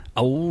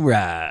All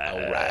right.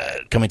 All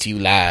right. Coming to you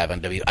live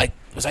on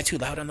Was I too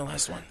loud on the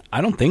last one?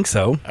 I don't think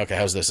so. Okay,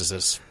 how's this?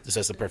 Is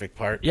this the perfect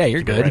part? Yeah, you're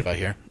Keep it good. Right about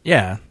here?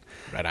 Yeah.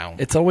 Right on.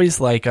 It's always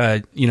like,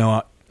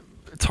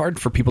 it's hard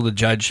for people to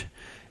judge.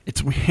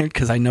 It's weird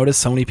because I notice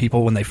so many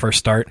people when they first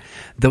start,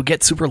 they'll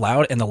get super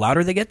loud, and the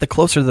louder they get, the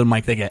closer to the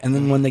mic they get. And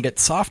then when they get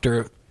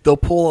softer, they'll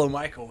pull the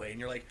mic away, and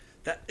you're like,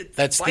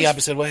 That's the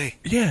opposite way.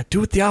 Yeah,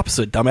 do it the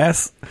opposite,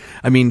 dumbass.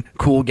 I mean,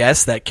 cool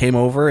guests that came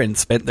over and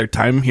spent their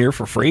time here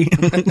for free.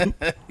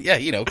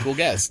 Yeah, cool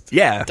guests.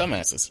 Yeah.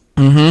 Dumbasses.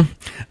 Mm-hmm.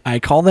 I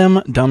call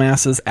them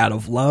dumbasses out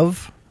of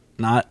love,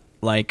 not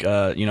like,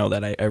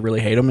 that I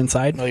really hate them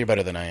inside. No, you're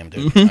better than I am,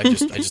 dude. I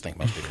just think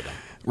most people don't.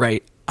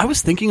 Right. I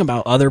was thinking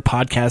about other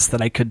podcasts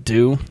that I could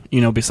do,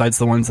 besides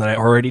the ones that I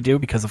already do,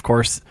 because, of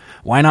course,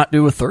 why not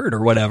do a third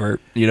or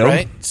whatever,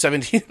 Right?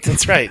 17.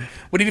 That's right.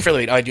 What do you do for a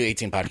living? I do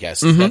 18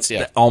 podcasts. Mm-hmm. That's, yeah.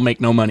 That all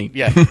make no money.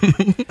 Yeah.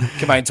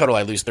 Combined total,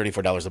 I lose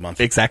 $34 a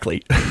month.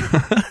 Exactly.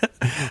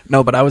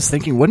 No, but I was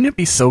thinking, wouldn't it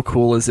be so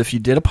cool as if you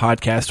did a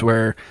podcast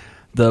where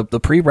the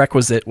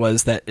prerequisite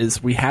was that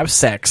is we have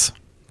sex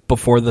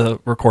before the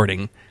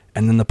recording,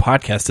 and then the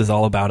podcast is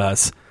all about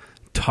us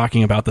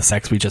talking about the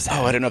sex we just had.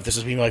 Oh, I don't know if this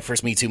was my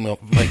first Me Too. I'm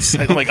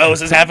like, oh,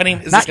 is this happening?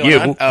 Is Not this going you.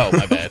 on? Oh,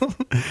 my bad.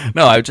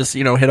 No, I would just,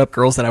 hit up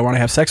girls that I want to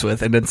have sex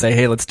with and then say,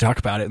 hey, let's talk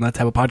about it and let's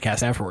have a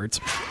podcast afterwards.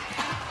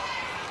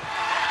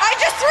 I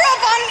just threw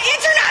up on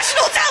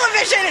international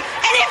television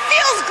and it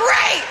feels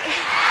great.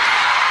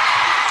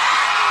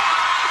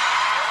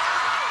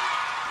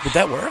 Would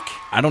that work?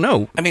 I don't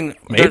know. I mean,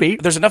 maybe.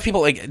 There's enough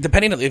people,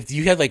 depending on if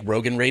you had,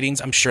 Rogan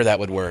ratings, I'm sure that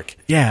would work.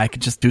 Yeah, I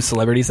could just do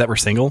celebrities that were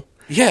single.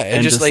 Yeah,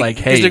 and just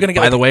hey, they're gonna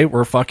get by the way,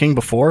 we're fucking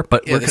before,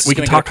 but we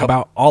can talk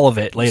about all of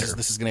it later.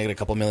 This is going to get a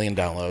couple million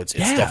downloads. It's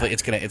Yeah. definitely,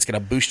 it's going to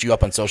boost you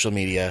up on social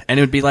media. And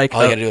it would be like,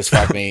 all you got to do is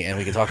fuck me and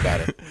we can talk about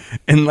it.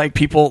 And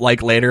people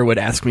later would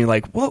ask me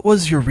what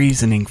was your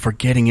reasoning for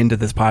getting into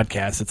this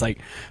podcast? It's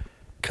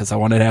because I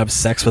wanted to have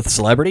sex with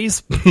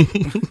celebrities.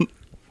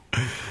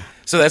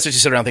 So that's what you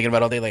sit around thinking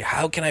about all day.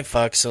 How can I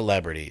fuck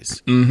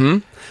celebrities?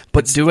 Mm-hmm.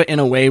 But do it in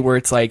a way where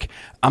it's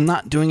I'm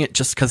not doing it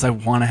just because I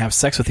want to have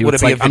sex with you. Would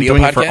it's it be a video I'm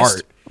doing podcast? it for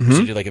art. Mm-hmm.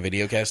 Should you do a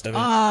video cast of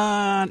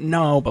it?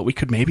 No, but we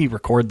could maybe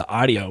record the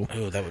audio.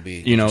 Oh, that would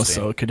be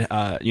so it could,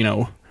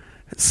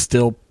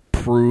 still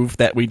prove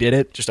that we did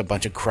it. Just a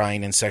bunch of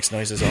crying and sex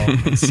noises all.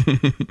 Am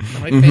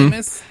I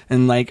famous?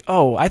 And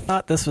I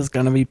thought this was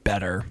going to be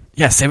better.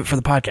 Yeah, save it for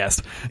the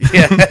podcast.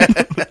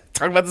 Yeah.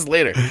 Talk about this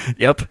later.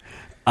 Yep.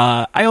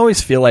 I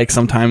always feel like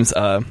sometimes,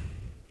 I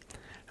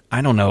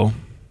don't know.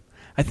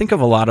 I think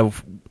of a lot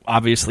of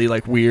obviously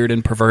weird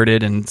and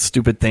perverted and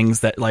stupid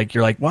things that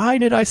you're why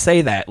did I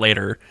say that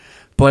later?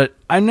 But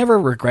I never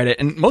regret it.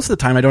 And most of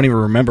the time I don't even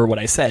remember what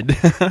I said.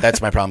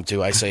 That's my problem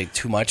too. I say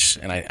too much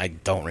and I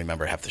don't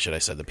remember half the shit I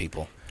said to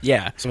people.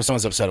 Yeah. So when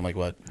someone's upset, I'm like,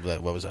 what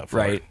was that for?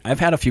 Right. I've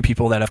had a few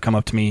people that have come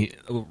up to me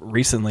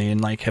recently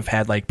and have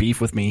had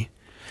beef with me.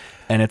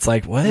 And it's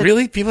what?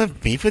 Really? People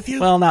have beef with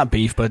you? Well, not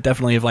beef, but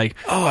definitely have oh,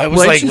 I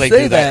was why'd you say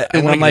do that.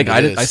 And I'm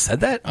I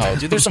said that? Oh,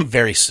 dude, there's some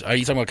are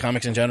you talking about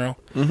comics in general?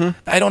 Mm-hmm.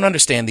 I don't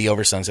understand the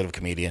oversensitive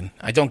comedian.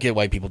 I don't get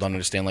why people don't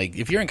understand.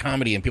 If you're in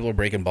comedy and people are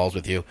breaking balls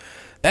with you,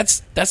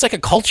 that's like a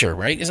culture,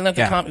 right? Isn't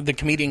that the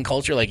comedian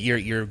culture?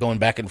 You're going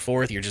back and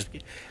forth.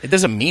 It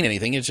doesn't mean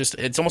anything.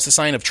 It's almost a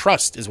sign of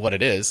trust is what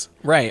it is.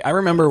 Right. I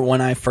remember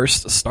when I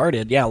first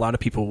started, a lot of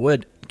people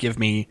would give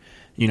me,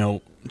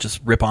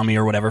 just rip on me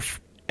or whatever.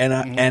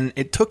 And and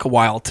it took a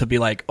while to be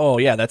oh,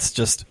 yeah, that's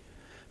just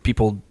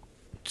people.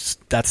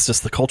 That's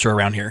just the culture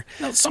around here.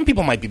 No, some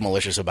people might be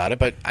malicious about it,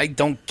 but I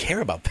don't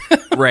care about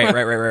that.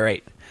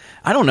 Right.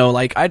 I don't know.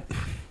 I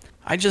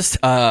just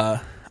I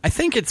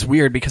think it's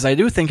weird because I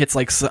do think it's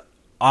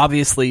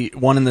obviously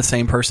one and the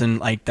same person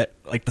that.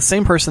 The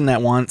same person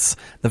that wants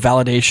the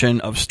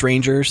validation of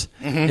strangers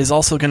is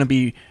also going to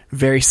be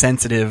very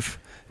sensitive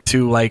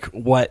to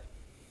what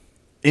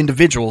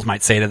individuals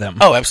might say to them.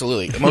 Oh,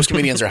 absolutely. Most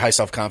comedians are high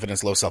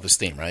self-confidence, low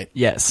self-esteem, right?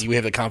 Yes. You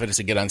have the confidence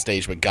to get on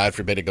stage, but God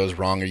forbid it goes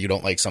wrong or you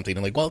don't like something.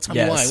 And well, tell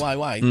me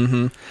why?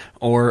 Mm-hmm.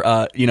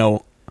 Or,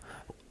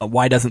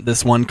 why doesn't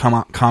this one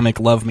comic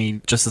love me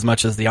just as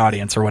much as the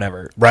audience or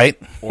whatever? Right.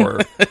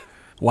 Or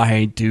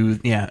why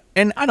yeah.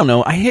 And I don't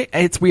know.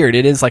 It's weird.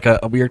 It is a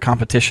weird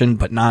competition,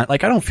 but not I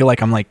don't feel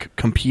like I'm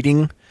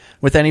competing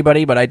with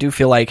anybody, but I do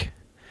feel it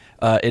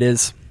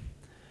is,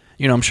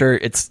 I'm sure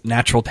it's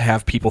natural to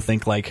have people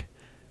think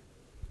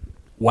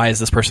why is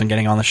this person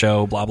getting on the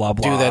show? Blah blah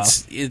blah. Dude,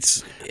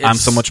 it's I'm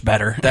so much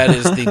better. That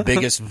is the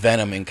biggest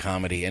venom in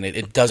comedy, and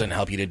it doesn't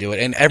help you to do it.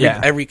 And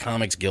every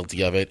comic's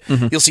guilty of it.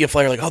 Mm-hmm. You'll see a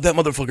flyer oh, that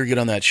motherfucker get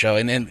on that show,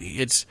 and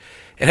it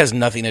has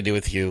nothing to do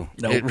with you.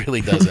 Nope. It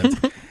really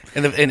doesn't.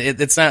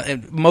 It's not.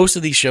 And most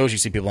of these shows you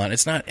see people on,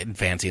 it's not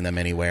advancing them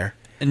anywhere.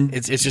 And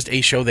it's just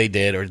a show they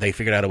did, or they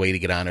figured out a way to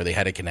get on, or they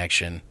had a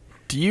connection.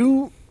 Do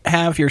you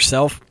have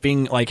yourself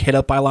being hit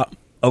up by a lot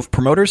of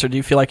promoters, or do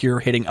you feel like you're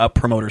hitting up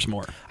promoters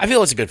more? I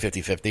feel it's a good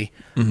 50-50.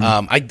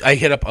 I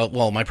hit up,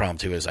 my problem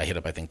too is I hit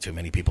up, I think, too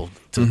many people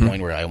to the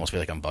point where I almost feel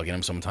like I'm bugging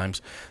them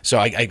sometimes. So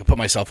I put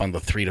myself on the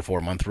 3 to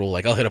 4 month rule.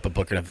 Like, I'll hit up a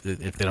booker, and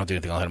if they don't do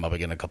anything, I'll hit them up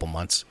again in a couple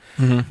months.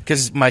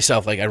 Because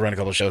myself, like, I run a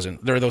couple of shows, and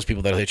there are those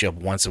people that'll hit you up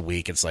once a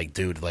week. It's like,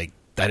 dude, like,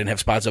 I didn't have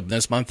spots open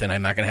this month, and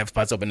I'm not going to have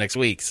spots open next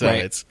week. So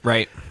it's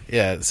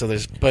yeah. So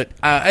there's, but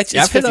it's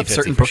I've hit up 50-50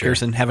 certain for bookers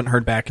sure. and haven't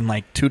heard back in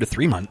like 2 to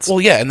 3 months.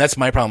 Well, yeah, and that's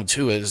my problem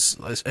too. Is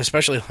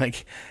especially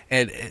like,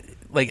 and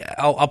like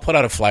I'll put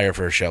out a flyer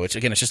for a show. It's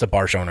just a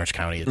bar show in Orange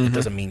County. It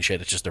doesn't mean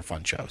shit. It's just they're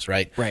fun shows,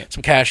 right? Right.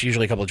 Some cash,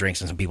 usually a couple of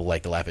drinks, and some people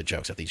like to laugh at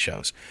jokes at these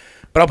shows.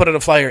 But I'll put out a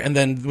flyer, and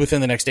then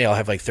within the next day, I'll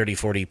have like 30,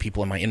 40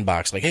 people in my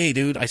inbox like, "Hey,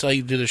 dude, I saw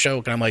you do the show,"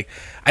 and I'm like,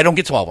 I don't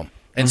get to all of them.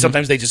 And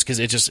sometimes they just, because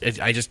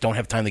I just don't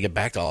have time to get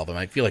back to all of them.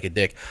 I feel like a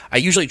dick. I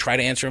usually try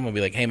to answer them and be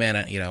like, hey, man,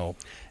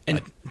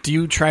 And do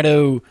you try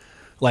to,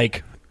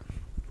 like,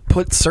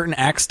 put certain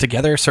acts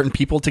together, certain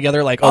people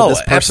together? Like,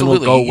 this person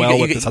absolutely. will go well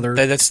with this other.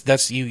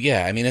 That's you.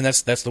 Yeah, I mean, and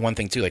that's the one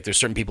thing too. Like, there's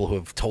certain people who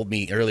have told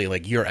me early,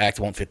 like, your act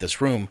won't fit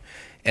this room.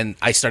 And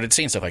I started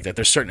seeing stuff like that.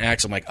 There's certain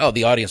acts I'm like, oh,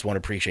 the audience won't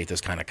appreciate this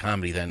kind of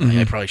comedy. Then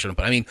I probably shouldn't.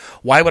 But I mean,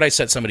 why would I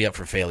set somebody up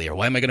for failure?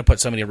 Why am I going to put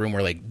somebody in a room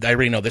where, like, I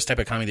already know this type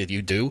of comedy that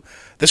you do,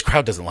 this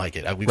crowd doesn't like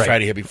it. We've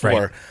tried it here before.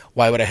 Right.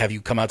 Why would I have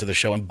you come out to the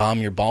show and bomb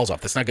your balls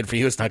off? That's not good for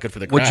you. It's not good for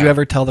the crowd. Would you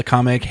ever tell the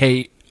comic,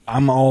 hey,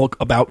 I'm all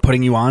about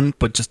putting you on,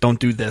 but just don't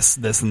do this,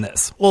 this, and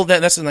this? Well,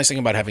 that's the nice thing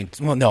about having...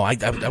 Well, no, I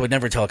would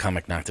never tell a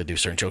comic not to do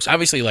certain jokes.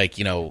 Obviously, like,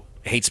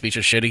 hate speech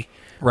is shitty.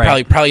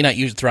 Right. Probably not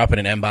use dropping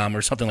an M-bomb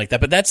or something like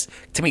that. But that's,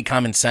 to me,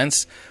 common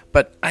sense.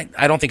 But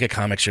I don't think a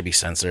comic should be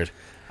censored.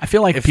 I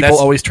feel like people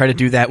always try to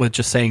do that with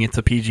just saying it's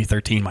a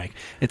PG-13, Mike.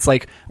 It's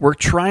like, we're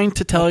trying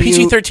to tell you...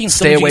 PG-13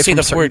 stay away from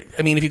the word...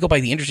 I mean, if you go by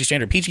the industry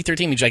standard,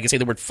 PG-13 means I can say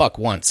the word fuck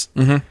once.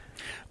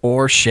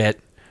 Or shit.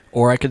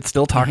 Or I could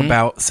still talk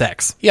about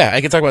sex. Yeah,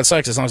 I can talk about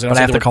sex as long as I don't But I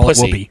say have the to word call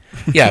pussy. it whoopee.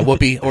 Yeah,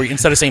 whoopee. Or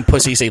instead of saying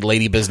pussy, say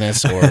lady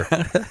business or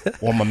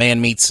my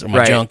man meets or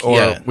my junk.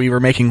 Or we were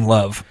making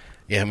love.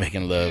 Yeah,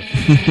 making love.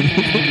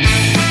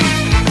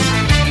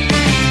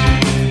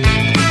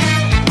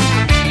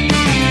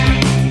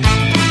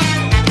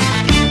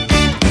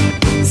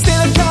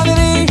 Stand-up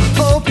comedy,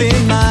 open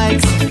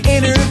mics,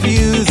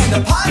 interviews, and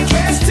a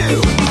podcast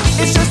too.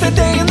 It's just a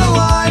day in the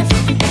life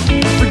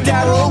for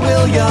Daryl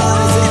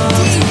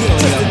Williams.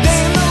 Just a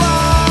day in the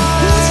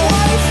life. Whose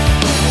life?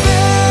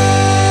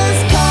 This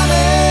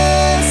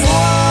comic's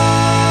life.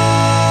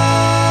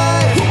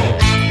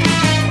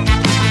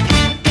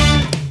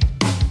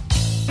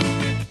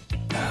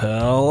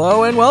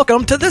 Hello and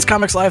welcome to This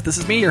Comics Life. This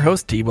is me, your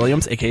host, T.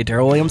 Williams, a.k.a.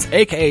 Daryl Williams,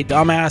 a.k.a.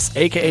 Dumbass,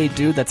 a.k.a.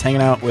 dude that's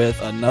hanging out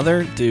with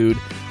another dude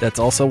that's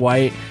also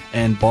white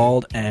and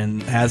bald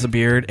and has a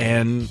beard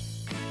and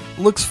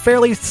looks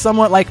fairly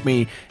somewhat like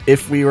me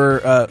if we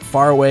were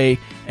far away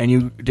and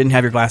you didn't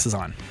have your glasses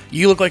on.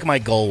 You look like my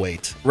goal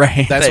weight.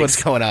 Right. That's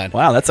what's going on.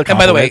 Wow, that's a compliment. And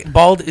by the way,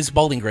 compliment. is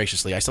balding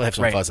graciously. I still have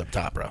some fuzz up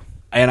top, bro.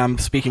 And I'm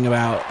speaking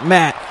about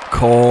Matt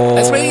Cole.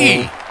 That's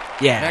me.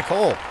 Yeah. Matt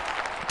Cole.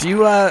 Do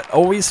you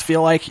always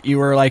feel like you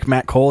were like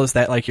Matt Cole? Is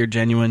that like your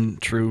genuine,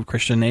 true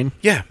Christian name?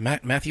 Yeah,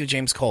 Matthew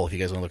James Cole. If you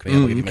guys want to look me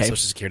up, I'll give you my social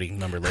security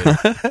number later.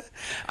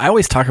 I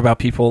always talk about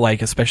people,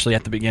 like, especially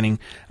at the beginning,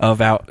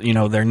 about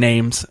their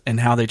names and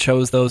how they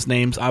chose those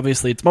names.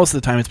 Obviously, it's most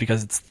of the time it's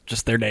because it's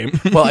just their name.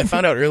 Well, I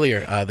found out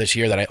earlier this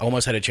year that I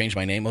almost had to change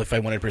my name if I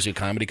wanted to pursue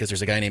comedy because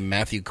there's a guy named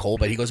Matthew Cole,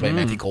 but he goes by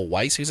Matthew Cole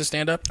Weiss, who's a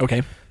stand-up.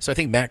 Okay. So I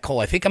think Matt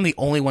Cole. I think I'm the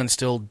only one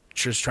still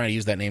just trying to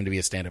use that name to be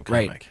a stand-up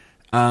comic. Right.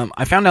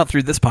 I found out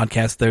through this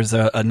podcast there's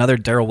another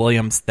Daryl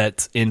Williams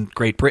that's in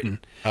Great Britain.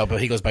 Oh, but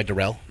he goes by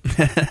Darrell?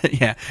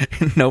 Yeah.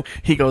 No,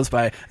 he goes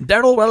by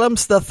Daryl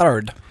Williams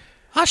III.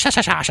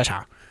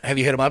 Have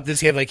you hit him up?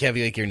 Does he have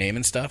your name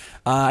and stuff?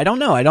 I don't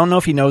know. I don't know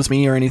if he knows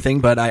me or anything,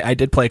 but I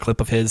did play a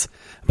clip of his.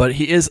 But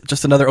he is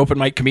just another open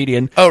mic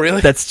comedian. Oh,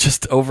 really? That's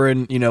just over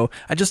in,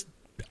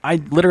 I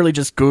literally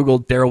just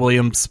Googled Daryl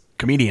Williams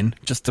comedian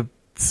just to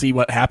see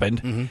what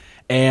happened.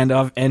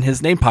 And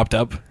his name popped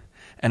up.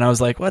 And I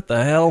was like, what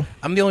the hell?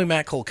 I'm the only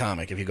Matt Cole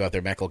comic. If you go out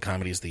there, Matt Cole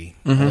Comedy is the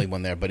only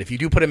one there. But if you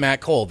do put in Matt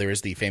Cole, there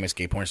is the famous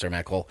gay porn star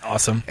Matt Cole.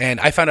 Awesome. And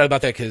I found out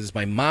about that because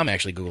my mom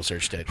actually Google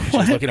searched it. She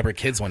was looking up her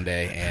kids one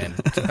day. And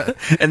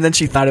and then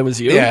she thought it was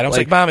you? Yeah, and I was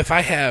like, Mom, if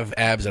I have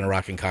abs and a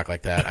rocking cock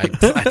like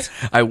that,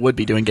 I would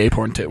be doing gay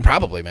porn too.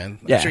 Probably, man.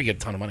 I'm Yeah. sure you get a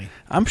ton of money.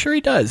 I'm sure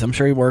he does. I'm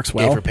sure he works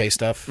well. Gay for pay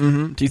stuff.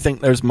 Do you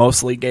think there's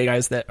mostly gay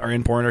guys that are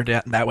in porn or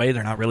that way?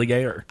 They're not really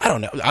gay? Or I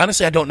don't know.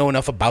 Honestly, I don't know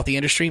enough about the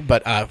industry,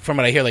 but from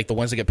what I hear, like the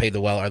ones that get paid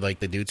the well are like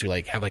the dudes who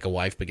like have like a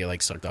wife but get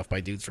like sucked off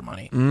by dudes for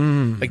money.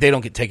 Like they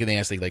don't get taken the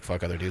ass, they like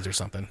fuck other dudes or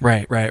something.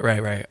 Right. I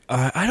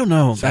don't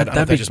know. So I don't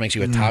know if that just makes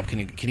you a top. Can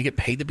you get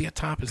paid to be a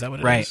top? Is that what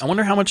it is? Right. I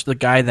wonder how much the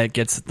guy that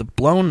gets the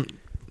blown,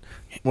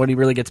 what he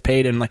really gets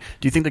paid, and like,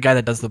 do you think the guy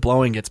that does the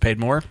blowing gets paid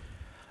more?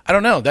 I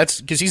don't know.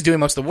 That's because he's doing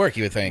most of the work,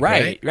 you would think.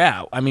 Right?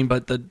 Yeah. I mean,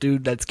 but the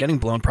dude that's getting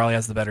blown probably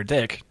has the better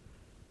dick.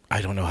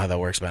 I don't know how that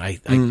works, man.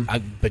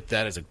 But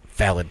that is a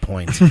valid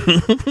point.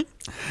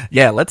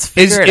 Yeah, let's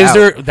figure it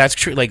out. That's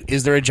true. Like,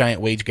 is there a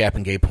giant wage gap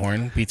in gay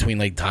porn between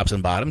like tops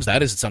and bottoms?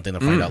 That is something to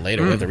find out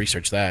later. We have to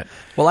research that.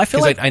 Well, I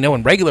feel like I know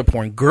in regular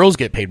porn, girls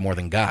get paid more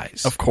than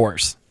guys. Of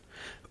course.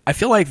 I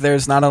feel like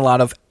there's not a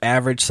lot of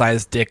average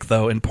sized dick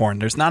though in porn.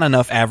 There's not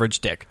enough average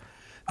dick.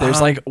 There's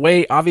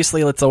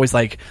obviously it's always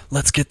like,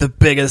 let's get the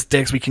biggest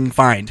dicks we can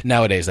find.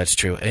 Nowadays, that's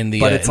true. And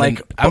but it's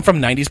like, I'm from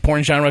 90s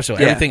porn genre, so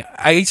everything,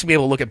 I used to be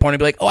able to look at porn and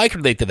be like, oh, I could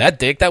relate to that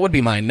dick. That would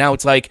be mine. Now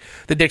it's like,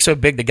 the dick's so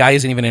big, the guy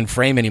isn't even in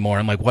frame anymore.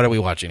 I'm like, what are we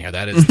watching here?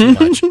 That is too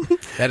much.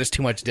 That is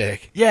too much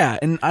dick. Yeah,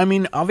 and I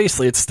mean,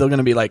 obviously it's still going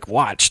to be like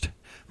watched,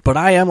 but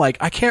I am like,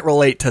 I can't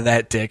relate to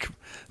that dick.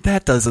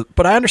 That doesn't,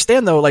 but I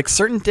understand though, like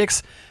certain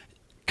dicks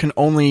can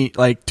only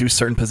like do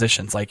certain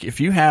positions. Like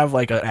if you have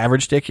like an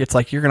average dick, it's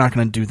like you're not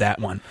going to do that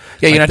one.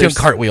 Yeah, like, you're not doing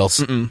cartwheels.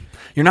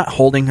 You're not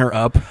holding her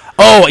up.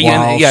 Oh,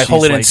 yeah,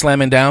 hold it and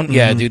slamming down.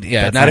 Yeah, dude.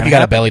 Yeah, That's not if you got a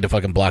happen. belly to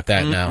fucking block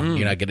that. No,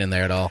 you're not getting in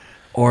there at all.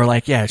 Or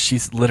like, yeah,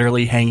 she's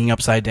literally hanging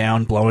upside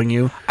down, blowing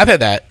you. I've had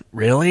that.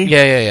 Really?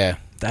 Yeah.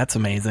 That's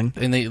amazing.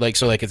 And they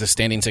it's a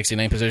standing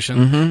 69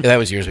 position. Yeah, that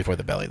was years before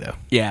the belly though.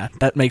 Yeah,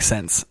 that makes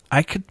sense.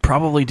 I could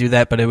probably do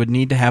that, but it would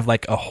need to have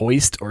like a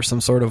hoist or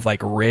some sort of like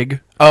rig.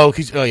 Oh,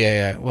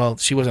 yeah. Well,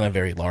 she wasn't a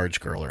very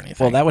large girl or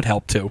anything. Well, that would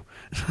help too.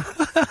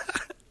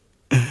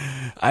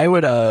 I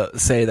would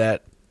say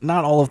that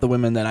not all of the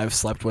women that I've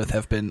slept with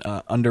have been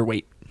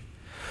underweight.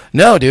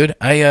 No, dude.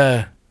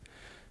 I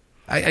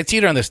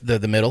teeter on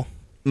the middle.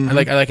 I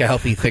like a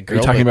healthy, thick girl.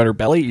 Are you talking about her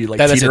belly? You like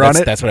that's teeter on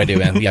it? That's what I do,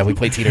 man. Yeah, we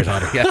play teeters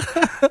on her. Yeah,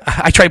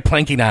 I try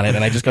planking on it,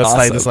 and I just go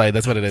slide Awesome. to slide.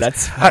 That's what it is.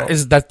 That's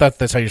that's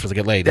how- how you're supposed to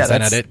get laid. Yeah, Is that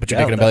not that's- it? Put your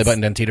yeah, dick in a belly that's-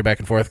 button and teeter back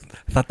and forth.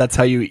 I thought that's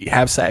how you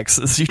have sex,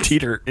 is you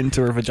teeter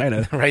into her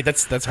vagina. Right.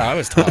 That's how I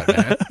was taught,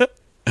 man.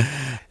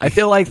 I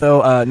feel like,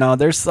 though, no,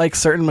 there's like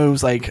certain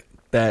moves like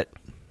that.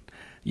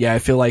 Yeah, I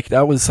feel like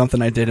that was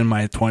something I did in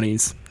my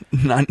 20s.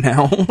 Not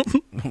now.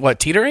 What,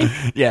 teetering?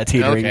 Yeah,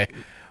 teetering. Okay.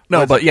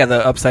 No, but yeah,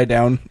 the upside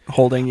down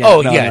holding. Yeah, Oh,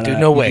 no, yeah, no, dude. no.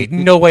 No way.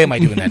 No way am I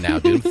doing that now,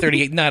 dude. I'm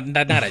 38. Not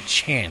a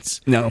chance.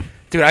 No.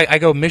 Dude, I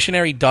go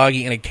missionary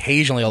doggy, and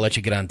occasionally I'll let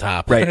you get on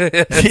top. Right.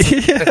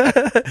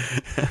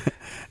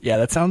 Yeah,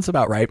 that sounds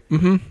about right.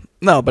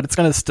 No, but it's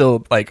going to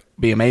still like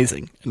be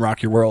amazing and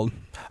rock your world.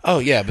 Oh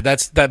yeah, but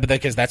that's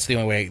because that's the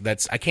only way.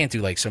 I can't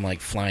do like some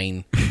like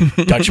flying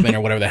Dutchman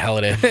or whatever the hell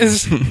it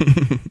is.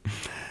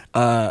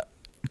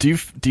 Do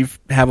you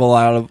have a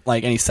lot of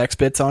like any sex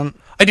bits on?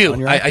 I do. on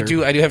your I act, or-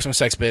 do. I do have some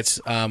sex bits.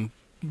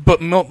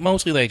 But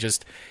mostly they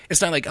just.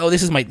 It's not like, oh,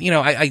 this is my.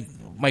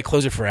 My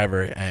closer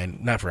forever,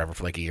 and not forever,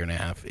 for like a year and a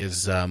half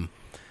is.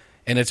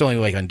 And it's only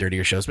like on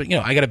dirtier shows, but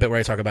I got a bit where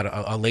I talk about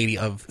a lady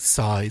of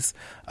size,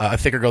 a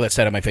thicker girl that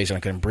sat on my face and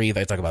I couldn't breathe.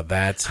 I talk about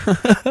that.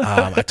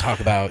 I talk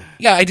about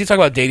I do talk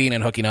about dating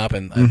and hooking up,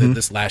 and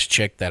this last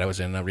chick that I was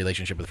in a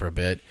relationship with for a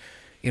bit.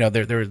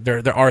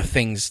 There are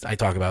things I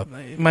talk about.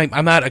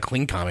 I'm not a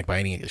clean comic by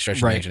any stretch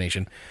of the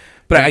imagination,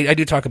 but I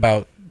do talk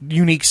about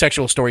unique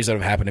sexual stories that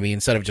have happened to me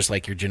instead of just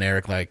like your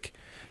generic like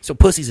so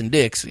pussies and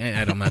dicks.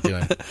 I'm not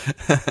doing.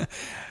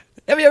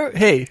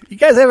 Hey, you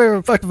guys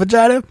ever fucked a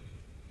vagina?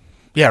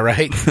 Yeah,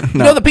 right.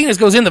 The penis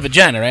goes in the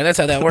vagina, right? That's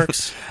how that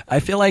works. I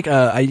feel like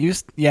I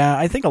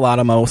think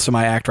most of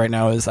my act right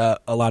now is a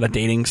lot of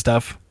dating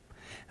stuff.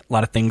 A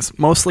lot of things,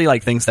 mostly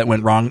like things that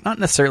went wrong, not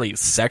necessarily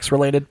sex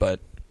related, but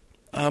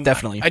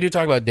definitely. I do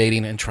talk about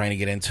dating and trying to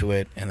get into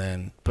it,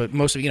 but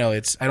most of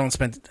I don't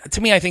spend.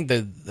 To me, I think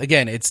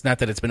it's not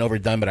that it's been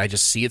overdone, but I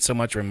just see it so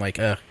much where I'm like,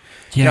 I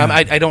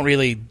don't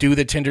really do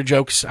the Tinder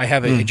jokes. I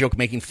have a joke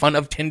making fun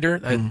of Tinder,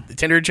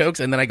 Tinder jokes,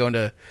 and then I go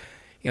into,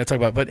 talk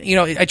about. But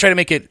I try to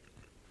make it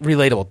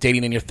relatable.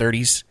 Dating in your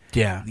 30s,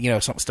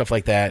 some stuff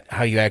like that.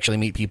 How you actually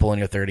meet people in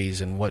your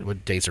 30s and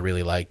what dates are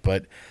really like,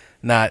 but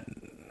not.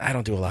 I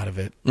don't do a lot of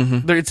it.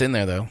 It's in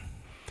there though.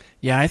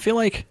 Yeah, I feel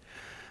like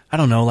I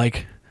don't know,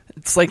 like.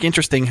 It's like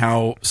interesting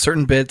how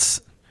certain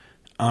bits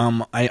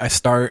I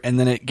start and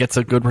then it gets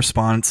a good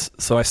response,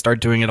 so I start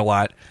doing it a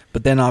lot.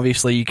 But then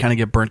obviously you kind of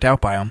get burnt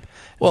out by them.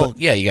 Well,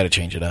 you got to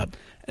change it up.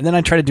 And then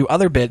I try to do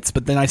other bits,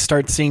 but then I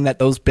start seeing that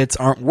those bits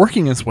aren't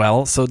working as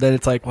well. So then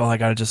it's like, well, I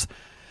got to just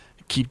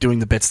keep doing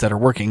the bits that are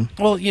working.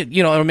 Well,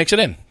 or mix it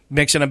in.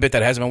 Mix in a bit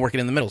that hasn't been working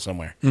in the middle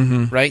somewhere,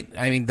 right?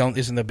 I mean,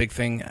 isn't the big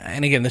thing?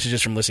 And again, this is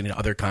just from listening to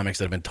other comics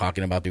that have been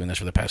talking about doing this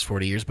for the past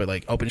 40 years. But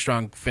like, open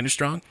strong, finish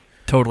strong.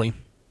 Totally.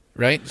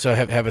 Right? So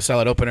have a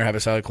solid opener, have a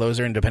solid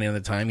closer, and depending on the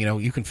time,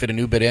 you can fit a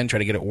new bit in, try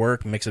to get it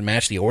work, mix and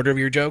match the order of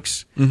your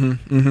jokes.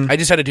 I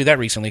just had to do that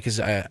recently because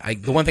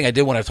the one thing I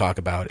did want to talk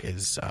about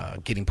is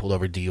getting pulled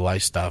over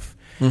DUI stuff.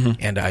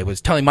 And I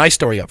was telling my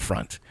story up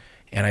front,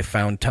 and I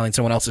found telling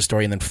someone else's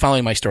story and then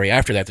following my story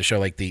after that to show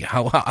like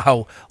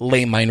how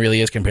lame mine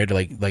really is compared to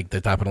like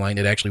the top of the line.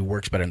 It actually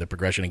works better in the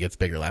progression and gets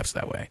bigger laughs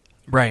that way.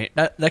 Right.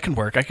 That can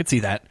work. I could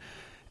see that.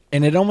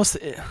 And it almost,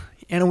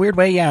 in a weird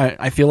way,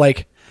 I feel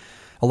like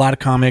a lot of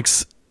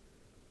comics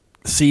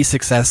see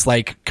success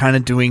like kind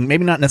of doing,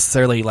 maybe not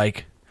necessarily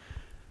like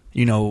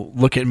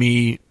look at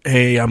me,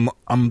 hey, I'm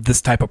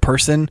this type of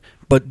person,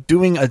 but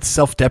doing a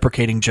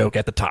self-deprecating joke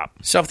at the top.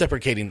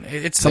 Self-deprecating,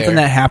 it's something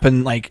there. that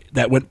happened, like,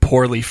 that went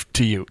poorly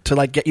to you, to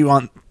like get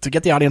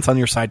the audience on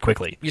your side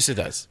quickly. Yes, it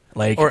does.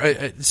 Like,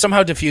 or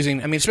somehow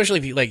diffusing. I mean, especially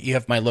if you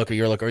have my look or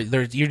your look, or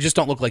you just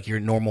don't look like your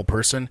normal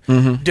person.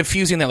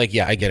 Diffusing that, like,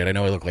 yeah, I get it. I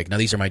know what I look like. Now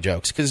these are my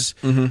jokes, because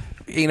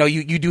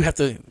you do have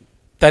to.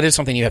 That is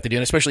something you have to do,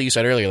 and especially you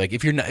said earlier, like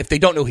if they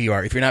don't know who you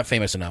are, if you're not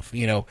famous enough,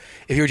 if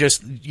you're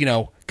just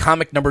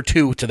comic number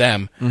 2 to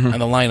them on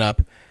the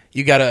lineup,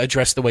 you got to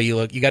address the way you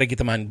look. You got to get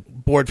them on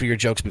board for your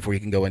jokes before you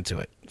can go into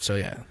it. So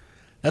yeah,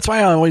 that's why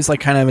I always like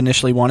kind of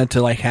initially wanted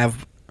to like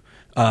have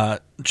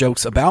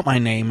jokes about my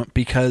name,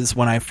 because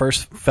when I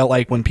first felt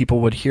like when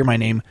people would hear my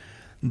name,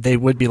 they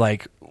would be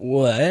like,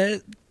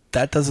 "What?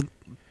 That doesn't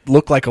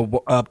look like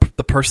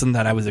the person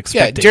that I was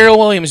expecting." Yeah, Daryl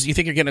Williams, you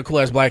think you're getting a cool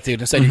ass black dude,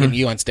 instead you're getting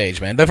you on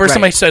stage, man. The first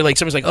time I said, like,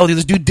 someone's like, "Oh,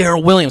 this dude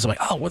Daryl Williams," I'm like,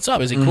 "Oh, what's up?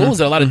 Is he cool? Is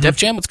there a lot of Def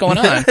Jam? What's going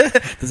on?"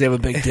 Does he have a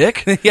big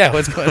dick? Yeah,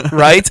 what's going on?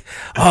 Right?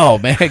 Oh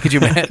man, could you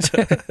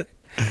imagine?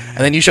 And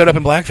then you showed up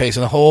in blackface,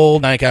 and the whole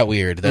night got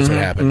weird. That's what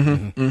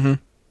happened.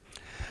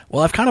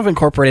 Well, I've kind of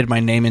incorporated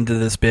my name into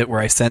this bit where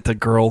I sent a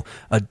girl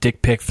a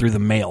dick pic through the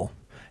mail,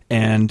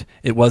 and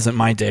it wasn't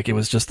my dick. It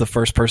was just the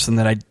first person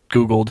that I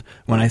Googled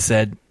when I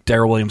said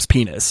Daryl Williams'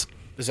 penis.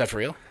 Is that for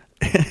real?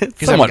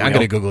 Because I'm going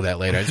to Google that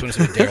later. I just want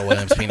to see what Daryl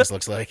Williams' penis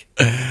looks like.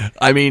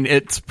 I mean,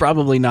 it's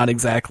probably not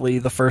exactly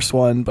the first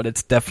one, but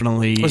it's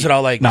definitely Was it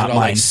all like not mine.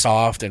 Like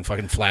soft and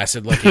fucking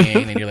flaccid looking,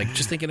 and you're like,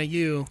 just thinking of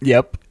you?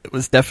 Yep, it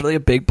was definitely a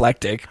big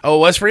black dick. Oh, it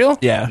was for real?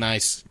 Yeah.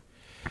 Nice.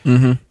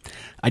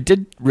 I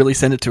did really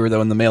send it to her, though,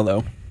 in the mail,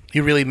 though.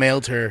 You really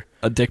mailed her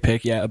a dick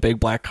pic, yeah, a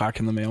big black cock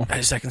in the mail.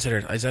 Is that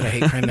considered? Is that a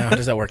hate crime now? How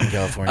does that work in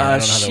California? I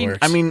don't know how that works.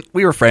 I mean,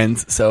 we were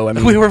friends, so I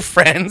mean, we were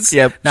friends.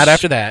 Yep. Not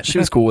after that. She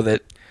was cool with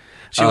it.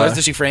 She was.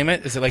 Did she frame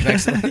it? Is it like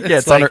next? Yeah,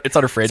 it's like,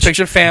 on her fridge. It's a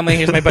picture of family.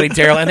 Here's my buddy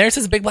Daryl, and there's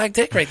his big black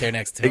dick right there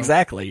next to him.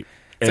 Exactly.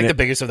 It's like the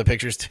biggest of the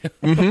pictures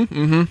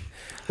too.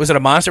 Was it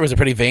a monster? Was it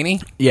pretty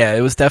veiny? Yeah,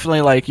 it was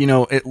definitely like,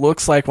 it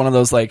looks like one of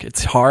those, like,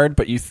 it's hard,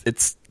 but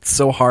it's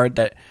so hard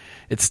that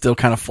it's still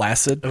kind of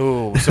flaccid.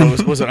 Oh, so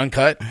was it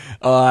uncut?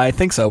 I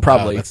think so,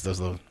 probably. Oh, that's those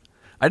little...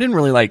 I didn't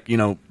really like,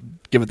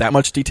 give it that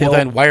much detail. Well,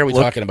 then why are we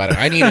talking about it?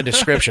 I need a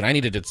description. I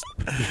needed it.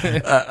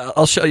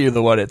 I'll show you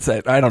the one it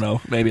said. I don't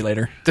know, maybe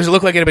later. Does it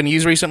look like it had been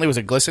used recently? Was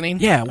it glistening?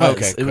 Yeah, it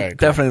was. Okay, it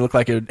definitely looked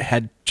like it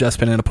had just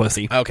been in a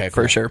pussy. Okay,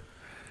 for sure.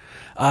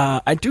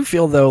 I do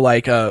feel though,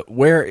 like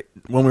when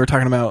we were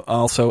talking about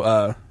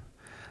also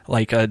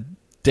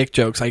dick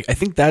jokes, I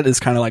think that is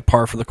kind of like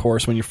par for the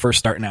course when you're first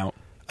starting out.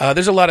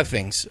 There's a lot of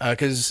things,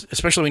 because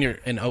especially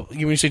when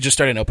you just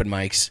start in open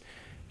mics,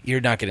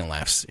 you're not getting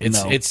laughs.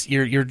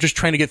 You're just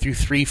trying to get through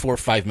 3, 4,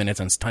 5 minutes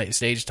on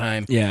stage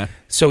time. Yeah.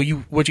 So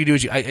what you do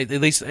is at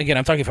least again,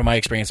 I'm talking from my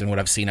experience and what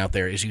I've seen out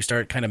there, is you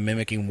start kind of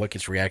mimicking what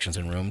gets reactions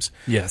in rooms.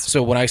 Yes.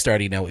 So when I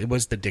started, it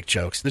was the dick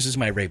jokes. This is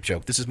my rape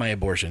joke. This is my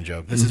abortion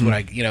joke. This is what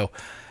I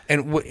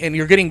and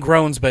you're getting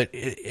groans, but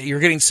you're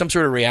getting some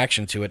sort of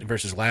reaction to it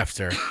versus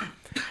laughter.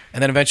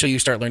 And then eventually you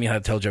start learning how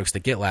to tell jokes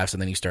that get laughs,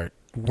 and then you start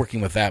working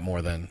with that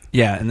more than...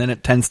 Yeah, and then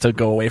it tends to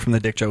go away from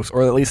the dick jokes,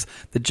 or at least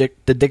the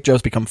dick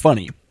jokes become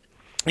funny.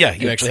 Yeah,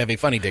 you actually have a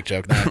funny dick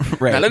joke. Not,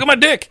 right. Now look at my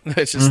dick!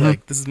 It's just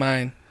like, this is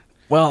mine.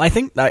 Well, I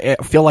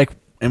feel like,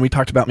 and we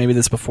talked about maybe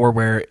this before,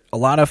 where a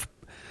lot of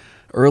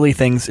early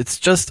things, it's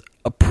just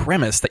a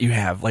premise that you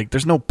have. Like,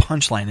 there's no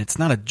punchline. It's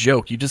not a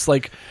joke. You just,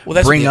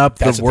 bring up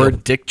the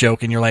word dick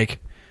joke, and you're like,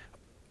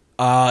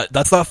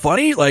 that's not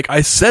funny? Like,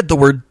 I said the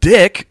word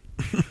dick.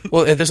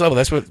 Well, at this level,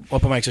 that's what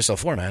open mics are so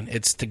for, man.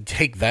 It's to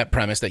take that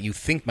premise that you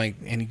think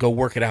and go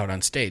work it out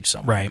on stage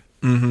somewhere. Right.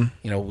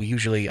 Mm-hmm. We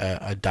usually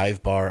a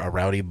dive bar, a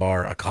rowdy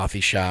bar, a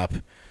coffee shop.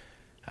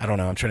 I don't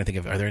know. I'm trying to think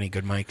of, are there any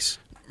good mics?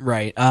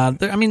 Right.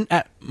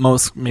 At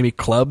most, maybe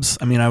clubs.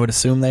 I would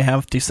assume they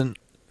have decent...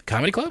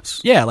 Comedy clubs?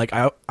 Yeah, like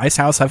Ice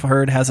House, I've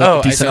heard, has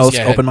a decent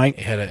open mic.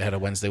 Had a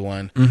Wednesday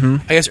one.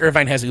 Mm-hmm. I guess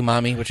Irvine has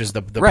Umami, which is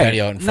the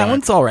patio in front. That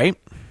one's all right.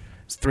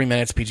 It's 3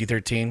 minutes,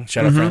 PG-13.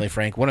 Shout out Friendly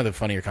Frank. One of the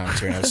funnier comics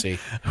here in OC.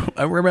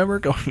 I remember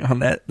going on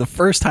that. The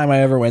first time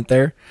I ever went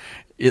there,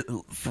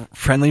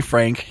 Friendly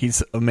Frank,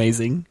 he's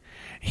amazing.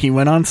 He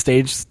went on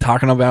stage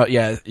talking about,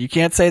 you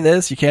can't say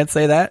this, you can't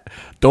say that.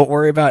 Don't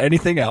worry about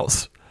anything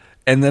else.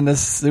 And then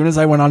as soon as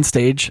I went on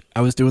stage,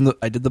 I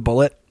did the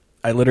bullet.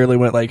 I literally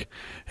went like,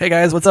 hey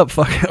guys, what's up,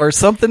 fuck, or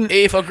something.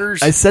 Hey,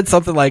 fuckers. I said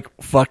something like,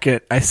 fuck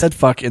it. I said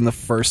fuck in the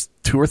first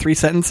 2 or 3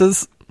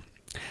 sentences.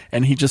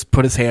 And he just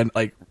put his hand,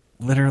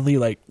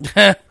 literally,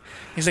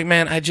 he's like,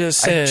 man, I just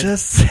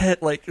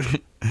said like,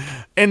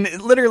 and it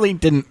literally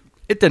didn't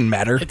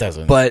matter. It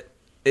doesn't. But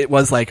it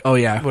was like, oh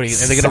yeah. What are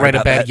they going to write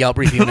a bad Yelp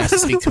review and have to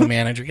speak to a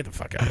manager? Get the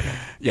fuck out of here.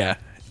 Yeah.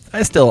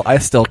 I still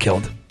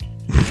killed.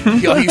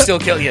 You still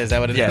killed? Yeah, is that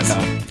what it is?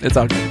 Yeah, no. It's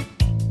all good.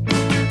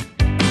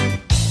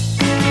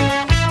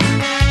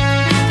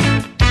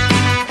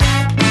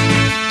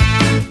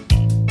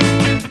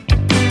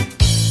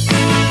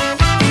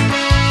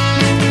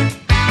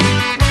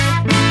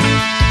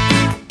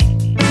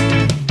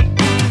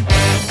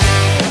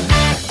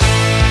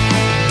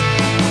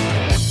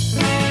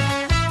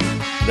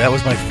 That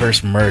was my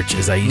first merch.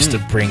 Is I used to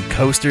bring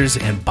coasters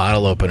and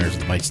bottle openers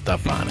with my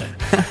stuff on it.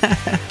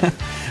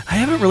 I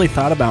haven't really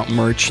thought about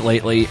merch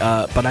lately,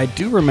 but I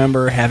do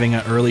remember having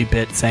an early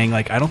bit saying,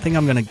 like, I don't think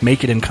I'm going to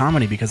make it in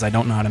comedy because I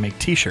don't know how to make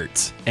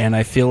T-shirts. And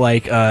I feel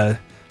like a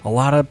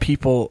lot of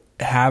people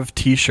have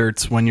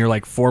T-shirts when you're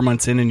like 4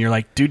 months in and you're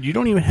like, dude, you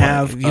don't even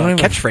have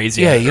catchprise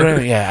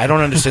yet. I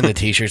don't understand the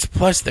T-shirts.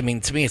 Plus, I mean,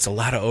 to me, it's a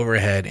lot of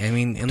overhead. I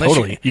mean, unless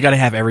you got to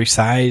have every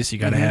size. You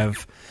got to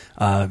have...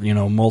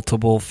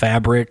 multiple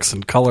fabrics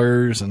and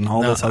colors and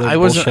all this other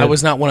bullshit. I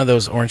was not one of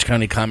those Orange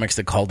County comics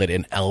that called it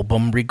an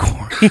album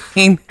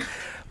recording.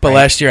 But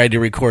last year I did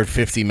record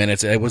 50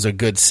 minutes. It was a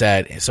good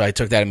set, so I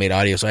took that and made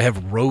audio. So I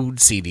have road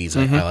CDs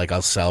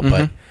I'll sell.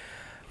 But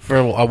for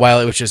a while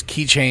it was just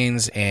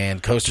keychains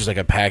and coasters, like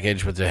a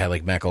package, but they had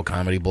like Mackle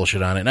comedy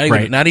bullshit on it.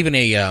 Not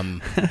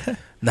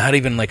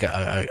even like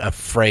a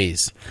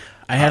phrase.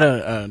 I had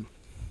a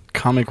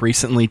comic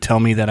recently tell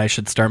me that I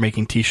should start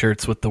making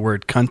T-shirts with the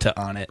word "cunta"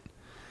 on it.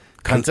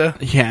 Cunta?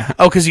 Yeah.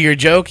 Oh, because of your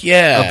joke?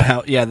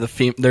 Yeah.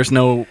 There's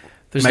no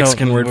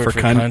Mexican word for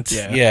cunt.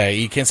 Yeah,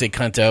 you can't say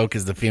cunto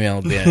because the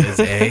female is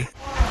A.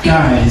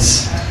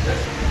 Guys,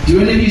 do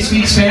any of you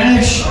speak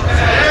Spanish?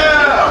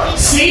 Yeah.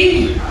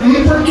 Sí, un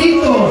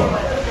poquito.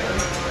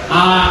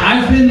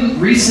 I've been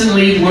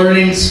recently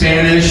learning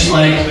Spanish,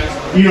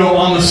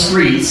 on the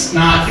streets,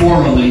 not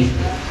formally,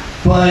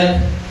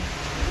 but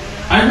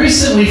I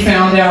recently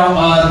found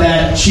out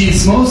that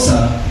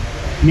chismosa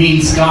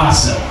means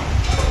gossip.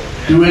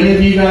 Do any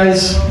of you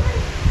guys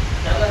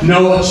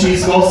know what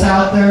chismosa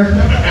out there?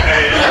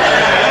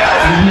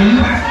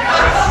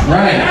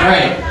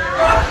 Right.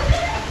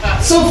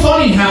 So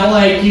funny how,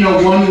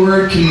 one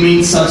word can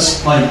mean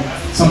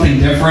something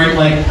different.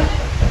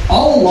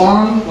 All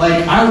along,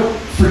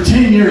 for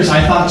 10 years,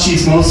 I thought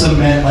chismosa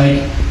meant,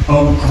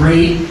 a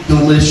great,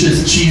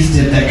 delicious cheese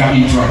dip that got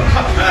me drunk.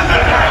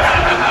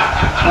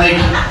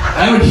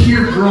 I would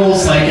hear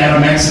girls, at a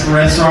Mexican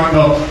restaurant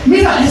go,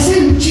 "Mira, ese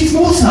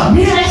chismosa!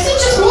 Mira, ese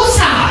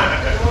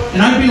chismosa!"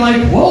 And I'd be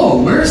like,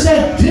 whoa, where's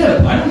that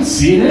dip? I don't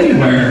see it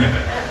anywhere.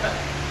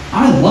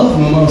 I love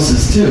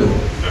mimosas, too.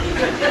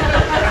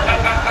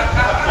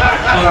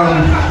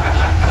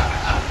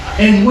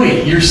 And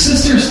wait, your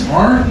sisters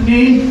aren't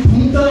named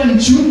Punta and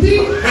Chunti?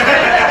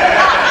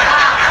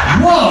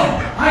 Whoa,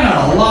 I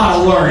got a lot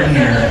to learn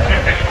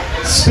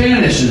here.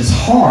 Spanish is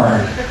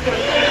hard.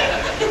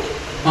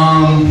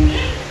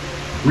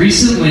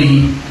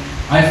 Recently,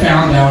 I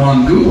found out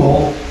on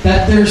Google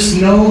that there's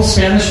no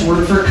Spanish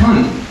word for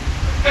cunt.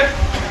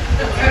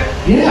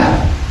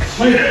 Yeah.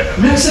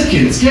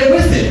 Mexicans, get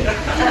with it.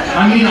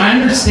 I mean, I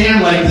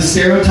understand, the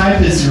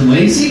stereotype is you're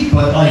lazy,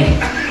 but,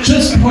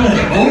 just put an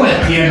O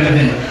at the end of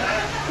it.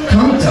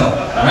 Cunto,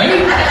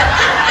 right?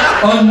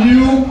 A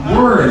new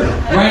word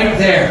right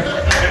there.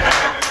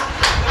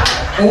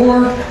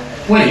 Or,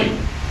 wait,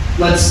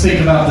 let's think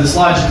about this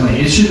logically.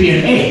 It should be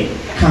an A,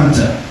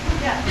 cunta,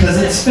 because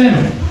it's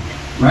feminine,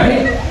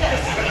 right?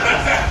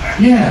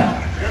 Yeah.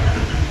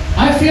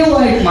 I feel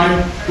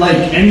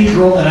like any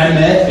girl that I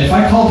met, if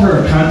I called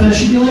her a cunta,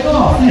 she'd be like,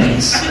 oh,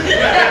 thanks.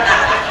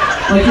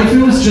 If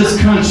it was just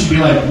cunt, she'd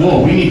be like,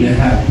 whoa, we need to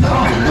have a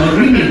talk.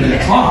 We need to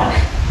talk.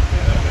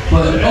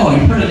 But,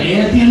 you put an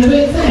A at the end of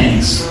it?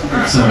 Thanks.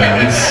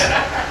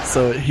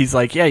 So he's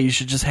like, yeah, you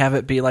should just have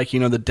it be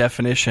the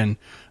definition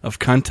of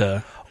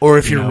cunta. Or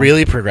if you're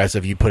really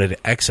progressive, you put an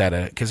X at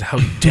it, because how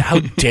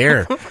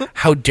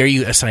dare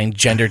you assign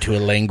gender to a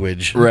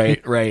language?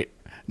 Right.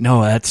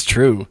 No, that's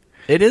true.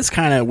 It is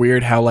kind of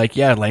weird how,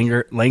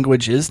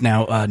 language is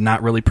now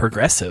not really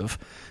progressive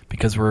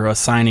because we're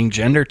assigning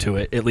gender to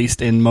it, at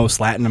least in most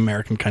Latin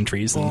American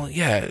countries. Well,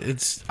 yeah,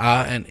 it's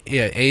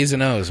A's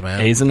and O's, man.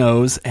 A's and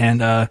O's, and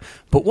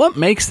but what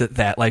makes it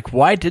that?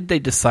 Why did they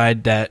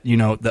decide that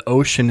the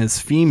ocean is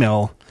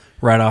female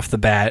right off the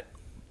bat,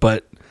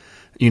 but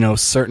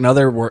certain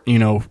other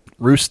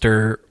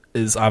rooster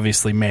is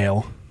obviously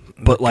male,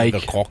 but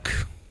the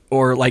cock.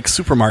 Or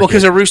supermarket. Well,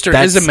 because a rooster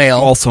is a male.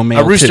 Also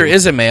male. A rooster too.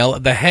 is a male.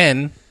 The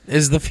hen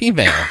is the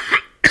female.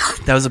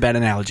 That was a bad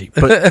analogy.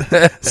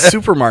 But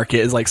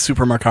supermarket is like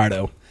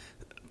supermercado.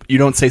 You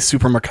don't say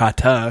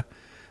supermercata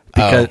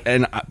because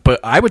but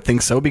I would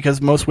think so because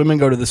most women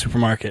go to the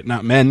supermarket,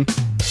 not men.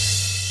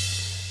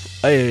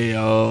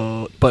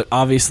 But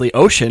obviously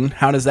ocean,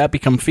 how does that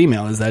become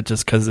female? Is that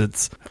just because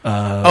it's you're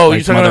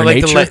talking about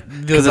nature?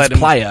 Because it's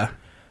playa.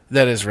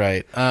 That is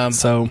right.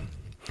 So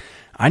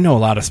I know a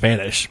lot of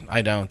Spanish.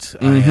 I don't.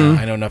 Mm-hmm.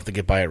 I know enough to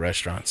get by at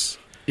restaurants.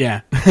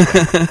 Yeah.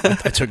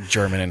 I took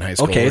German in high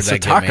school. Okay, so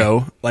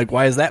taco,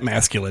 why is that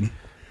masculine?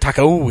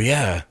 Taco,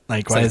 yeah.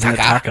 Why isn't it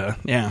taco?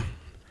 Yeah.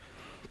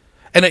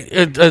 And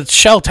a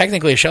shell,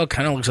 technically a shell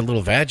kind of looks a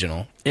little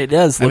vaginal. It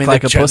does look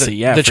like a pussy,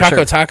 yeah. The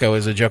Choco Taco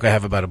is a joke I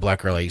have about a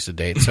black girl I used to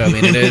date. So,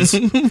 it is.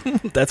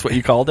 That's what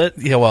you called it?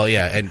 Yeah, well,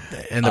 yeah.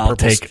 And the I'll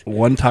take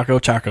one Taco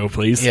Choco,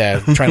 please. Yeah,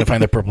 I'm trying to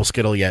find the purple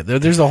Skittle yet.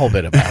 There's a whole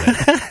bit about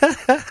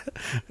it.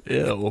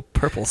 Ew,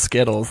 purple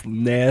Skittles.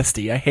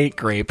 Nasty. I hate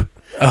grape.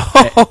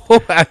 Oh,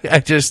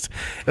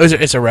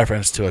 it's a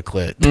reference to a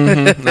clit.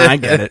 Mm-hmm. I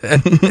get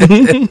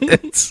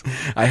it.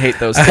 I hate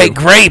those. I hate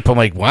grape. I'm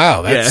like,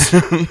 wow, that's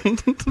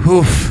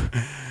oof.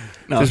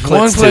 No, There's clits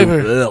one too.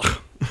 flavor.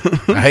 Ugh.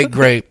 I hate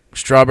grape.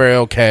 Strawberry,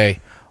 okay.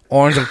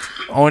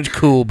 Orange,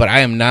 cool, but I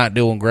am not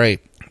doing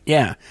grape.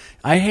 Yeah,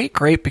 I hate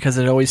grape because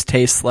it always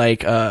tastes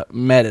like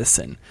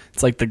medicine.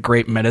 It's like the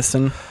grape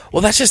medicine.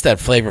 Well, that's just that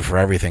flavor for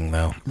everything,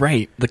 though.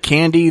 Right. The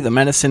candy, the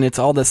medicine, it's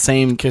all the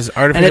same. Because And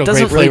artificial it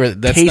doesn't grape really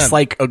flavor, taste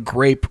like a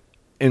grape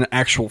in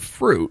actual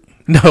fruit.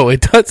 No,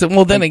 it doesn't.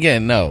 Well, then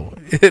again, no.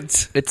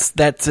 That's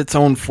its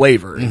own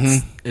flavor.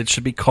 It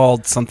should be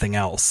called something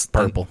else.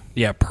 Purple.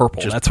 Yeah,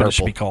 purple. Just That's what it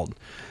should purple. be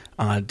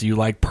called. Do you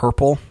like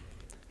purple?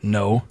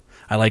 No.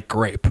 I like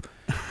grape.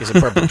 It's a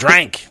purple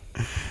drink.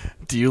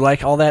 Do you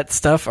like all that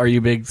stuff? Are you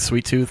a big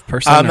sweet tooth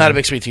person? I'm or- not a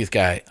big sweet tooth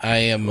guy. I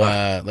am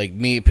like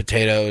meat,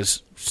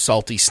 potatoes,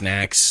 salty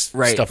snacks,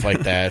 Right. stuff like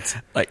that.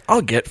 Like,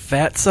 I'll get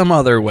fat some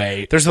other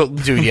way. There's a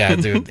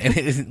dude.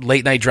 And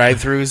late night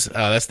drive-throughs.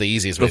 That's the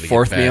easiest way The to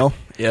fourth get fat. meal.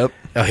 Yep.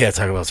 Oh yeah,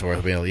 talk about the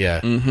fourth meal. Yeah.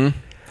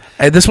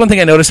 Mm-hmm. This one thing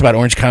I noticed about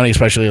Orange County,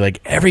 especially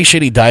like every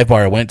shitty dive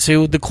bar I went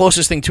to, the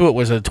closest thing to it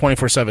was a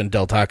 24/7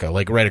 Del Taco,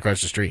 like right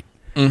across the street.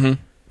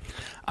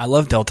 I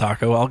love Del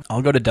Taco.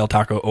 I'll go to Del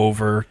Taco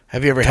over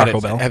Have you ever Taco had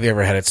it? Bell. Have you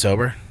ever had it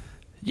sober?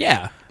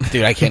 Yeah.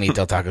 Dude, I can't eat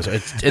Del Tacos.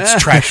 It's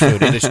trash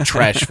food. It is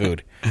trash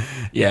food.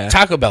 Yeah.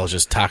 Taco Bell is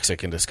just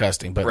toxic and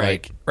disgusting. But Right.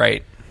 like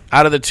Right.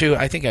 out of the two,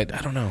 I think I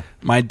don't know.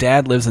 My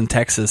dad lives in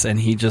Texas, and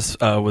he just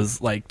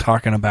was like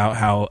talking about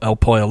how El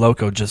Pollo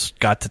Loco just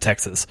got to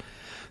Texas,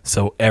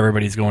 so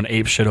everybody's going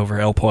ape shit over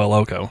El Pollo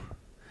Loco,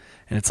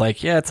 and it's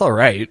like, yeah, it's all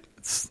right.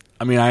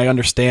 I mean, I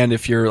understand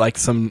if you're like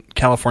some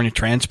California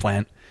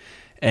transplant,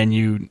 and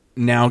you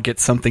now get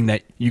something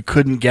that you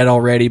couldn't get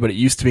already, but it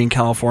used to be in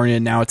California,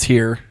 and now it's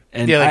here,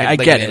 and Yeah, like, I like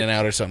get an it,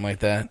 In-N-Out or something like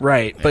that.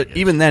 right? But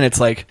even then, it's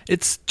like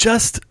it's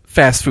just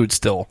fast food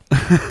still.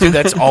 Dude,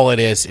 that's all it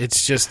is.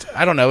 It's just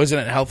I don't know. Isn't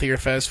it healthier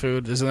fast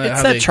food? Isn't that It's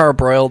how that they?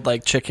 charbroiled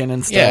like chicken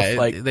and stuff. Yeah,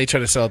 like they try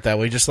to sell it that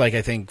way. Just like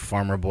I think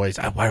Farmer Boys.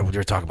 Why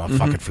we're talking about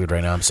fucking food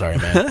right now? I'm sorry,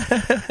 man.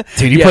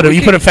 Dude, Yeah, we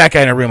you put a fat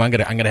guy in a room. I'm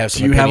gonna have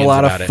some. do you have a opinions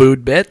lot about of it.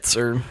 food bits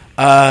or?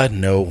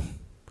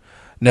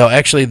 No,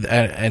 actually,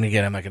 and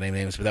again, I'm not going to name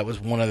names, but that was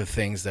one of the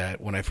things that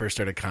when I first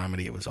started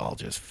comedy, it was all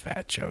just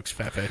fat jokes,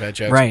 fat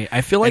jokes. Right.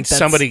 I feel like and that's...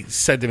 somebody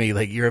said to me,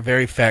 like, you're a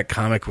very fat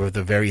comic with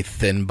a very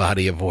thin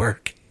body of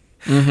work.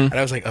 And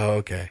I was like, oh,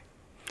 okay.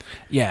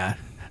 Yeah.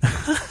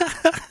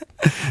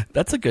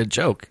 That's a good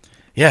joke.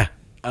 Yeah.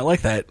 I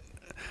like that.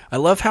 I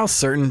love how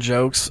certain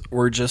jokes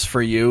were just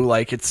for you.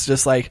 Like, it's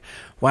just like,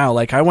 wow,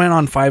 like I went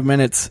on 5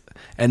 minutes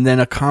and then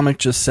a comic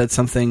just said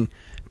something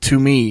to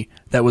me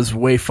that was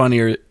way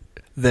funnier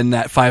than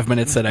that 5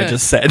 minutes that I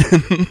just said.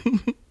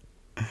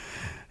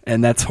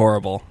 And that's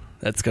horrible.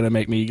 That's going to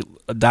make me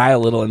die a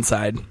little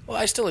inside. Well,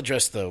 I still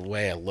address the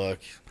way I look,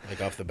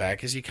 like off the bat,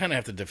 because you kind of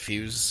have to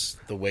diffuse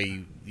the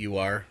way you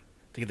are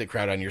to get the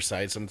crowd on your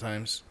side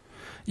sometimes.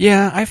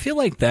 Yeah, I feel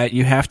like that.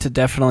 You have to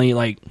definitely,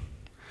 like,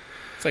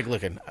 It's like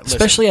listen.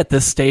 especially at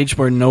this stage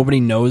where nobody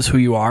knows who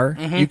you are,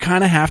 you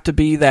kind of have to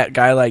be that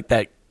guy like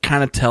that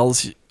kind of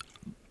tells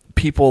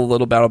people a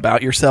little bit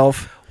about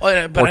yourself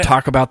or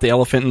talk about the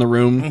elephant in the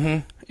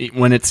room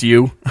when it's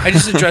you. I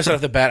just address it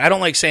off the bat. I don't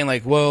like saying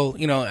like, well,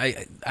 you know,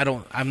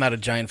 I'm not a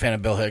giant fan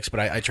of Bill Hicks, but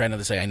I try not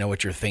to say I know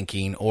what you're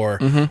thinking or,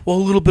 well,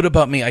 a little bit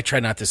about me. I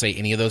try not to say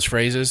any of those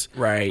phrases.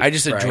 Right, I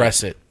just right.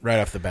 address it right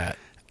off the bat.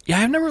 Yeah,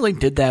 I've never really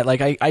did that.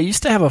 Like, I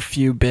used to have a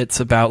few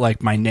bits about,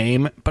 like, my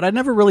name, but I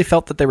never really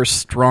felt that they were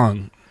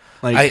strong.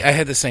 Like, I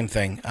had the same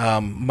thing.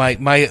 My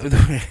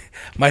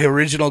my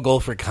original goal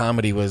for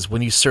comedy was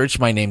when you search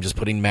my name, just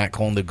putting Matt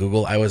Cole into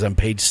Google, I was on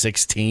page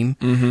 16,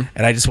 and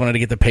I just wanted to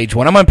get to page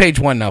 1. I'm on page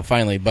 1 now,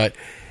 finally, but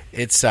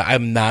it's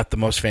I'm not the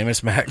most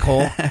famous Matt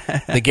Cole.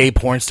 The gay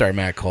porn star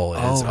Matt Cole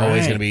is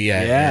always going to be,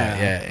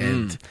 yeah.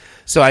 And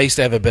so I used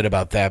to have a bit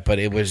about that, but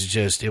it was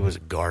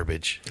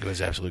garbage. It was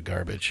absolute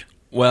garbage.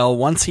 well,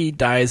 once he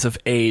dies of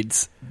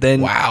AIDS,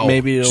 then Wow.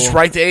 maybe it'll... Just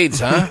right to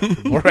AIDS, huh?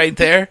 We're right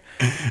there.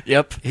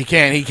 Yep. He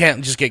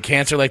can't just get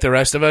cancer like the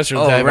rest of us or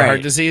die of a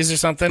heart disease or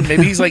something.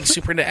 Maybe he's like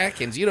super into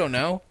Atkins. You don't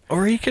know.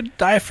 Or he could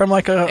die from,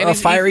 like, a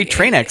he's- fiery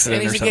train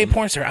accident And or he's a gay something.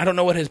 porn star. I don't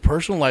know what his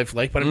personal life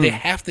like, but if they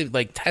have to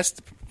like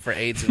test for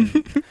AIDS,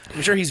 and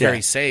I'm sure he's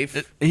very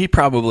safe. He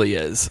probably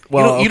is.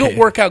 Well, You don't okay.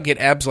 work out, get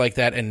abs like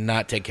that, and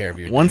not take care of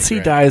your. Once he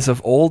right? dies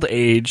of old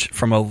age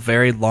from a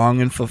very long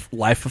and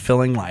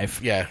life-fulfilling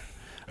life, yeah,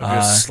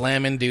 just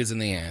slamming dudes in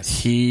the ass.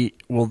 he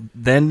will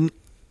then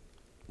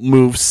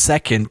move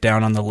second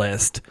down on the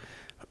list,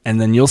 and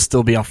then you'll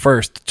still be on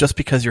first just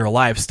because you're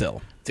alive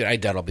still. Dude, I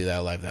doubt I'll be that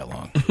alive that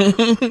long.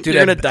 Dude, You're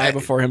gonna die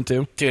before him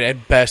too. Dude,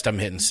 at best, I'm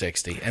hitting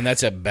 60, and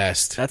that's at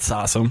best. That's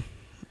awesome.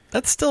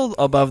 That's still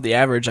above the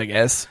average, I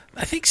guess.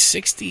 I think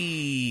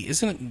 60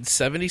 isn't it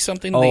 70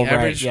 something Oh, the right.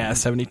 average? Yeah,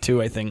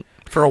 72, I think.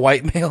 For a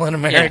white male in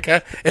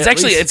America, Yeah, at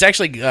least. it's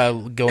actually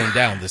going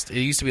down. It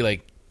used to be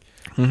like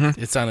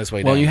It's on its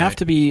way down. Well, you have right?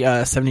 to be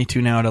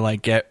 72 now to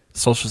like get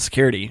Social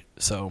Security.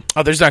 So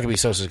Oh, there's not going to be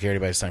Social Security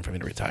by the time for me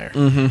to retire.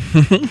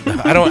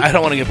 I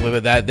don't want to get live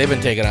with that. They've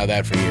been taking out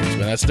that for years,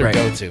 but that's their Right.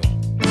 go-to.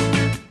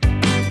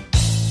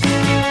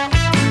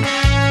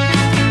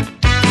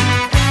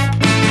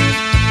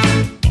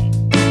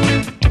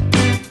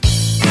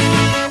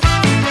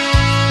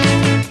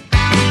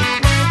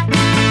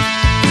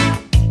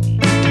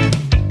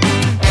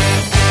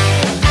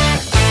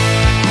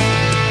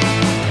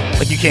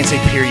 Like you can't say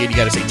period, you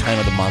got to say time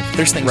of the month.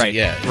 There's things,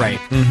 yeah. right.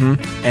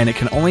 And it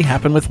can only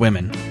happen with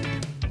women,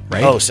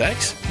 right? Oh,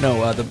 sex?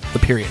 No, the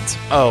periods.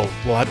 Oh,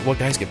 well, what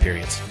guys get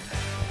periods?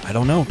 I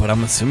don't know, but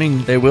I'm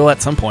assuming they will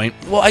at some point.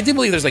 Well, I do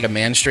believe there's like a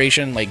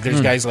menstruation. Like there's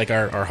guys like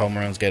our home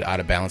runs get out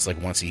of balance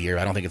like once a year.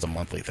 I don't think it's a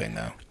monthly thing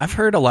though. I've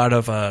heard a lot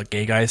of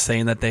gay guys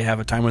saying that they have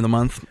a time of the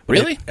month.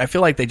 Really? I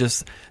feel like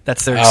that's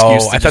their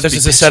excuse. Oh, to I thought just this be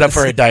was a setup bitches.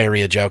 for a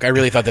diarrhea joke. I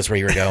really thought that's where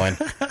you were going.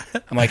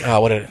 I'm like,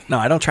 oh, what a... No,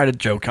 I don't try to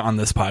joke on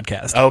this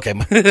podcast. Oh, okay.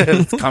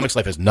 Comics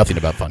Life is nothing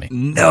about funny.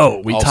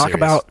 No, we All talk serious.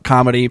 about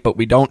comedy, but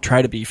we don't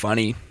try to be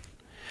funny.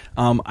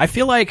 I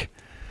feel like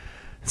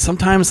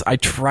sometimes I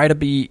try to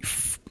be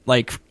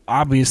like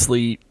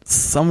obviously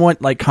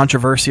somewhat like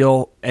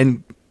controversial,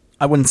 and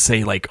I wouldn't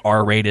say like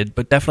R-rated,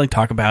 but definitely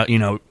talk about,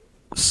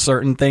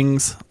 certain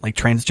things like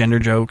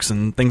transgender jokes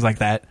and things like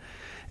that.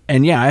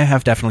 And yeah, I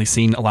have definitely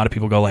seen a lot of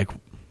people go like,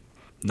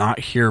 "Not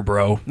here,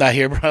 bro." Not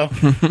here, bro.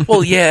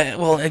 Well, yeah.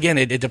 Well, again,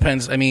 it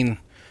depends. I mean,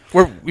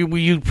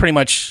 you pretty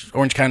much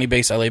Orange County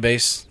based, LA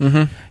based.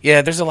 Mm-hmm.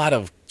 Yeah, there's a lot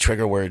of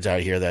trigger words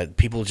out here that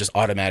people just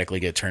automatically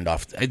get turned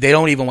off. They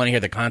don't even want to hear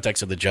the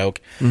context of the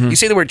joke. You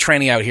say the word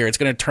tranny out here, it's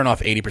going to turn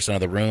off 80% of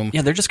the room.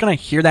 Yeah, they're just gonna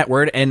hear that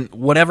word, and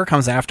whatever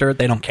comes after,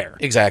 they don't care.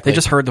 Exactly. They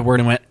just heard the word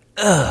and went,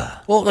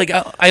 Well, like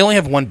I only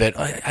have one bit.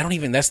 I don't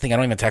even. That's the thing. I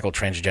don't even tackle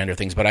transgender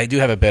things, but I do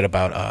have a bit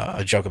about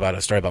a joke about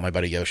a story about my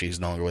buddy Yoshi, who's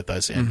no longer with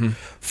us, and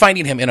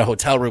finding him in a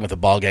hotel room with a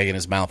ball gag in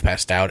his mouth,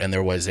 passed out, and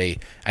there was I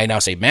now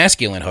say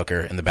masculine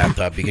hooker in the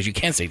bathtub because you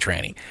can't say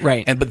tranny,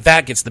 Right. But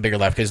that gets the bigger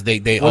laugh because they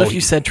What if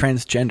you said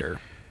transgender?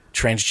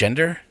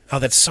 transgender? Oh,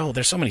 there's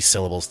so many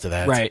syllables to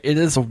that. Right. It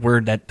is a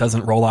word that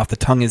doesn't roll off the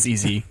tongue as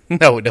easy.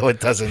 No, it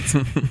doesn't.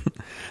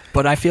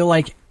 But I feel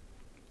like,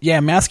 yeah,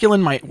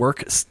 masculine might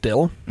work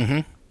still. Mm-hmm.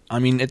 I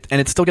mean,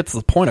 it still gets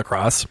the point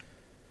across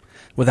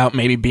without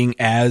maybe being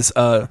as,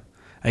 I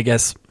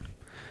guess,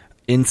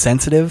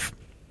 insensitive.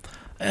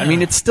 I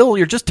mean, it's still,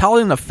 you're just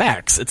telling the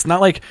facts. It's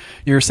not like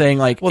you're saying,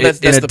 like, Well,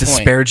 that's in a the point.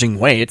 disparaging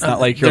way. It's not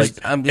like you're like,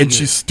 and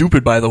she's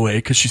stupid, by the way,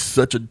 because she's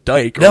such a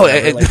dyke. or No,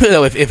 whatever. Like,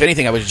 no. If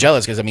anything, I was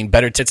jealous because I mean,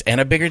 better tits and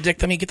a bigger dick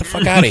than me. Get the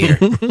fuck out of here.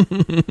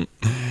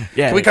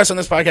 yeah. Can we cuss on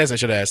this podcast? I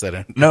should have asked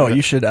that. No,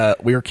 you should.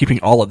 We are keeping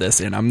all of this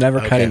in. I'm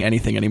never cutting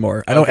anything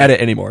anymore. I don't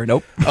edit anymore.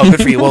 Nope. Oh,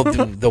 good for you. Well,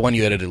 the one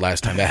you edited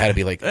last time, that had to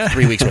be like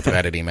 3 weeks worth of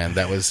editing, man.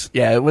 That was...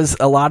 Yeah, it was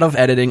a lot of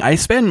editing. I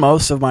spend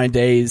most of my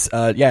days,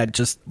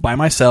 just by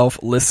myself,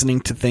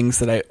 listening to things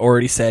that I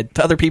already said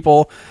to other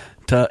people,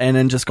 and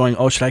then just going,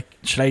 "Oh, should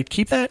I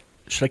keep that?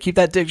 Should I keep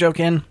that dick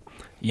joke in?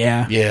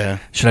 Yeah. Yeah.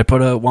 Should I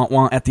put a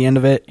want at the end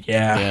of it?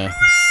 Yeah.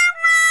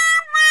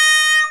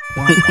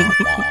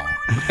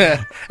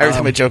 Every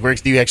time a joke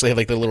works, do you actually have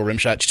like the little rim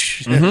shot?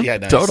 Yeah,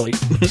 nice. Totally.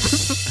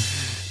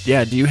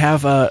 Yeah. Do you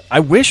have? I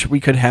wish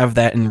we could have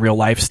that in real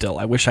life. Still,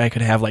 I wish I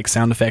could have like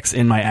sound effects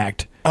in my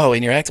act. Oh,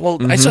 in your act? Well,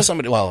 I saw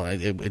somebody. Well,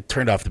 it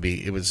turned off to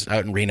be. It was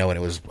out in Reno, and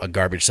it was a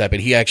garbage set. But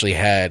he actually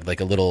had like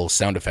a little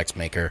sound effects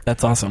maker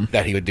That's awesome.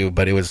 that he would do.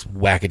 But it was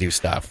wackadoo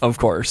stuff, Of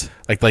course.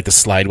 like the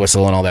slide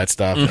whistle and all that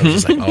stuff. I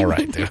was just like, all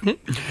right, dude.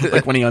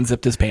 Like when he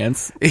unzipped his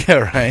pants. Yeah,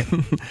 right.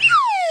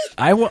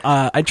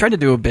 I tried to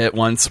do a bit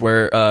once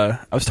where I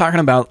was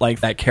talking about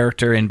like that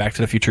character in Back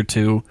to the Future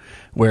 2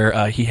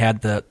 where he had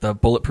the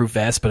bulletproof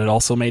vest, but it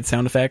also made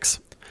sound effects.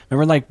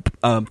 Remember like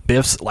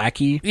Biff's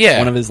lackey? Yeah.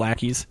 One of his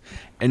lackeys.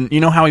 And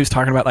you know how he was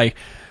talking about like,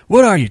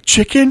 what are you,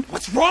 chicken?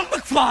 What's wrong,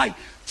 McFly?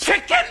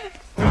 Chicken?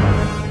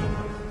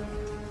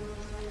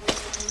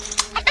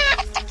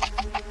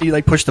 You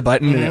like push the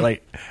button and it,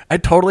 like, I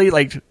totally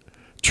like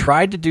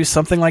tried to do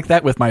something like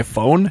that with my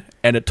phone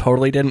and it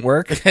totally didn't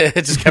work.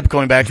 It just kept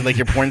going back to like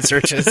your porn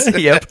searches.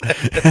 Yep.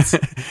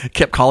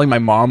 Kept calling my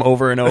mom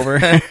over and over.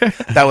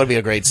 That would be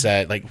a great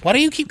set. Like, what do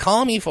you keep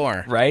calling me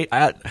for? Right?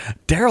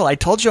 Daryl, I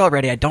told you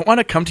already, I don't want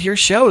to come to your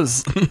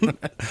shows.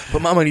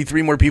 But Mom, I need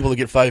 3 more people to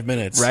get 5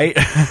 minutes. Right?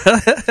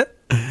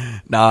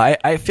 No,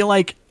 I feel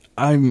like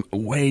I'm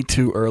way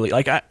too early.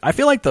 Like, I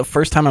feel like the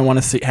first time I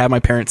want to have my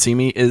parents see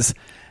me is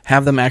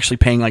have them actually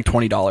paying like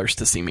 $20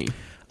 to see me.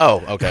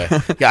 Oh, okay.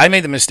 Yeah, I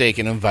made the mistake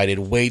and invited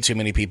way too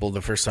many people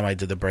the first time I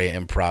did the Brea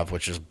Improv,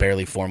 which was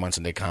barely 4 months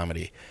into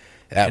comedy.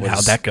 And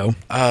how'd that go?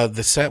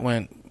 The set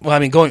went... Well, I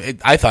mean,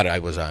 I thought I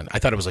was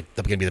like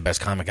going to be the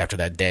best comic after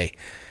that day.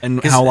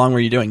 And how long were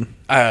you doing?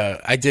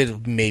 I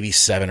did maybe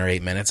 7 or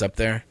 8 minutes up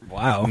there.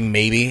 Wow.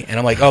 Maybe. And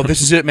I'm like, oh,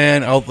 this is it,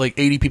 man. Like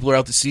 80 people are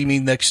out to see me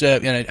next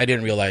set. And I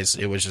didn't realize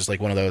it was just like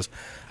one of those.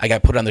 I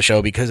got put on the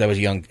show because I was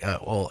young.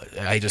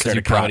 I just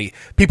started comedy.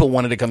 People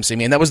wanted to come see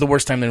me. And that was the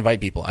worst time to invite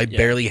people. I did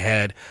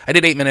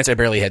 8 minutes. I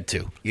barely had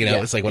 2. You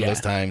know, it's like one of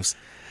those times.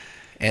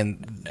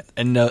 and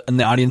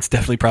the audience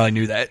definitely probably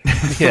knew that.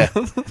 Yeah.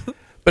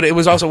 But it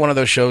was also one of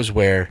those shows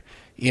where,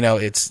 you know,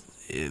 it's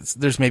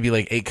there's maybe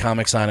like 8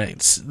 comics on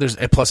it. There's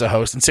plus a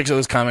host, and 6 of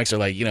those comics are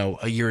like, you know,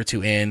 a year or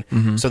 2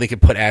 in, so they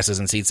could put asses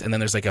in seats. And then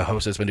there's like a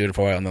host that's been doing it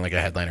for a while, and then like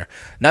a headliner.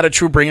 Not a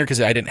true bringer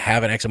because I didn't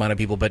have an X amount of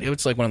people, but it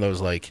was like one of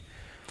those like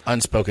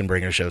unspoken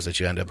bringer shows that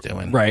you end up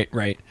doing.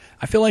 Right.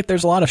 I feel like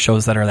there's a lot of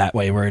shows that are that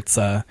way where it's,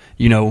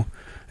 you know,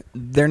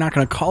 they're not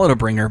going to call it a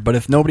bringer, but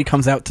if nobody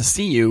comes out to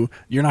see you,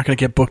 you're not going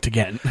to get booked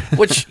again.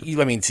 Which,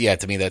 I mean, yeah,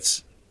 to me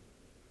that's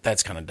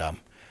kind of dumb.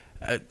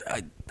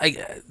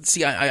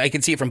 I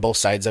can see it from both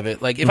sides of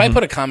it. Like, if I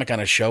put a comic on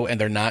a show and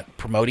they're not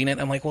promoting it,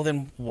 I'm like, well,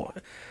 then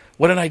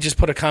wouldn't I just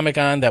put a comic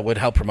on that would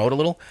help promote a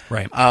little?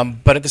 Right.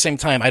 But at the same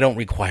time, I don't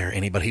require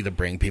anybody to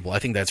bring people. I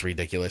think that's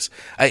ridiculous.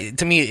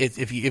 To me,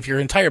 if your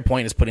entire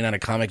point is putting on a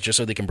comic just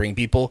so they can bring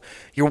people,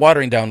 you're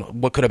watering down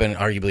what could have been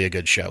arguably a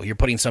good show. You're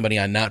putting somebody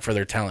on not for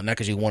their talent, not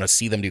because you want to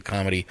see them do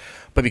comedy,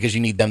 but because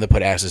you need them to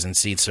put asses in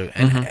seats. So,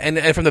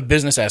 and from the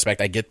business aspect,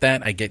 I get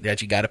that. I get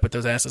that you got to put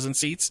those asses in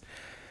seats.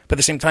 But at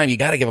the same time, you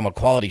got to give them a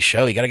quality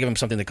show. You got to give them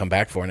something to come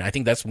back for. And I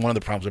think that's one of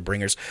the problems with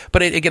bringers.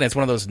 But again, it's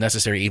one of those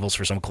necessary evils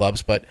for some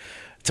clubs. But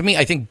to me,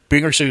 I think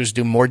bringer shows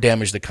do more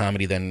damage to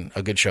comedy than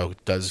a good show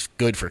does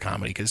good for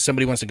comedy. Because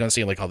somebody wants to go and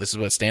see, like, oh, this is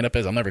what stand-up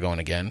is? I'm never going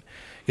again.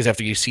 Because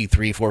after you see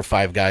 3, 4,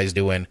 5 guys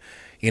doing,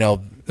 you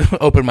know,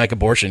 open mic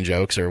abortion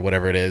jokes or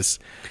whatever it is.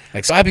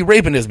 Like, so I be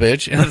raping this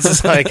bitch. And it's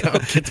just like, oh,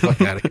 get the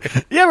fuck out of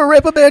here. You ever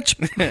rape a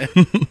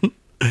bitch?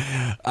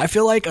 I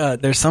feel like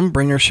there's some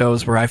bringer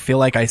shows where I feel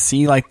like I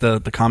see like the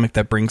comic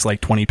that brings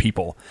like 20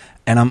 people,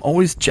 and I'm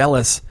always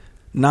jealous,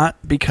 not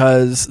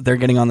because they're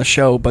getting on the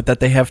show, but that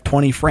they have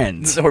 20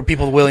 friends or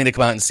people willing to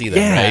come out and see them,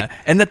 right?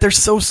 And that they're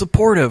so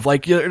supportive.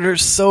 Like, they're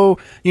so,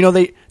 you know,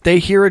 they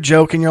hear a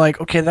joke and you're like,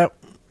 okay, that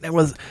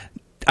was,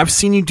 I've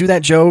seen you do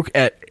that joke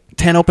at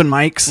 10 open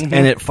mics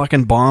and it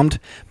fucking bombed,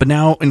 but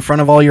now in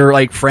front of all your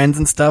like friends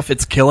and stuff,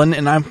 it's killing.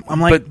 And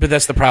I'm like, but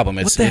that's the problem.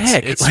 What the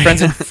heck? It's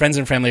friends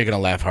and family are going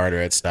to laugh harder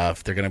at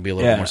stuff. They're going to be a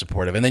little more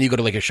supportive. And then you go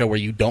to like a show where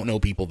you don't know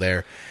people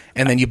there,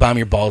 and then you bomb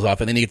your balls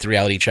off, and then you get the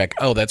reality check.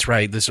 Oh, that's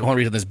right. This the only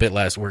reason this bit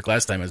worked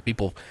last time is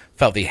people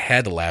felt they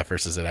had to laugh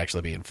versus it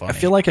actually being funny. I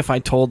feel like if I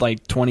told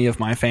like 20 of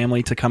my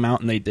family to come out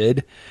and they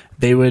did,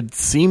 they would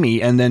see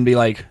me and then be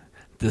like,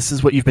 "This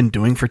is what you've been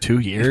doing for 2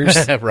 years,"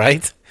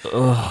 right?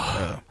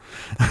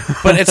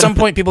 But at some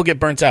point, people get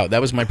burnt out.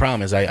 That was my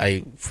problem. Is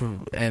I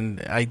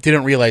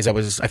didn't realize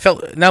I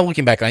felt, now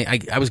looking back,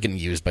 I was getting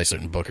used by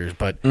certain bookers.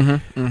 But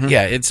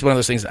yeah, it's one of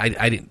those things.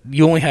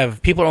 You only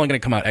have, people are only going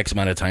to come out X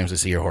amount of times to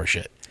see your horse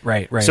shit.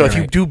 Right. So if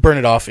you do burn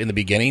it off in the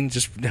beginning,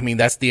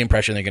 that's the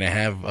impression they're going to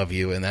have of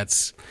you, and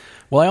that's.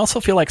 Well, I also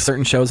feel like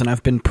certain shows, and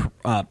I've been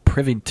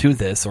privy to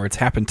this, or it's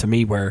happened to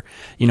me where,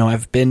 you know,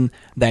 I've been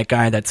that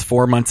guy that's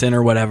 4 months in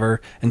or whatever,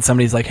 and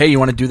somebody's like, hey, you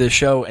want to do this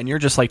show? And you're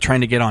just like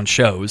trying to get on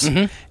shows.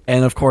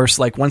 And of course,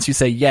 like once you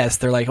say yes,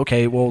 they're like,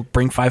 okay, we'll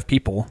bring 5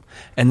 people.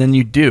 And then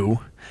you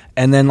do.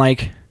 And then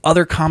like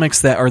other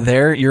comics that are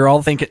there,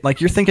 you're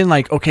thinking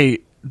like, okay,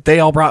 they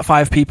all brought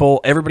 5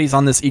 people. Everybody's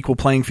on this equal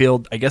playing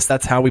field. I guess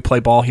that's how we play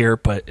ball here,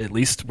 but at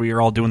least we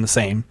are all doing the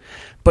same.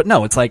 But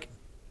no, it's like,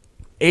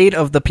 8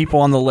 of the people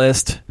on the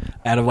list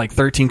out of like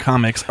 13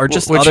 comics are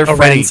just other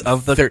friends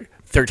of the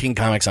 13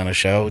 comics on a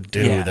show.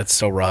 Dude, that's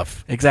so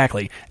rough.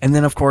 Exactly. And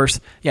then of course,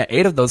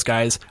 8 of those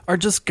guys are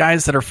just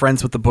guys that are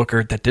friends with the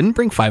booker that didn't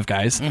bring 5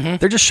 guys.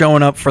 They're just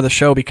showing up for the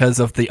show because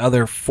of the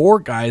other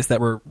 4 guys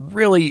that were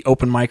really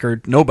open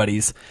micer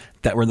nobodies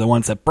that were the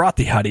ones that brought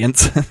the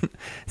audience.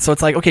 So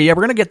it's like, okay, we're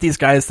going to get these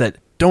guys that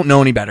don't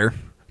know any better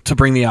to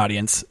bring the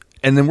audience.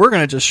 And then we're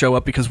going to just show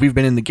up because we've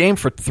been in the game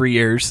for 3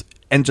 years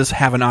and just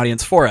have an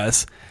audience for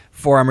us,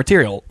 for our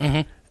material,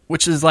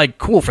 which is like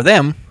cool for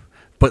them,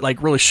 but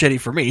like really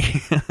shitty for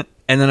me.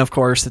 And then of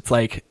course it's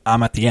like,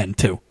 I'm at the end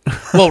too.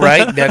 Well,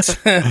 right. That's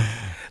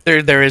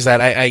there is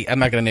that. I'm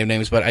not going to name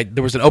names, but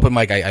there was an open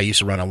mic I used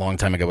to run a long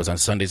time ago. It was on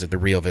Sundays at the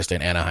Rio Vista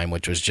in Anaheim,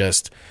 which was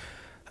just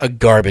a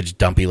garbage,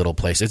 dumpy little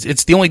place.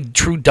 It's the only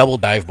true double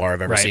dive bar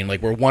I've ever seen.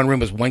 Like where one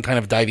room is one kind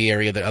of divey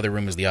area, the other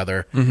room is the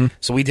other.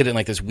 So we did it in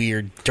like this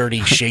weird,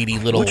 dirty, shady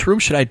little. Which room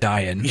should I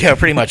die in? Yeah,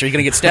 pretty much. Are you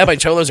going to get stabbed by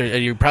cholos, or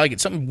you probably get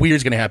something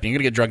weird's going to happen? You're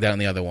going to get drugged out in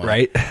the other one,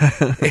 right?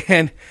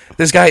 And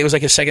this guy, it was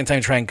like his second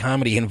time trying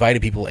comedy. He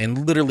invited people,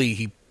 and literally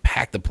he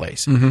packed the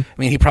place. I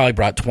mean, he probably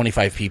brought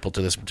 25 people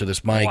to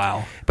this mic.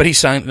 Wow. But he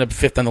signed up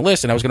 5th on the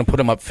list, and I was going to put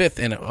him up 5th.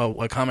 And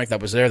a comic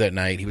that was there that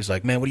night, he was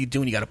like, "Man, what are you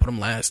doing? You got to put him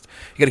last.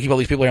 You got to keep all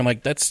these people here." I'm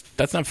like, "That's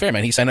not fair,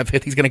 man." He signed up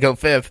 5th. He's going to go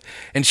 5th.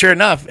 And sure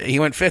enough, he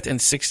went 5th, and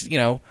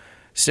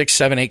 6,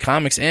 7, 8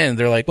 comics in,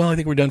 they're like, "Well, I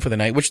think we're done for the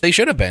night," which they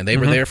should have been. They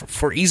were there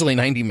for easily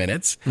 90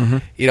 minutes.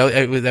 You know,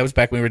 that was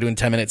back when we were doing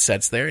 10-minute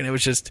sets there, and it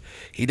was just,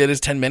 he did his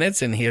 10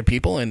 minutes, and he had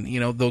people, and, you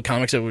know, the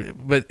comics,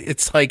 but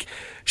it's like,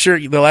 sure,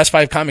 the last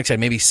 5 comics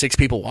had maybe 6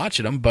 people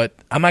watching them, but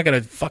I'm not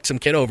going to fuck some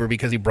kid over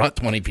because he brought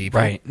 20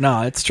 people. Right.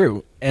 No, it's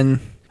true. And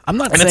I'm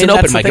not saying it's an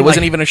open mic. It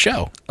wasn't like, even a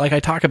show. Like,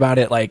 I talk about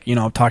it like, you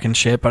know, I'm talking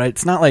shit, but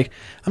it's not like,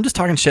 I'm just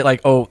talking shit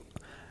like, oh,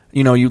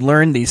 you know, you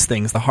learn these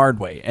things the hard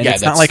way. And Yeah,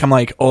 it's not that's- like I'm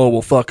like, oh,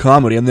 well, fuck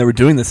comedy, I'm never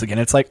doing this again.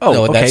 It's like, oh,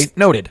 No, okay, that's-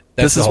 noted.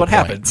 That's This the is whole what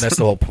point. happens. That's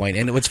the whole point.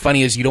 And what's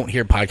funny is you don't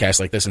hear podcasts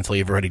like this until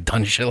you've already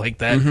done shit like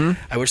that. Mm-hmm.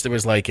 I wish there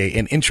was like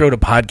an intro to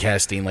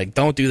podcasting. Like,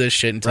 don't do this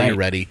shit until Right. you're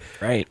ready.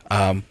 Right.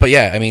 But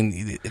yeah, I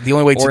mean, the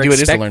only way to Or do it is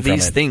to expect learn from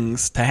these it.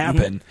 things to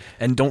happen,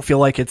 and don't feel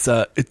like it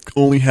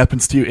only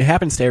happens to you. It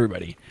happens to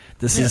everybody.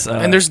 This is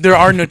And there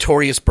are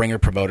notorious bringer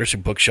promoters who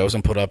book shows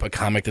and put up a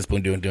comic that's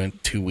been doing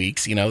 2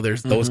 weeks. You know,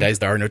 there's those guys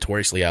that are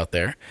notoriously out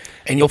there,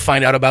 and you'll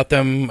find out about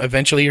them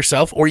eventually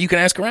yourself, or you can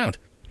ask around.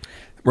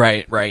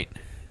 right.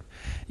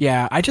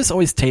 Yeah, I just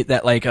always take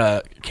that like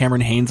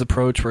Cameron Haynes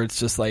approach, where it's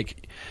just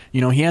like, you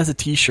know, he has a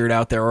T-shirt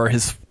out there, or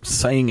his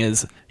saying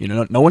is, you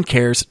know, no one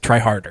cares, try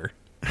harder.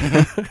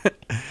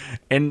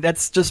 And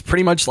that's just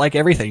pretty much like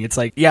everything. It's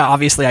like, yeah,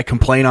 obviously I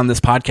complain on this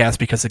podcast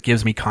because it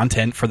gives me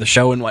content for the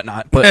show and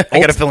whatnot, but I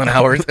gotta fill in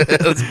hours.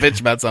 Let's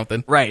bitch about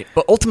something. right.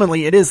 But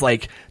ultimately it is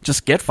like,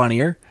 just get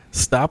funnier,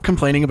 stop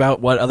complaining about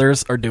what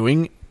others are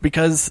doing,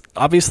 because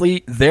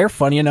obviously they're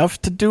funny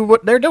enough to do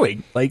what they're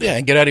doing. Like, Yeah,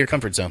 and get out of your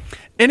comfort zone.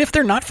 and if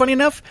they're not funny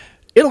enough,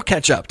 it'll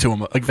catch up to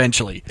them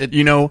eventually.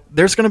 You know,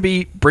 there's going to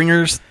be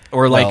bringers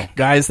or like Well-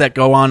 guys that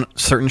go on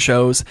certain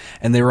shows,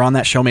 and they were on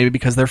that show maybe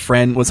because their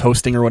friend was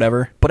hosting or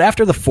whatever. But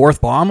after the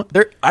fourth bomb,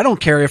 I don't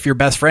care if you're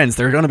best friends.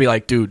 They're going to be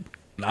like, dude,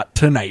 not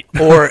tonight.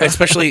 Or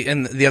especially,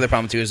 and the other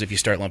problem too is if you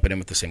start lumping in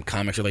with the same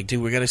comics, you're like,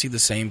 dude, we got to see the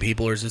same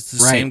people, or is this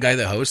the Right. same guy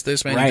that hosts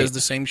this? Man, Right. he does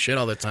the same shit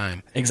all the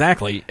time.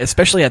 Exactly.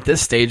 Especially at this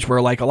stage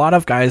where like a lot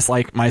of guys,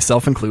 like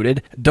myself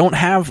included, don't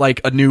have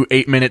like a new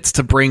 8 minutes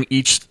to bring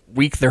each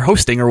week they're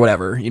hosting or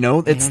whatever. You know,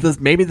 it's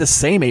maybe the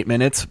same 8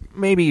 minutes,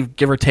 maybe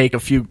give or take a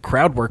few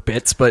crowd work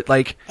bits, but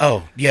like,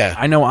 Oh yeah,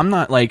 I know I'm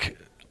not like,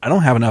 I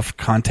don't have enough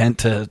content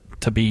to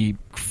be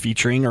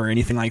featuring or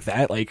anything like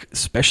that, like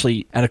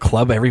especially at a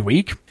club every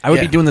week. I would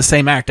Yeah. be doing the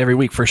same act every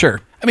week for sure.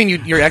 I mean,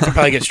 your act would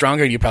probably get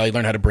stronger, and you probably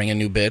learn how to bring in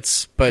new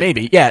bits. But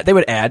Maybe, yeah, they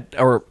would add,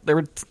 or they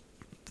would.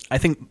 I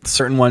think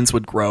certain ones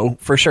would grow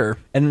for sure,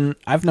 and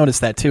I've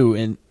noticed that too.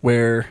 In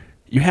where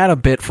you had a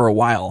bit for a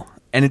while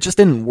and it just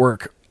didn't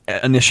work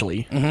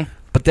initially,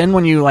 but then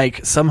when you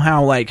like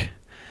somehow like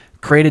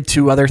created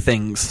two other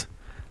things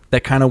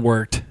that kind of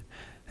worked,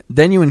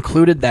 then you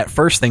included that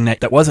first thing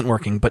that wasn't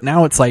working, but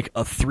now it's like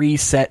a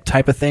 3-set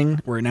type of thing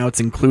where now it's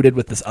included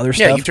with this other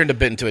yeah, stuff. you turned a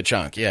bit into a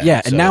chunk. Yeah,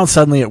 Yeah, and so- now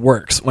suddenly it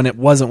works when it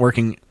wasn't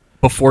working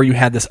before you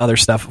had this other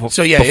stuff.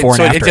 So yeah, before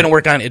and after it didn't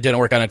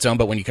work on its own,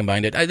 but when you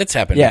combined it, that's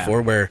happened Yeah.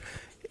 before. Where,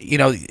 you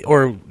know,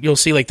 or you'll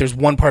see like there's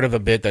one part of a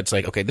bit that's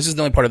like, okay, this is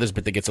the only part of this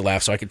bit that gets a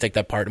laugh, so I can take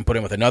that part and put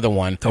it with another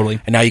one. Totally.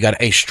 And now you got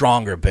a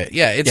stronger bit.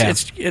 Yeah,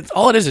 it's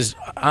all it is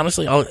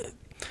honestly all.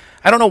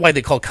 I don't know why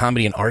they call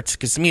comedy an art,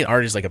 because to me,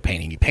 art is like a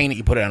painting. You paint it,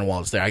 you put it on a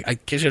wall. It's there. I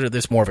consider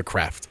this more of a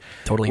craft.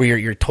 Totally. Where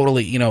you're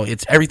totally, you know,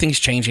 it's everything's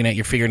changing it.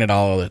 You're figuring it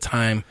all the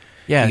time.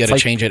 Yeah, you got it's to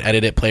like- change it,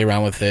 edit it, play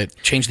around with it,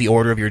 change the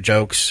order of your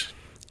jokes.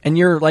 and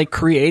you're like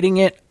creating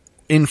it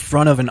in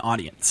front of an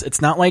audience.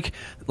 It's not like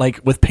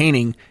with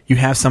painting, you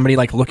have somebody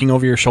like looking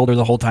over your shoulder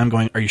the whole time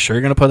going, are you sure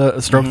you're going to put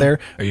a stroke there?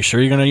 Are you sure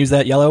you're going to use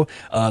that yellow?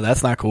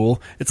 That's not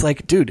cool. It's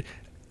like, dude,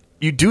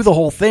 you do the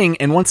whole thing,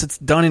 and once it's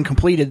done and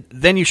completed,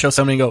 then you show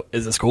somebody and go,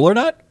 is this cool or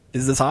not?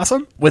 Is this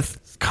awesome?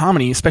 With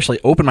comedy, especially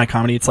open mic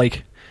comedy, it's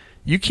like,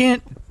 you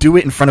can't do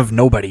it in front of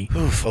nobody.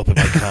 Oof, open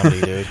mic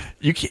comedy, dude.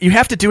 You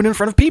have to do it in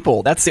front of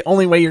people. That's the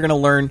only way you're going to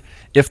learn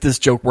if this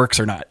joke works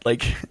or not.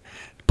 Like,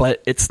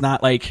 but it's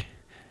not like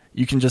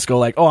you can just go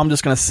like, oh, I'm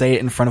just going to say it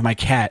in front of my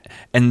cat,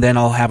 and then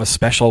I'll have a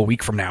special a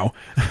week from now.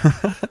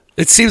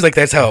 It seems like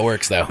that's how it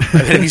works, though. I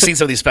mean, have you seen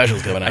some of these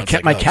specials coming out? I It's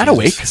kept like, my oh, cat Jesus.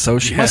 awake, so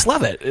she Yeah. must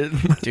love it.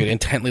 Dude,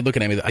 intently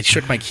looking at me. I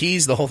shook my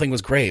keys. The whole thing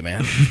was great,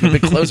 man. The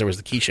big closer was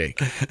the key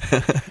shake.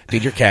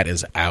 Dude, your cat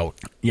is out.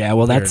 Yeah,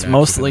 well, that's Fair enough,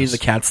 mostly goodness. the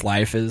cat's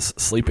life is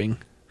sleeping.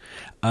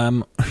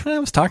 I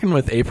was talking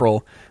with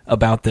April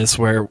about this,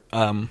 where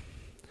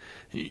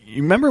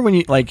you remember when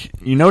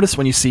you notice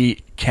when you see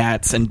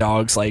cats and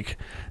dogs, like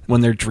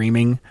when they're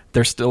dreaming,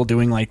 they're still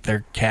doing like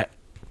their cat,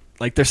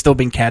 like they're still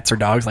being cats or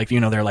dogs, like, you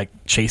know, they're like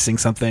chasing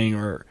something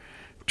or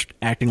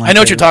acting like I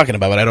know what they- you're talking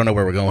about, but I don't know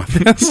where we're going.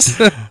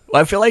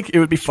 Well, I feel like it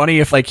would be funny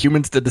if like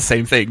humans did the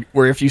same thing,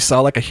 where if you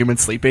saw like a human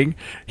sleeping,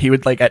 he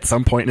would like at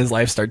some point in his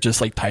life start just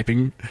like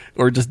typing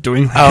or just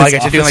doing like, Oh, I his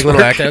got you doing office like little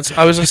work. act outs.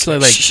 I was just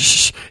like, Shh, shh,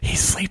 shh, he's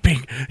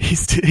sleeping.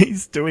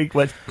 He's doing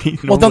what he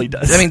well, normally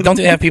don't, does. I mean, don't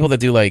they have people that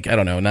do like, I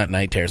don't know, not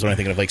night terrors, what am I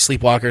thinking of, like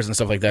sleepwalkers and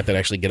stuff like that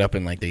actually get up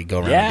and like they go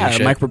around and yeah, do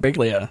shit? Mike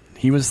Birbiglia,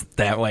 he was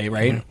that way,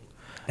 right?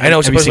 I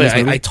know, Have you seen supposedly, his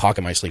movie? I talk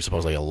in my sleep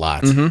supposedly a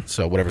lot.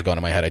 So whatever's going on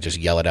in my head, I just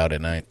yell it out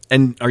at night.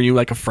 And are you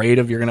like afraid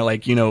of you're gonna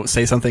like, you know,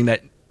 say something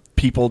that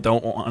people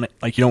don't want it,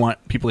 like you don't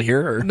want people to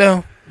hear? Or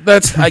No,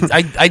 that's,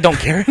 I don't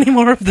care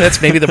anymore.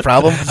 That's maybe the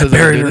problem. I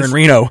buried her in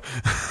Reno.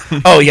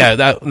 Oh yeah,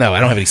 no, I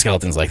don't have any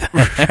skeletons like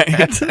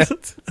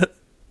that.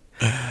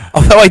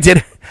 Although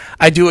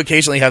I do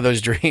occasionally have those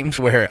dreams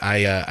where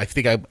I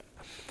think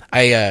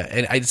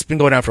and it's been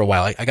going on for a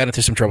while. I got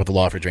into some trouble with the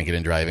law for drinking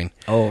and driving.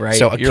 Oh right,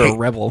 So you're a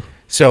rebel.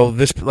 So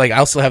this, like,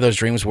 I'll still have those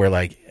dreams where,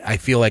 like, I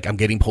feel like I'm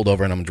getting pulled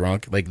over and I'm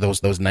drunk, like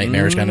those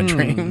nightmares kind of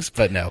dreams.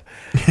 But no,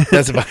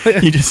 that's about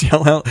it. You just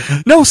yell out,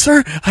 "No,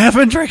 sir, I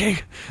haven't been drinking."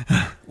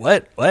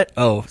 What?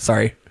 Oh,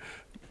 sorry.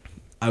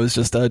 I was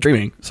just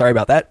dreaming. Sorry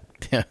about that.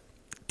 Yeah.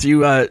 Do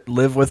you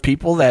live with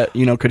people that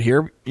could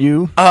hear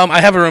you?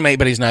 I have a roommate,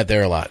 but he's not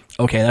there a lot.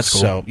 Okay, that's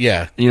cool. So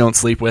yeah, you don't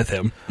sleep with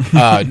him.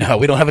 No,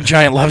 we don't have a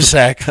giant love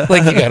sack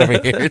like you got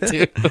over here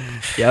too.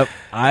 Yep,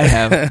 I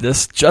have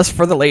this just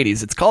for the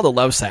ladies. It's called a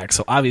love sack,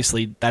 so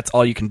obviously that's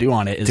all you can do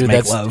on it is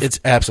make love.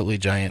 It's absolutely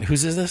giant.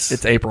 Whose is this?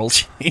 It's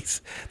April's.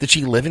 Jeez. Did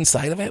she live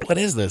inside of it? What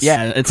is this?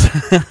 Yeah, it's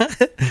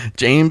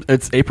James.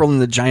 It's April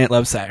and the Giant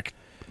Love Sack.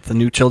 It's a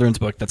new children's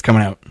book that's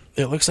coming out.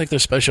 It looks like the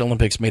Special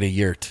Olympics made a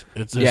yurt.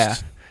 It's just... Yeah.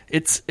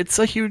 It's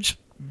a huge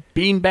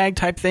bean bag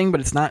type thing, but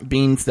it's not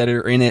beans that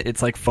are in it.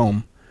 It's like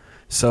foam.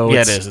 So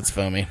yeah, it is. It's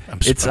foamy. I'm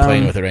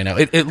playing with it right now.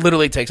 It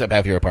literally takes up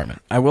half your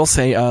apartment. I will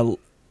say,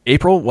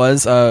 April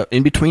was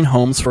in between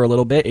homes for a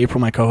little bit.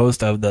 April, my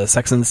co-host of the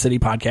Sex and the City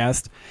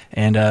podcast,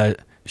 and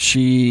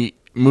she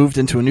moved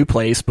into a new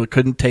place, but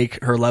couldn't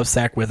take her love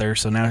sack with her.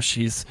 So now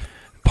she's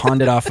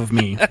pawned it off of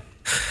me.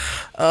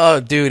 Oh,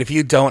 dude! If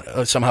you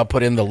don't somehow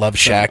put in the Love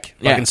Shack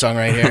fucking song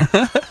right here.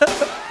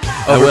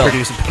 I will.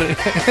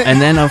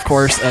 And then, of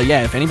course,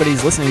 if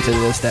anybody's listening to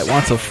this that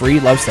wants a free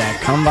love sack,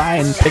 come by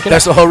and pick it up.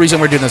 That's the whole reason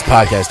we're doing this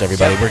podcast,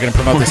 everybody. We're going to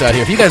promote this out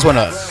here. If you guys want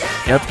to...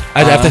 Yep.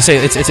 I'd have to say,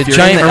 it's a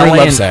giant LA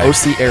love sack.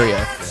 OC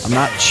area. I'm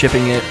not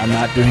shipping it. I'm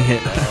not doing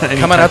it.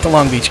 Come on out to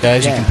Long Beach,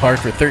 guys. Yeah. You can park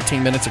for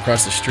 13 minutes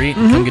across the street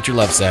and come get your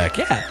love sack.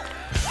 Yeah.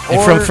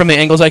 And from the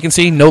angles I can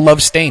see, no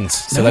love stains.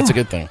 So that's a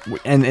good thing.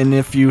 And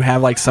if you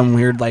have like some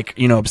weird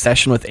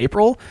obsession with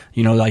April,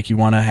 like you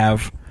want to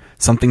have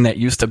something that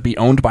used to be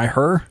owned by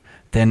her,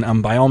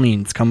 then by all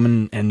means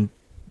come and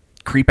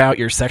creep out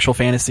your sexual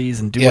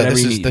fantasies and do whatever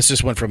you need. This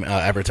just went from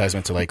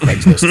advertisement to like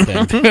Craigslist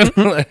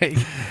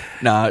thing.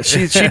 Nah,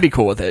 she'd be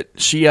cool with it.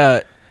 She you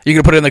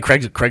gonna put it in the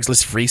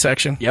Craigslist free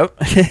section?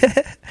 Yep.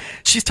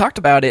 She's talked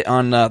about it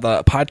on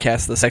the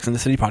podcast, the Sex and the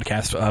City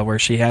podcast, where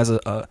she has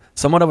a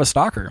somewhat of a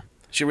stalker.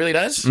 She really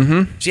does?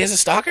 Mm-hmm. She has a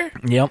stalker?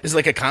 Yep. Is it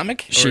like a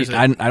comic?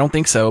 I don't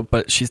think so,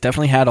 but she's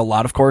definitely had a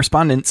lot of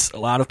correspondence. A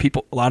lot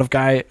of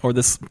guy, or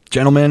this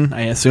gentleman,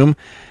 I assume,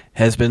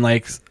 has been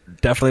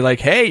definitely like,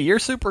 hey, you're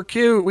super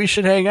cute. We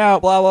should hang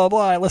out, blah, blah,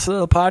 blah. I listen to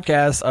the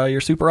podcast.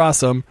 You're super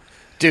awesome.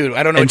 Dude,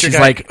 I don't know and what you're she's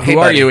like, who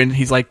are you? And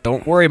he's like,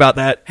 don't worry about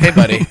that. Hey,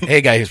 buddy.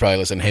 Hey, guy who's probably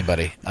listening. Hey,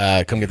 buddy.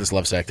 Come get this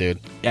love sack, dude.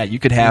 Yeah, you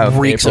could have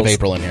reeks of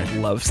April in here.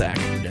 Love sack.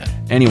 Yeah.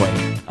 Anyway,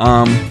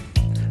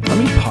 let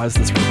me pause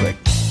this real quick.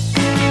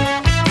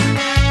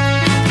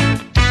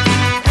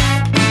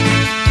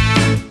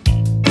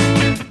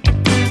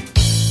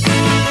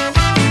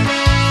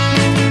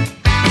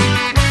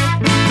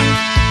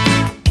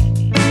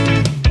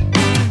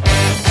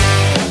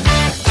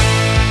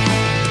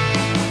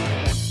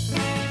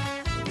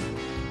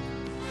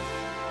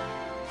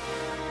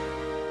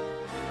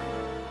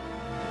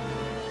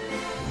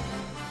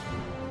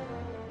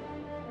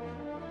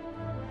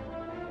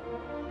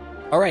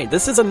 All right,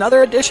 this is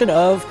another edition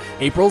of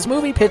April's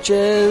Movie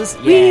Pitches.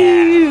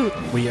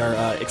 Yeah! We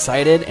are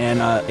excited,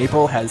 and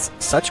April has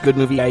such good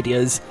movie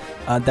ideas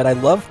that I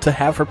love to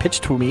have her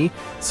pitch to me.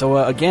 So,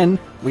 again,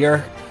 we are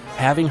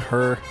having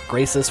her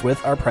grace us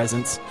with our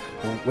presence,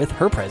 with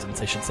her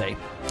presence, I should say.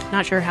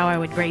 Not sure how I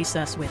would grace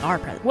us with our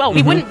presence. Well,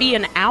 we wouldn't be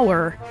an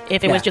hour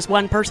if it was just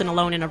one person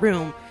alone in a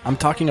room. I'm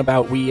talking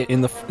about we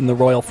in the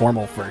royal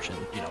formal version,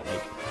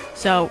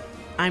 So...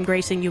 I'm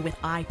gracing you with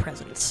eye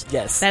presence.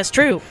 Yes. That's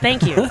true.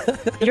 Thank you.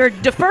 Your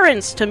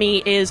deference to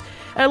me is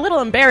a little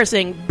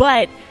embarrassing,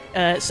 but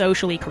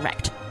socially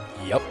correct.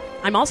 Yep.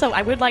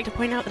 I would like to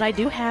point out that I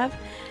do have,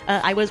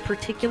 I was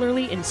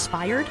particularly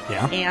inspired,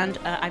 and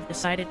I've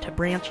decided to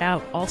branch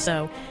out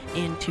also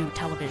into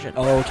television.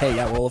 Oh, okay,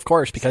 yeah, well, of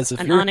course, because if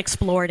an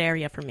unexplored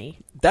area for me.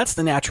 That's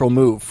the natural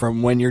move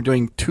from when you're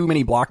doing too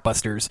many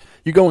blockbusters.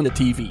 You go into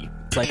TV.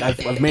 It's like,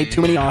 I've made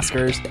too many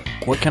Oscars.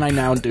 What can I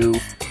now do?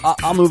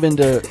 I'll move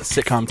into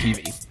sitcom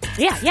TV.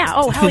 Yeah.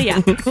 Oh, hell yeah.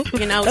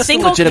 That's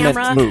single the legitimate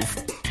camera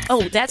move.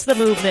 Oh, that's the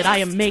move that I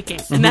am making,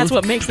 and that's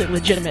what makes it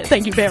legitimate.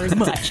 Thank you very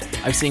much.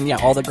 I've seen,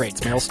 all the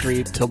greats. Meryl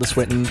Streep, Tilda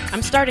Swinton.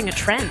 I'm starting a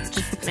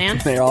trend, man.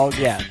 They're all,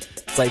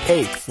 It's like,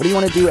 hey, what do you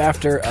want to do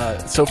after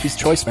Sophie's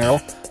Choice, Meryl?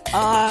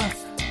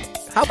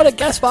 How about a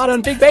guest spot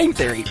on Big Bang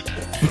Theory?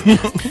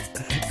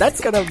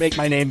 That's going to make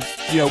my name,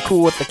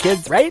 cool with the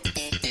kids, right?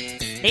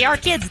 They are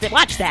kids that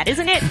watch that,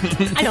 isn't it?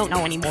 I don't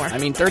know anymore. I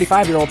mean,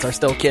 35-year-olds are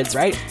still kids,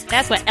 right?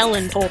 That's what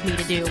Ellen told me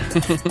to do,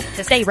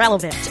 to stay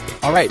relevant.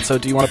 All right, so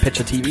do you want to pitch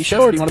a TV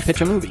show or do you want to pitch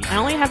a movie? I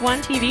only have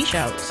one TV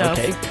show, so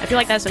okay. I feel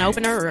like that's an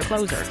opener or a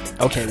closer.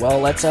 Okay,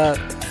 well, let's I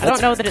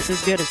don't know that it's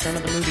as good as some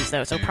of the movies,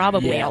 though, so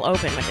probably I'll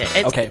open with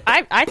it. Okay.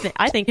 I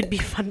think it'd be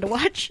fun to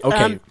watch.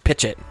 Okay,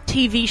 pitch it.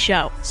 TV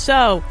show.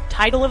 So,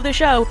 title of the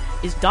show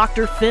is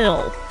Dr.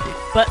 Phil.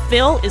 But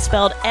Phil is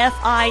spelled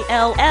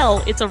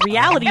F-I-L-L. It's a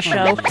reality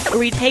show where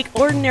we take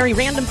ordinary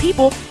random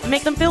people and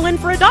make them fill in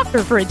for a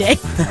doctor for a day.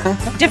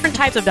 Different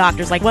types of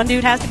doctors. Like one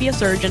dude has to be a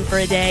surgeon for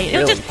a day.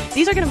 Really?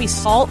 These are going to be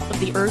salt of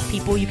the earth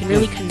people you can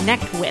really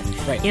connect with.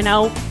 Right. You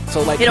know?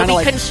 So like it'll be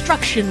like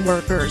construction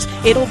workers.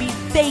 It'll be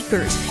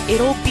bakers.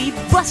 It'll be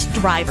bus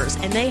drivers.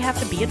 And they have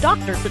to be a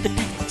doctor for the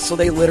day. So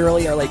they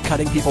literally are like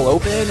cutting people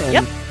open and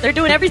Yep. They're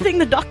doing everything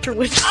the doctor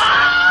would.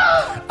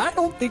 I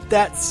don't think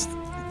that's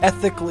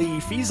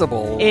ethically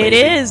feasible. It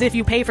is if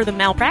you pay for the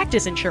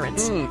malpractice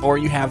insurance. Or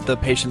you have the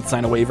patient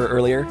sign a waiver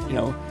earlier, you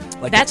know.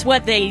 Like That's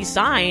what they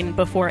sign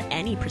before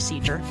any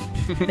procedure.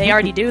 They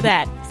already do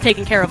that. It's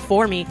taken care of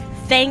for me.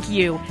 Thank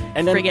you.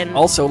 And then friggin'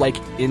 also, like,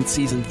 in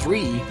Season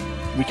 3,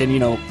 we can, you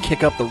know,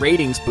 kick up the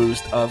ratings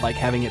boost of, like,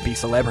 having it be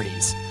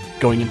celebrities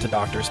going into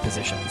doctors'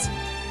 positions.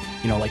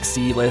 You know, like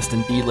C-list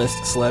and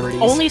B-list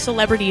celebrities. only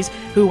celebrities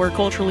who were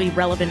culturally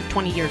relevant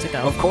 20 years ago.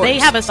 Of course. They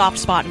have a soft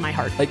spot in my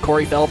heart. Like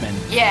Corey Feldman.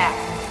 Yeah,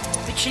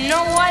 but you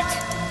know what?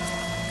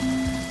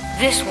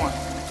 This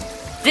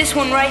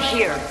one right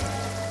here.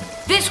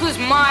 This was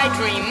my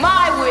dream,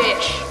 my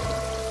wish.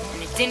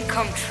 And it didn't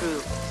come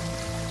true.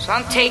 So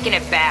I'm taking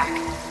it back.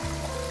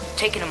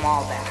 Taking them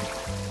all back.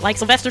 Like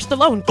Sylvester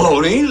Stallone.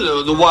 Bodie,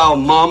 the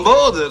wild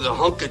mambo, the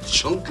hunka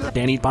chunka.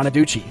 Danny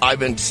Bonaducci. I've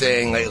been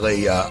saying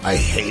lately, I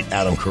hate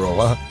Adam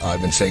Carolla. I've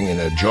been saying in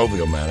a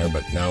jovial manner,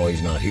 but now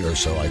he's not here,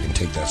 so I can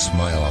take that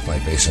smile off my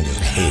face and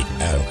just hate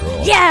Adam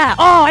Carolla. Yeah!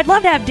 Oh, I'd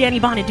love to have Danny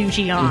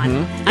Bonaducci on.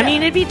 Mm-hmm. I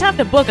mean, it'd be tough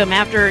to book him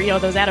after, you know,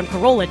 those Adam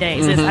Carolla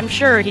days. I'm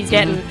sure he's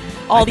getting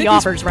all the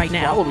offers right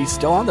now. Probably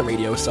still on the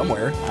radio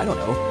somewhere. I don't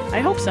know.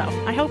 I hope so.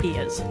 I hope he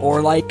is.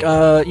 Or like,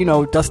 you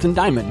know, Dustin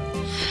Diamond.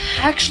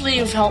 Actually,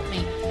 you've helped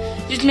me.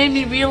 You've made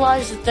me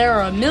realize that there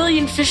are a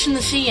million fish in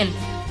the sea, and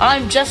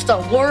I'm just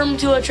a worm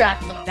to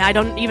attract them. I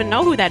don't even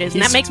know who that is,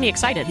 and that makes me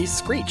excited. He's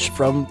Screech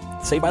from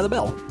Saved by the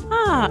Bell.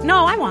 Ah,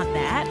 no, I want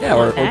that. Yeah, I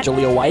or want that.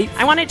 Jaleel White.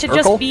 I want it to Urkel.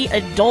 just be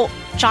adult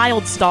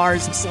child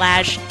stars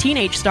 /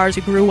 teenage stars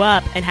who grew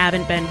up and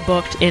haven't been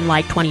booked in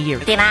like 20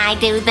 years. Did I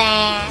do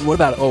that? What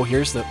about,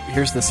 here's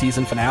the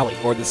season finale,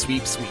 or the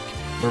sweeps week,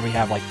 where we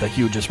have like the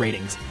hugest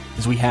ratings,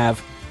 is we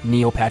have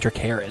Neil Patrick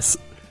Harris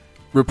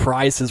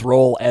reprise his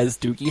role as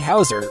Doogie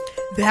Howser.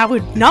 That's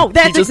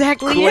He just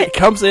exactly it.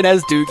 comes in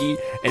as Doogie,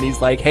 and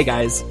he's like, hey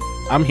guys,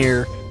 I'm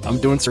here. I'm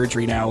doing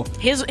surgery now.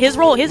 His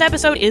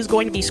episode is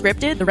going to be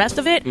scripted. The rest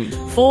of it,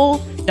 full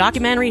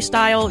documentary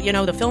style. You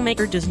know, the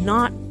filmmaker does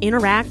not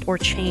interact or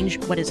change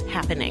what is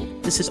happening.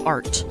 This is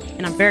art,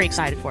 and I'm very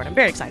excited for it.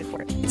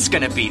 It's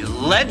gonna be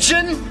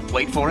legend.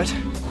 Wait for it.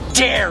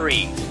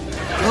 Dairy.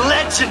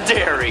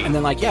 Legendary. And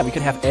then, like, yeah, we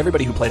could have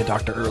everybody who played a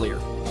doctor earlier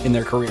in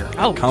their career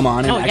come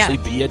on and actually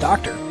be a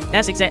doctor.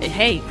 That's exactly.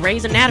 Hey,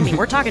 Grey's Anatomy,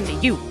 we're talking to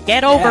you.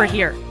 Get over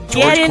here. George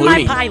Get in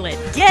Clooney. my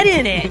pilot. Get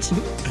in it.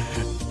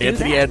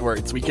 Anthony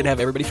Edwards. We could have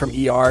everybody from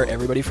ER,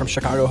 everybody from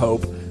Chicago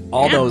Hope,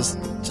 all those,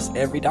 just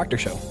every doctor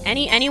show.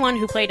 Anyone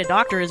who played a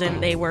doctor is in.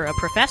 They were a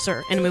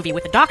professor in a movie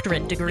with a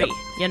doctorate degree. Yep.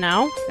 You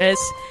know,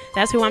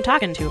 that's who I'm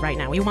talking to right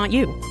now. We want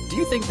you. Do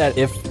you think that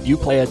if you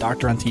play a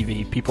doctor on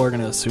TV, people are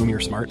going to assume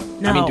you're smart?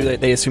 No. I mean, do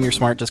they assume you're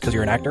smart just because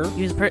you're an actor?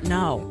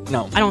 No.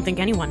 I don't think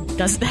anyone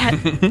does that.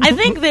 I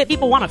think that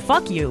people want to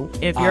fuck you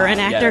if you're an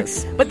actor.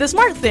 Yes. But the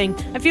smart thing,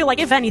 I feel like,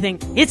 if anything,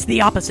 it's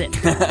the opposite.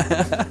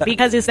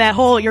 Because it's that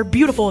whole, you're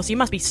beautiful, so you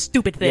must be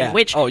stupid thing. Yeah.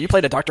 Which, you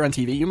played a doctor on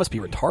TV? You must be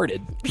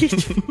retarded.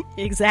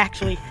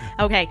 exactly.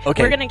 Okay,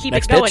 Okay, we're going to keep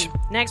next it going. pitch.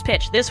 Next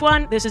pitch. This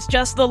is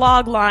just the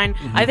log line.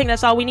 I think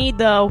that's all we need,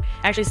 though.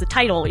 Actually, it's the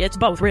title. It's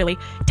both, really.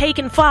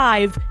 Taken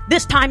 5.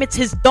 This time it's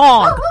his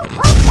dog.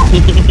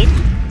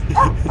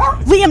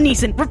 Liam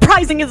Neeson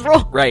reprising his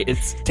role. Right,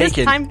 it's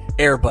Taken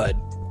Air Bud.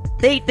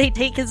 They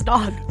take his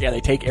dog. Yeah,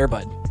 they take Air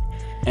Bud.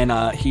 And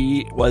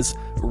he was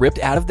ripped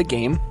out of the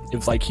game. It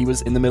was like he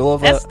was in the middle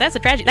of That's a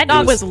tragedy. That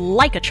dog was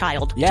like a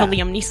child to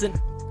Liam Neeson.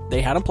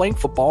 They had him playing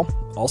football,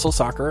 also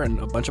soccer, and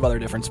a bunch of other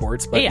different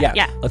sports. But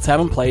yeah. Let's have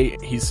him play.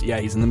 He's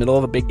in the middle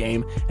of a big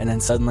game, and then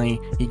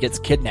suddenly he gets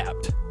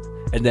kidnapped.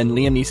 And then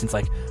Liam Neeson's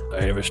like,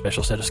 I have a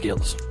special set of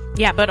skills.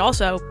 Yeah, but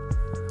also,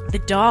 the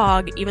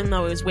dog, even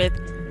though it was with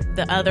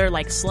the other,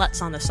 like,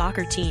 sluts on the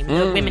soccer team,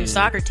 the women's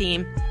soccer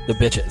team. The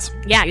bitches.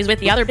 Yeah, he was with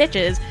the other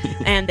bitches,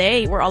 and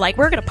they were all like,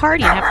 we're gonna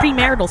party and have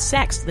premarital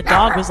sex. The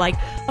dog was like,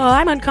 oh,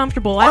 I'm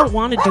uncomfortable, I don't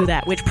want to do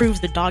that, which proves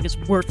the dog is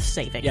worth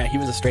saving. Yeah, he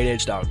was a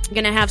straight-edge dog.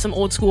 Gonna have some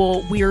old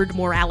school weird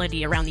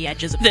morality around the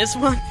edges of this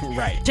one.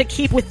 Right. To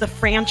keep with the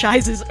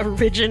franchise's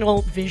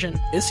original vision.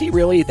 Is he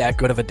really that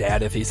good of a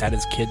dad if he's had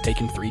his kid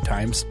taken 3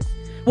 times?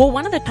 Well,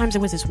 one of the times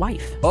it was his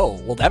wife. Oh,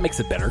 well, that makes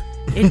it better.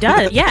 It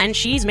does, yeah, and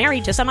she's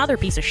married to some other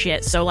piece of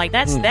shit, so, like,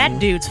 that's that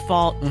dude's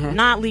fault,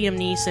 not Liam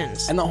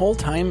Neeson's. And the whole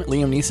time,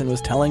 Liam Neeson was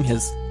telling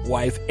his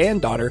wife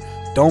and daughter,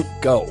 don't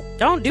go.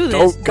 Don't do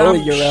this. Don't go to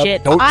dumb Europe.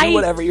 shit. Don't do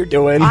whatever you're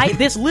doing.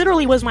 This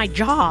literally was my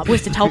job,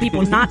 was to tell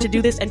people not to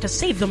do this and to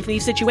save them from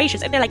these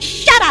situations. And they're like,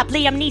 shut up,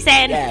 Liam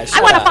Neeson. Yeah, I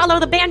want to shut up. follow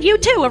the band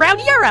U2 around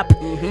Europe.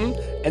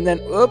 And then,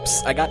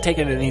 oops, I got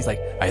taken, and he's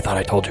like, I thought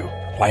I told you.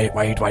 Why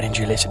didn't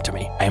you listen to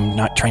me? I'm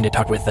not trying to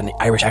talk with an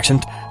Irish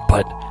accent,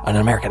 but an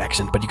American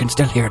accent, but you can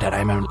still hear that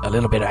I'm a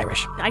little bit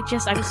Irish.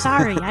 I'm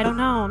sorry. I don't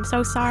know. I'm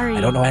so sorry.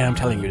 I don't know why I'm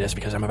telling you this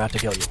because I'm about to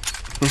kill you.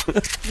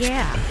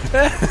 Yeah.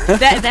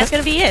 That's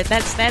gonna be it.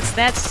 That's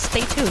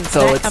stay tuned.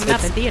 So that's it's coming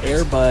up in theaters.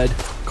 Air Bud,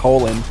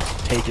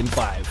 Taken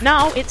 5.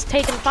 No, it's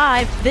Taken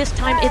 5. This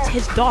time it's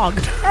his dog.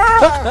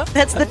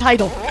 That's the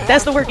title.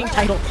 That's the working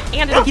title.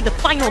 And it'll be the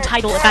final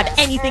title if I have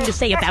anything to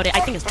say about it. I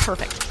think it's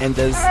perfect. And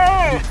does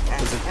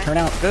it turn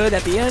out good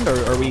at the end,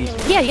 or are we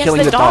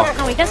killing the dog?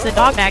 No, he gets the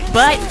dog back,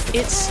 but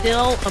it's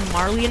still a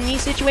Marley and Me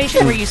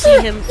situation where you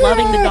see him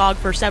loving the dog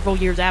for several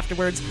years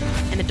afterwards,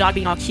 and the dog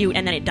being all cute,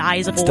 and then it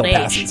dies of old age.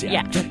 Passes,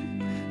 yeah.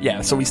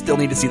 Yeah, so we still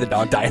need to see the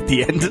dog die at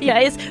the end. Yeah,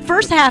 his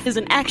first half is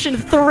an action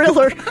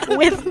thriller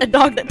with a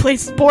dog that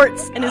plays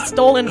sports and is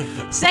stolen.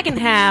 Second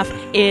half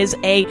is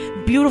a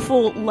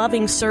beautiful,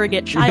 loving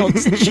surrogate child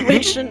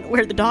situation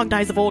where the dog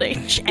dies of old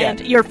age, and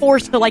you're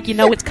forced to,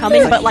 it's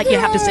coming, but, you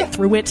have to sit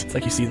through it. It's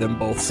like you see them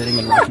both sitting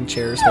in rocking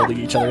chairs, holding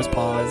each other's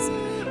paws,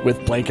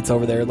 with blankets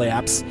over their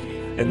laps,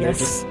 and they're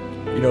just,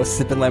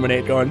 sipping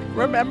lemonade going,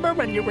 "Remember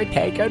when you were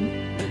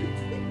taken?"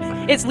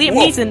 It's Liam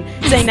Neeson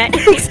saying that.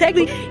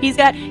 Exactly. He's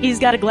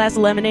got a glass of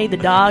lemonade. The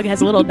dog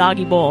has a little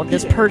doggy bowl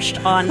just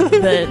perched on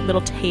the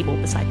little table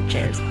beside the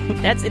chairs.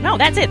 That's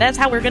it. That's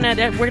how we're gonna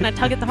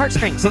tug at the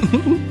heartstrings.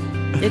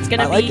 It's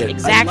gonna be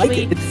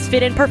exactly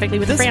fit in perfectly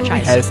with the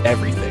franchise. This has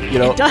everything.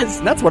 It does.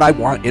 And that's what I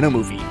want in a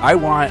movie. I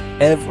want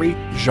every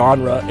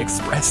genre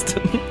expressed.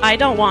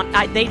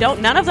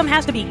 None of them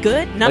has to be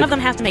good. None of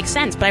them has to make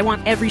sense. But I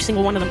want every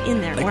single one of them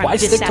in there. Why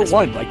stick to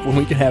one? When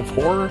we can have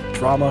horror,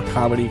 drama,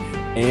 comedy,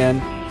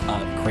 and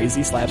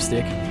crazy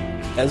slapstick,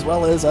 as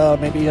well as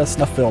maybe a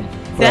snuff film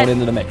thrown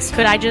into the mix.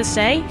 Could I just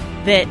say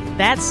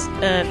that's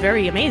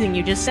very amazing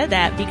you just said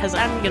that, because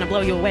I'm going to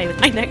blow you away with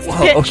my next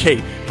pitch.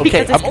 Okay.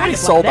 I'm already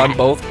sold on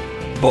both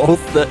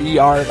the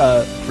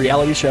ER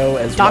reality show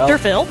as well. Dr.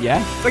 Phil?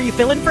 Yeah. Are you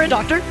filling for a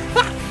doctor?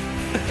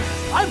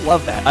 I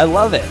love that. I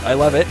love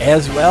it,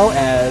 as well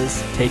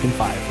as Taken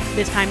 5.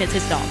 This time it's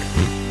his dog.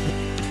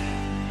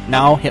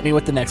 Now hit me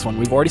with the next one.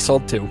 We've already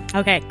sold 2.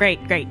 Okay, great.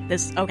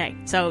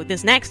 So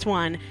this next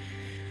one,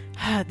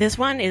 this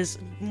one is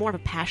more of a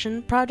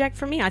passion project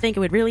for me. I think it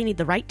would really need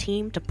the right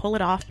team to pull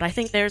it off, but I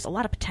think there's a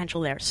lot of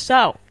potential there.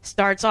 So,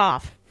 starts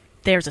off,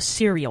 there's a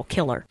serial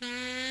killer.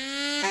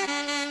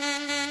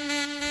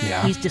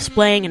 Yeah. He's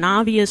displaying an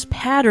obvious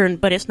pattern,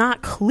 but it's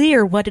not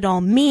clear what it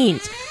all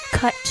means.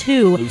 Cut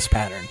to... Loose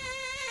pattern.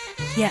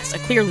 Yes, a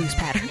clear loose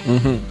pattern.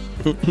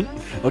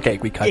 Mm-hmm. Okay,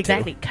 we cut to...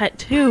 Exactly, cut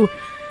to...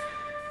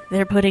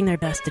 They're putting their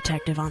best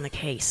detective on the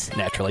case.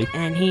 Naturally.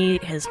 And he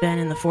has been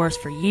in the force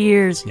for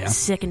years. Yeah. He's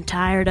sick and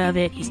tired of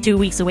it. He's 2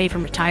 weeks away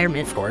from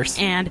retirement. Of course.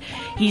 And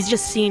he's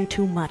just seen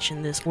too much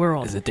in this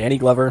world. Is it Danny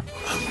Glover?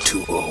 I'm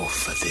too old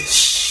for this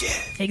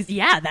shit.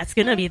 Yeah, that's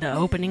going to be the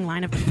opening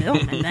line of the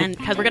film. And then,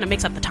 because we're going to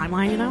mix up the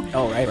timeline,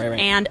 Oh, right.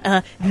 And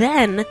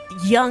then,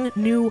 young,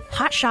 new,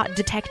 hotshot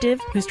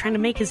detective who's trying to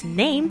make his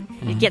name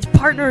gets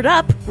partnered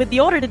up with the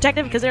older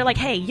detective, because they're like,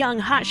 hey, young,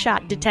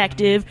 hotshot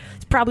detective.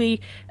 It's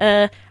probably,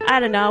 I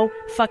don't know,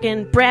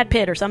 fucking Brad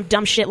Pitt or some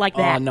dumb shit like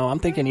that. Oh, no, I'm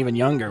thinking even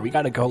younger. We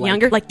got to go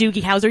younger? Like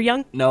Doogie Howser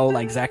young? No,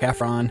 like Zac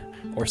Efron.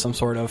 Or some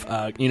sort of,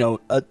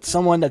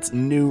 someone that's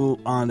new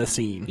on the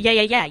scene.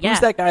 Yeah. Who's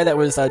that guy that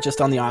was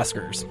just on the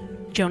Oscars?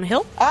 Jonah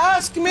Hill?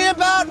 Ask me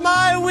about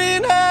my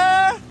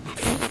winner!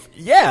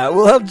 Yeah,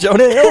 we'll have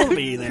Jonah Hill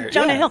be there.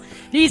 Jonah Hill.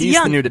 He's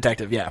young. The new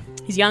detective, yeah.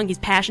 He's young, he's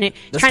passionate,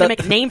 he's trying to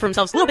make a name for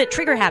himself. He's a little bit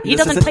trigger happy. He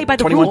doesn't play by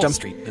the 21 rules. Jump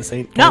Street. This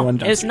ain't 21 No,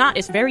 Jump it's Street. not.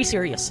 It's very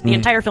serious. The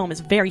entire film is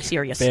very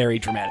serious. Very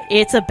dramatic.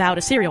 It's about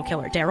a serial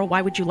killer. Daryl,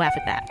 why would you laugh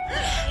at that?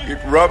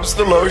 It rubs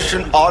the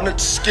lotion on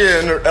its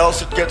skin or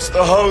else it gets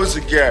the hose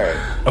again.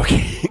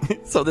 Okay,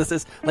 so this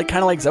is kind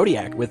of like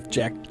Zodiac with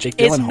Jake Gyllenhaal.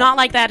 It's not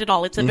like that at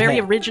all. It's a very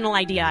original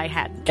idea I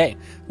had. Okay,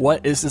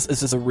 what is this?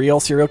 Is this a real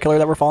serial killer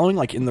that we're following?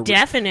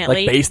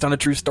 Definitely. Based on a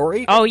true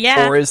story? Oh,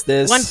 yeah. Or is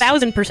this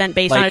 1000%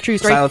 based on a true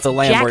story? Silence of the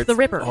Lambs, Jack the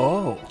Ripper.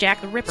 Oh.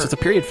 Jack the Ripper. So it's a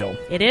period film.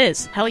 It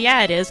is. Hell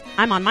yeah, it is.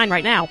 I'm on mine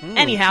right now.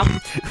 Anyhow.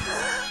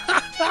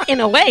 In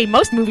a way,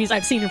 most movies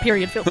I've seen are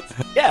period films.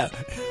 Yeah.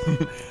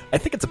 I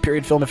think it's a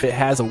period film if it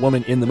has a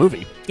woman in the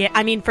movie. Yeah,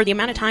 I mean, for the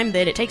amount of time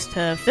that it takes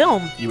to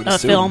film a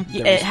film,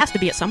 it has to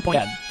be at some point.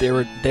 Yeah,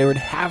 there would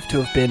have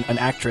to have been an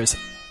actress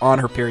on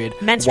her period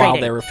Menstruating. while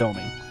they were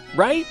filming.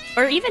 Right?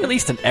 Or even... At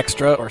least an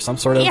extra or some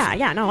sort of...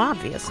 Yeah, no,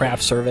 obvious.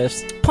 Craft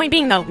service. Point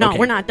being, though, no, Okay.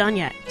 we're not done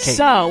yet. Okay.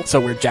 So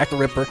we're Jack the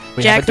Ripper.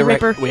 We Jack have the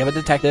Ripper. We have a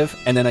detective,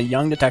 and then a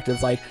young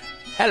detective's like,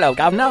 hello,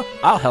 governor,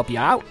 I'll help you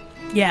out.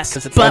 yes,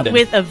 'Cause it's but London.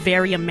 with a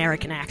very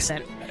American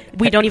accent.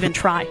 We don't even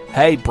try.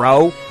 Hey,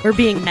 bro. We're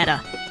being meta.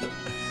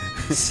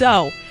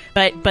 So,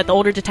 but the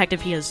older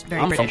detective, he is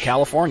very I'm British. from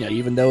California,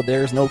 even though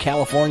there's no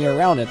California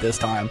around at this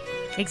time.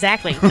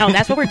 Exactly. No,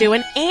 that's what we're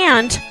doing.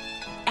 And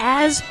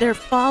as they're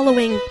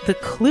following the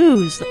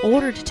clues, the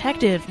older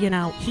detective,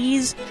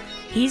 he's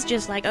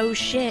just like, oh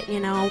shit,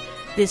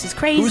 this is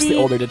crazy. Who's the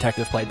older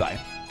detective played by?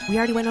 We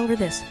already went over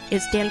this.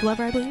 It's Danny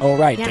Glover, I believe. Oh,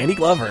 right, Yeah. Danny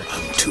Glover.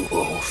 I'm too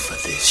old for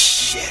this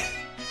shit.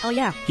 Hell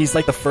yeah. He's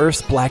like the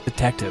first black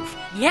detective.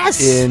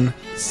 Yes. In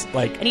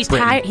like, and he's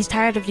Britain. tired. He's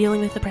tired of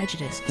dealing with the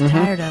prejudice. He's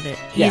tired of it.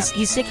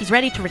 He's sick. He's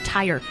ready to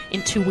retire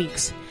in 2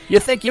 weeks. You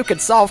think you can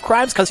solve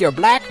crimes because you're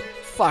black?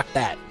 Fuck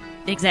that.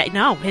 Exactly.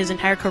 No, his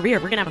entire career.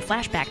 We're gonna have a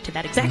flashback to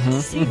that exact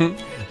scene.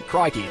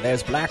 Crikey,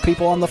 there's black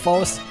people on the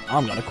force.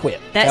 I'm gonna quit.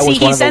 That was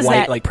he one of the says white,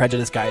 that- like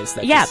prejudiced guys.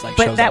 That Yeah, just, like,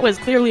 but shows that up. was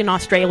clearly an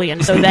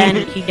Australian. So then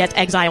he gets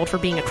exiled for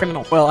being a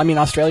criminal. Well, I mean,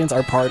 Australians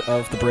are part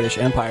of the British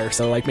Empire,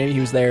 so like maybe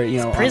he was there, you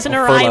know, on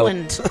Prisoner furlough.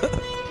 Island.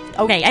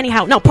 Okay,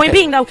 anyhow, no, point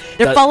being, though,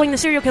 they're following the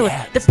serial killer.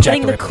 Yeah, they're it's Jack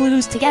putting the the Ripper.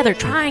 clues together,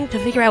 trying to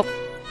figure out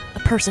a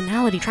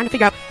personality, trying to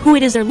figure out who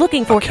it is they're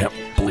looking for. Can't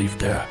believe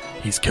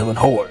he's killing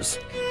whores.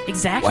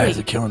 Exactly. Why is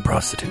he killing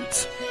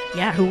prostitutes?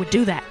 Yeah, who would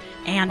do that?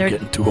 And they're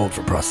Getting too old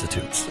for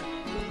prostitutes.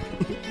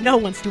 no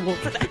one's too old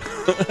for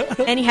that.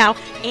 Anyhow,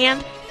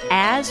 and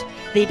as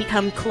they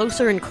become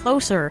closer and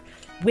closer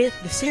with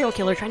the serial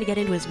killer trying to get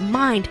into his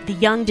mind, the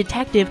young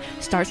detective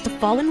starts to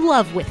fall in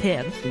love with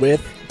him.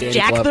 With Danny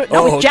Jack Glover. the-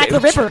 no, with Jack the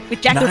Ripper.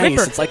 With Jack the Nice.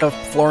 Ripper. It's like a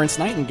Florence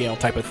Nightingale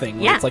type of thing.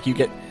 Where Yeah. It's like you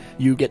get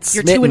You're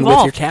smitten too with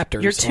involved. your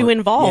captors. You're too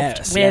involved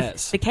Yes, with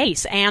yes. the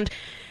case. And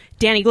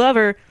Danny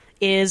Glover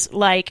is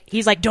like,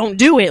 he's like, don't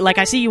do it. Like,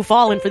 I see you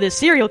falling for this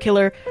serial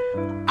killer.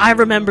 I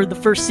remember the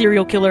first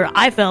serial killer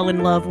I fell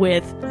in love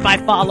with by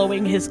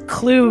following his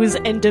clues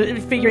and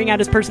figuring out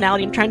his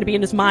personality and trying to be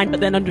in his mind,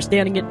 but then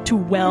understanding it too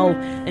well.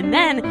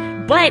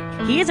 But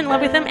he is in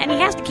love with him, and he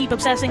has to keep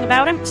obsessing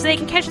about him so they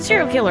can catch the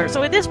serial killer.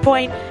 So at this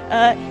point,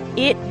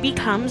 it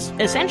becomes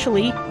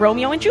essentially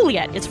Romeo and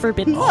Juliet. It's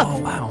forbidden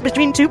love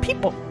between two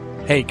people.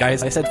 Hey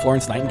guys, I said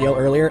Florence Nightingale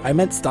earlier. I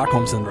meant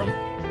Stockholm Syndrome.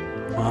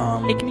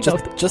 It can be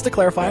Just to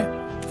clarify,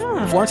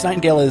 Florence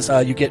Nightingale is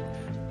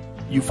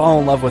you fall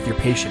in love with your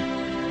patient.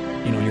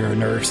 You know, you're a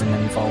nurse, and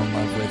then you fall in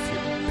love with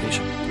your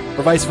patient,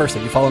 or vice versa.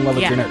 You fall in love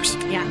with your nurse.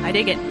 Yeah, I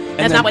dig it. And That's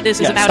then- not what this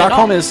is about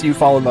Stockholm at all. is you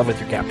fall in love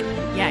with your captor.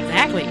 Yeah,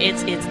 exactly.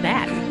 It's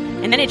that.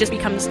 And then it just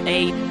becomes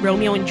a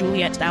Romeo and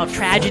Juliet style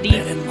tragedy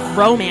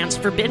romance,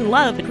 forbidden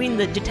love between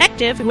the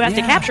detective who has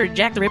to capture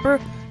Jack the Ripper.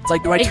 It's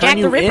like, do I and turn Jack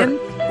you the Ripper. in,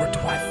 or do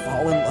I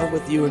fall in love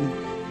with you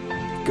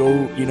and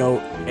go, you know,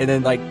 and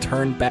then like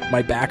turn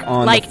my back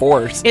on Like, the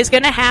force? it's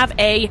gonna have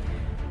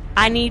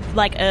I need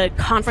like a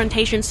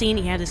confrontation scene.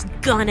 He has his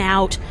gun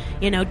out.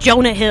 You know,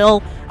 Jonah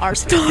Hill, our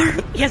star,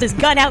 he has his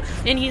gun out,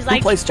 and he's Who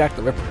like, plays Jack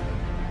the Ripper?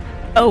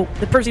 oh,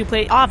 the person who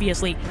played,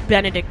 obviously,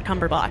 Benedict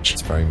Cumberbatch.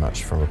 It's very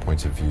much from a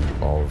point of view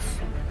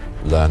of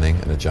learning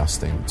and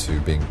adjusting to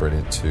being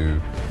brilliant, to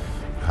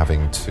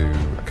having to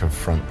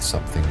confront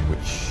something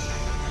which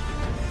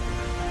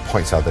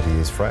points out that he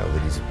is frail,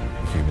 that he's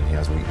human, he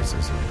has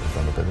weaknesses and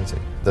vulnerability.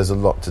 There's a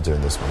lot to do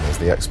in this one. There's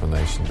the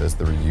explanation, there's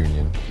the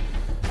reunion,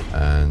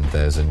 and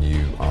there's a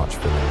new arch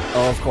villain.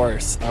 Oh, of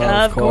course.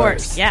 Of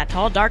course. Yeah,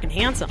 tall, dark, and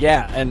handsome.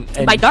 Yeah, and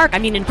By dark, I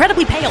mean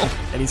incredibly pale.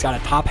 And he's got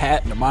a top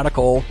hat and a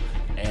monocle,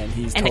 and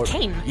he's And a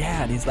cane.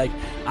 Yeah, and he's like,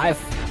 I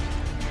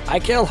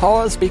kill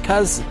whores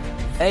because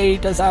they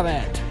deserve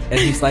it. And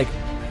he's like,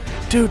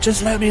 dude,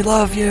 just let me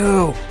love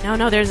you.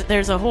 No,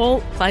 there's a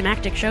whole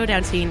climactic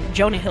showdown scene.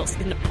 Jonah Hill's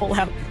gonna pull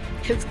out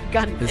his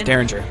gun. His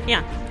Derringer.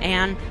 Yeah,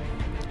 and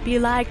be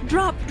like,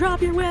 drop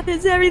your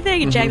weapons,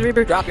 everything. And Jack the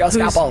Ripper, Drop your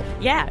who's- scalpel.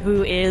 Yeah,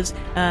 who is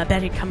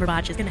Benedict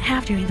Cumberbatch is gonna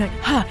have to. He's like,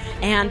 huh.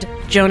 And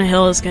Jonah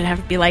Hill is gonna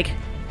have to be like,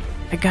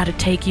 I gotta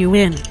take you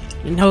in.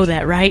 You know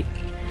that, right?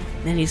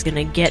 Then he's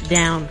gonna get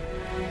down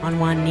on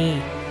one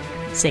knee,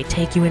 and say,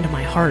 take you into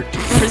my heart.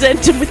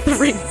 Present him with the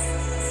ring.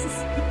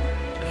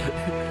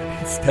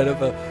 Instead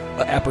of a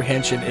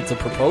apprehension, it's a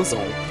proposal.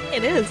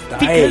 It is. Nice.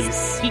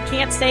 Because he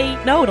can't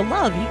say no to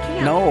love. He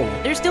can't. No.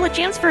 There's still a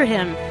chance for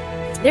him.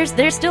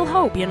 There's still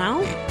hope, you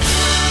know?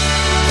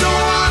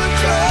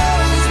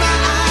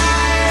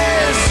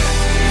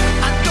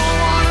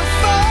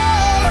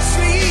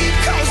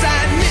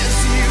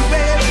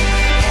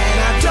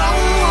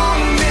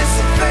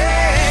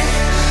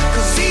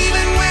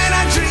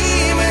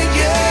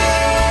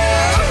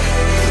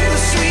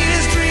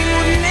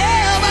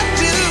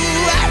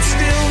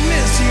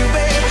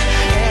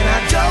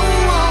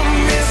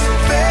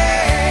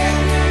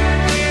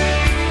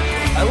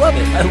 I love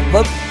it. I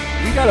love.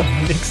 We got a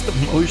mixed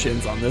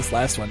emotions on this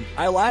last one.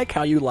 I like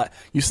how you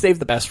saved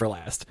the best for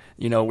last.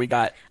 You know, we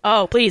got.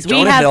 Oh, please.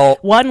 Jonah we have Hill.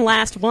 one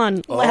last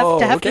one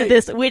left after okay.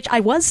 this, which I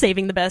was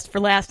saving the best for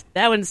last.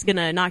 That one's going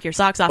to knock your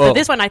socks off. Whoa. But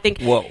this one, I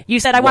think, Whoa. you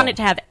said I Whoa. wanted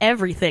to have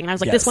everything. And I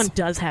was like, Yes. this one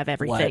does have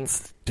everything.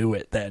 Let's do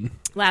it then.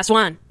 Last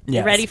one. You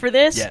Yes. ready for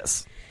this?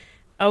 Yes.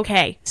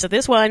 Okay. So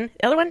this one,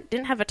 the other one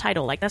didn't have a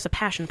title. Like, that's a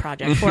passion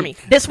project for me.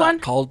 This one,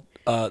 called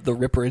The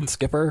Ripper and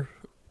Skipper,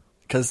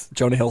 because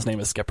Jonah Hill's name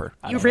is Skipper.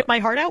 You Rip My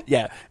Heart Out?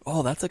 Yeah.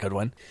 Oh, that's a good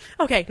one.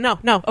 Okay, no.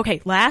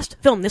 Okay, last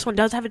film. This one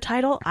does have a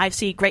title. I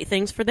see great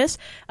things for this.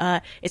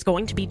 It's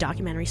going to be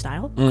documentary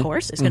style, of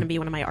course. It's going to be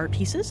one of my art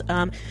pieces.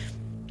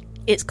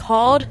 It's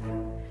called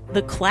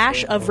The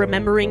Clash of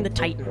Remembering the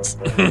Titans.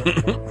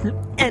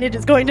 And it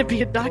is going to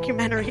be a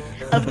documentary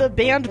of the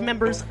band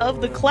members of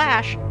The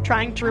Clash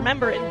trying to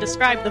remember and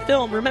describe the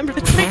film Remember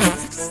the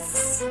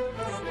Titans.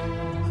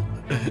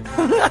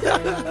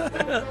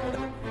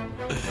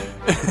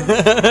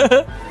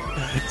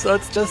 So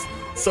it's just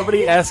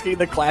somebody asking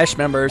the Clash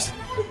members.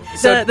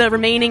 The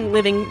remaining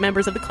living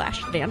members of the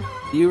Clash, Dan.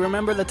 Do you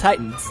remember the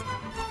Titans?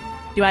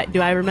 Do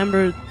I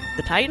remember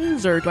the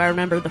Titans, or do I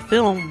remember the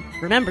film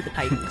Remember the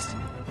Titans?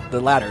 The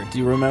latter. Do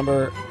you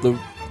remember the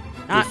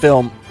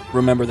film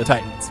Remember the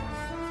Titans?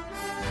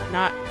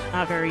 Not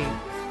very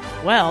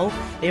well.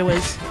 It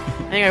was,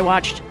 I think I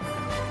watched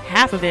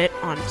half of it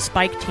on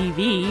Spike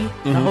TV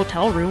in a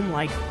hotel room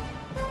like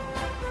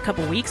a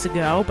couple weeks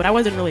ago, but I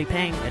wasn't really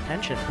paying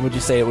attention. Would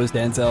you say it was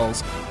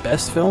Denzel's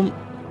best film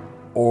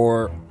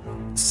or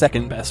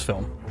second best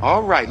film?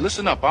 All right,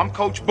 listen up. I'm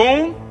Coach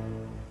Boone.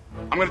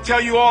 I'm going to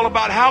tell you all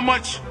about how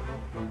much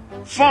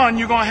fun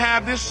you're going to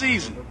have this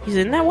season. He's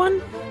in that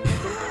one?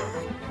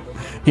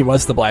 He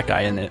was the black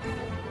guy in it.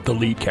 The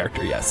lead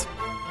character, yes.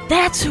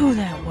 That's who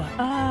that was.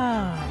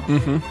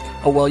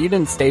 Oh. Oh, well, you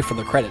didn't stay for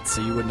the credits,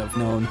 so you wouldn't have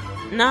known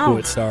who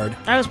it starred.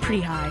 I was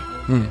pretty high.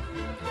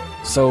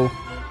 So,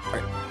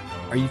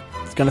 are you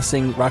going to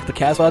sing Rock the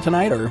Casbah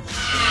tonight, or...?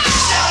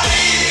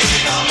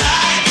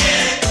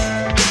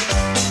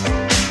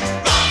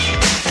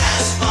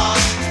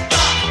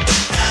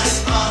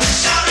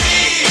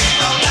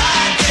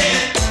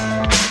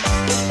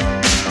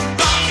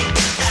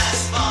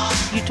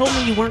 You told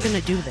me you weren't going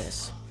to do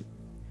this.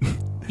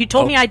 You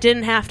told me I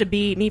didn't have to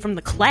be me from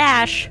the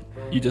Clash.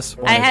 You just...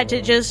 I had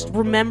to just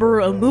remember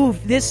a move.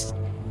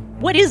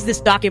 What is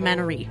this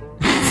documentary?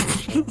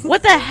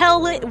 What the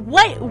hell?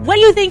 What do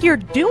you think you're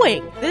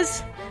doing?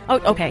 This... Oh,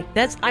 okay.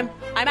 I'm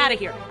out of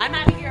here. I'm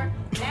out of here.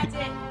 That's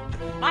it.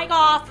 Mic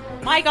off.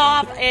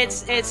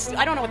 It's...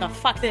 I don't know what the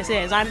fuck this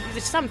is.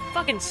 It's some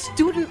fucking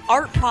student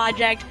art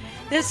project.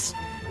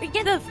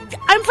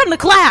 I'm from the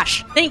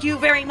Clash. Thank you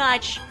very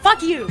much.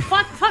 Fuck you.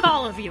 Fuck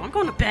all of you. I'm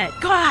going to bed.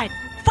 God.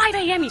 5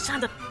 a.m. you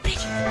sons of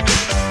bitches.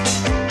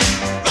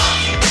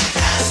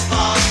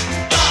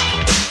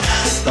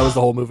 That was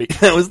the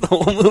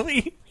whole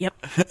movie. Yep.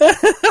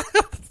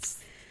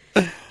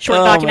 Short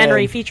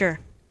documentary feature.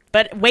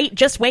 But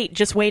just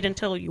wait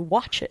until you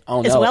watch it,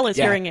 as well as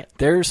hearing it.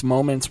 There's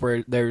moments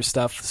where there's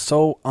stuff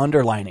so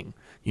underlining.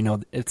 You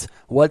know, it's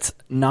what's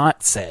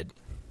not said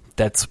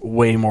that's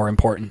way more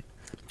important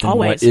than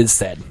what is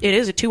said. It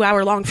is a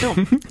 2-hour-long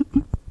film.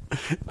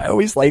 I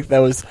always like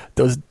those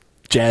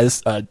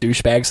jazz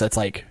douchebags that's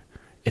like,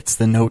 it's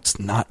the notes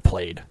not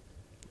played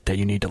that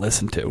you need to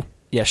listen to.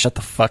 Yeah, shut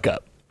the fuck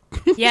up.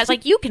 Yeah, it's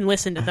like, you can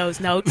listen to those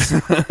notes.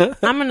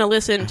 I'm going to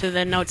listen to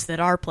the notes that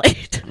are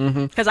played.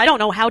 Because I don't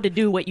know how to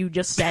do what you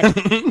just said.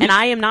 And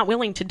I am not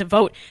willing to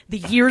devote the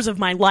years of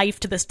my life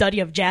to the study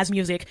of jazz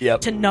music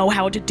to know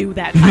how to do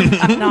that.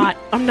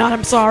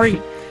 I'm sorry.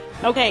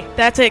 Okay,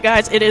 that's it,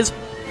 guys. It is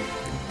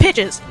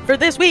pitches for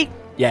this week.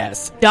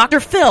 Yes. Dr.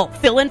 Phil,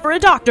 fill in for a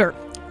doctor.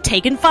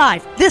 Taken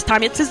 5. This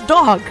time it's his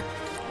dog.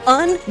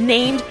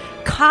 Unnamed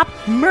cop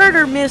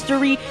murder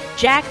mystery,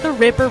 Jack the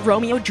Ripper,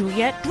 Romeo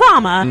Juliet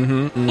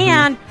drama,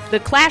 and the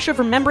Clash of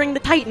Remembering the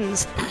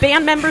Titans.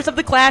 Band members of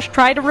the Clash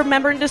try to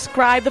remember and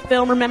describe the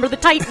film Remember the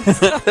Titans.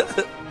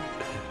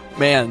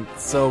 Man,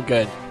 so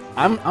good.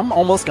 I'm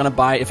almost gonna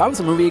buy, if I was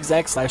a movie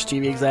exec /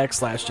 TV exec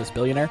 / just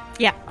billionaire,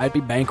 I'd be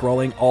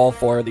bankrolling all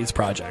 4 of these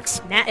projects.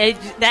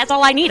 That's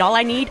all I need. All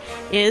I need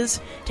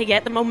is to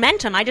get the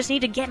momentum. I just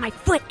need to get my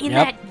foot in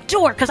that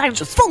door, because I'm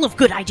just full of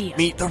good ideas.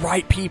 Meet the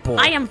right people.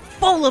 I am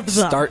full of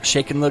them. Start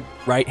shaking the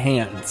right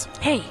hands.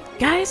 Hey,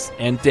 guys.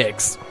 And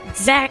dicks.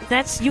 Zach,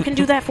 you can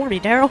do that for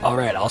me, Daryl. All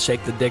right, I'll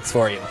shake the dicks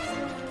for you.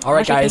 All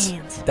right, guys,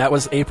 that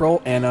was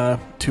April, and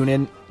tune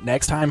in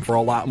next time for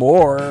a lot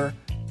more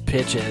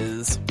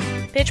pitches.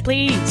 Pitch,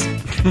 please.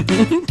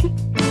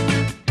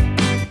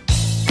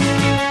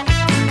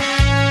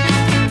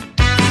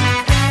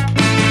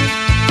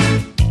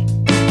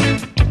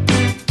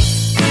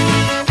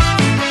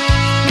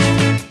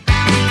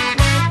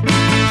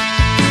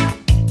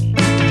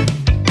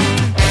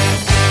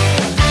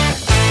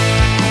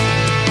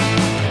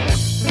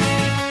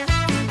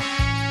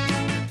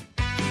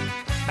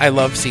 I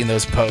love seeing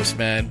those posts,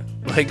 man.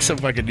 Like some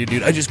fucking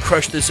dude. I just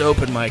crushed this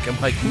open mic. I'm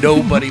like,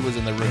 nobody was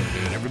in the room,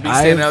 dude. Everybody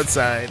standing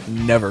outside.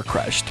 Never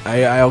crushed.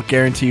 I'll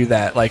guarantee you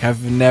that. Like,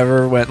 I've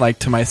never went like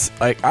to my,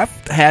 like, I've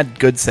had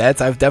good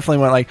sets. I've definitely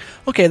went like,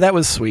 okay, that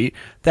was sweet.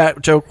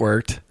 That joke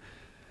worked.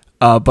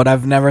 But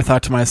I've never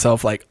thought to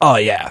myself like, oh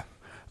yeah,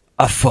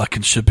 I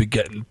fucking should be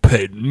getting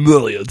paid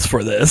millions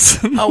for this.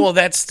 Oh, well,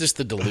 that's just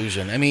the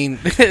delusion. I mean,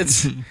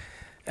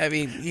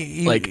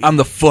 like, I'm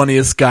the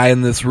funniest guy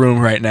in this room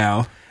right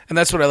now. And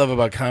that's what I love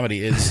about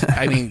comedy is,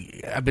 I mean,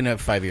 I've been at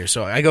 5 years,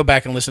 so I go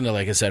back and listen to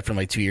like a set from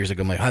like 2 years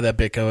ago. I'm like, how'd that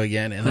bit go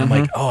again? And I'm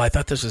like, oh, I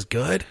thought this was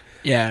good.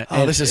 Yeah.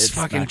 Oh, this is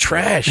fucking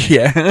trash.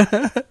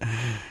 Yeah.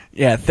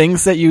 Yeah,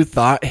 things that you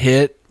thought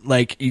hit,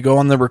 like you go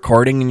on the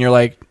recording and you're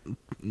like,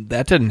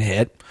 that didn't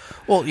hit.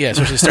 Well, yeah,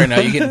 especially starting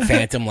out, you get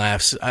phantom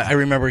laughs. I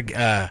remember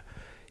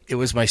it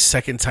was my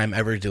second time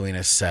ever doing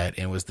a set,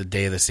 and it was the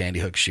day of the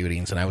Sandy Hook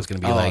shootings, and I was going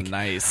to be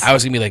nice. I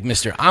was going to be like,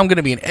 I'm going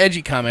to be an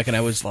edgy comic, and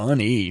I was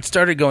funny.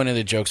 Started going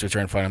into jokes which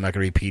aren't funny. I'm not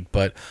going to repeat,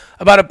 but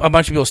about a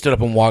bunch of people stood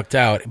up and walked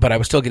out, but I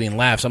was still getting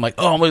laughs. I'm like,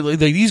 oh,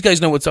 these guys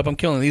know what's up. I'm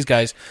killing these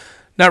guys.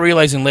 not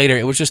realizing later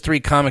it was just 3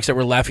 comics that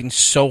were laughing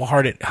so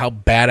hard at how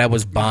bad I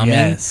was bombing.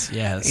 Yes.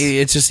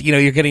 It's just,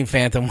 you're getting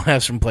phantom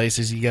laughs from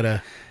places. You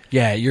gotta...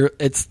 Yeah,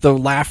 it's the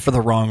laugh for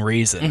the wrong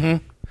reason.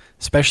 Mm-hmm.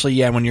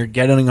 Especially, when you're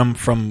getting them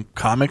from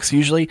comics,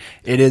 usually,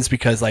 it is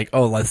because, like,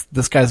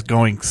 this guy's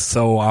going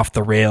so off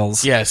the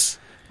rails. Yes.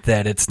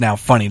 That it's now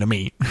funny to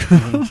me.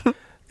 Mm-hmm.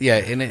 Yeah,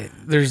 and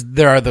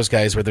there are those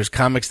guys where there's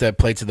comics that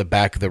play to the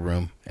back of the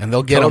room, and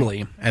they'll get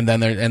them, and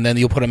then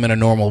you'll put them in a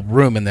normal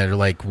room, and they're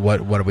like,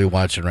 "What are we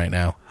watching right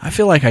now?" I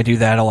feel like I do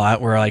that a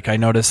lot, where like I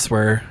notice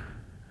where,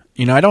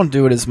 I don't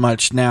do it as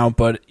much now,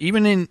 but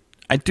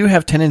I do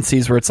have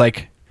tendencies where it's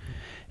like,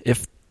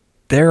 if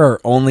there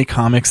are only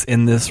comics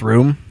in this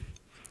room,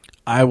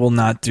 I will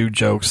not do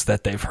jokes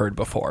that they've heard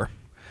before.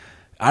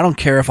 I don't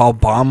care if I'll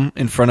bomb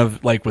in front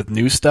of, like, with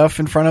new stuff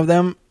in front of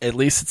them. At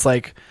least it's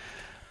like,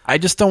 I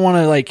just don't want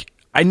to, like,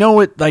 I know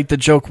it, like, the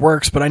joke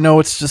works, but I know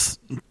it's just,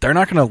 they're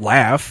not going to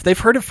laugh. They've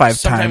heard it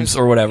 5 times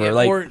or whatever.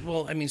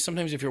 Yeah,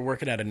 sometimes if you're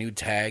working at a new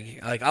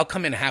tag, like, I'll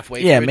come in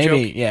halfway through a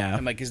joke. Yeah.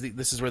 I'm like,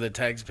 this is where the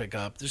tags pick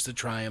up, just to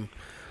try them.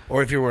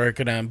 Or if you're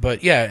working on,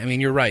 but yeah, I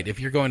mean, you're right. If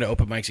you're going to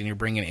open mics and you're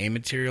bringing A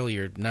material,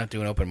 you're not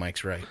doing open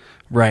mics right.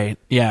 Right.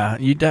 Yeah.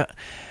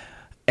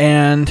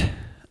 And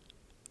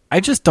I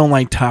just don't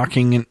like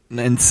talking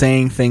and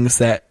saying things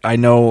that I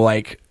know,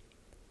 like,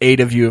 8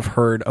 of you have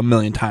heard a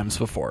million times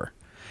before.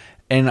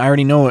 And I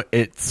already know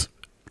it's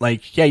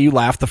like, yeah, you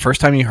laughed the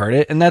first time you heard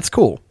it, and that's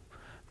cool.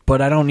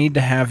 But I don't need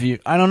to have you,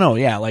 I don't know,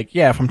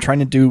 if I'm trying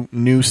to do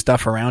new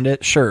stuff around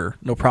it, sure,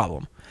 no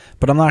problem.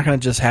 But I'm not going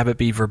to just have it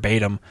be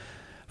verbatim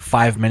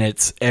 5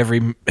 minutes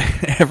every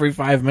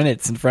 5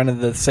 minutes in front of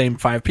the same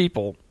 5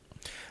 people.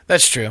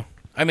 That's true.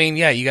 I mean,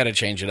 yeah, you got to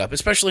change it up,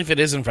 especially if it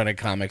is in front of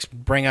comics.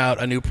 Bring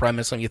out a new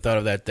premise, something you thought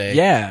of that day.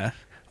 Yeah.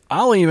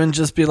 I'll even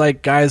just be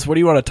like, guys, what do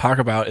you want to talk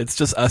about? It's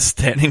just us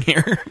standing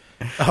here.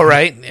 All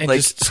right. And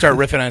like, just start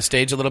riffing on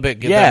stage a little bit,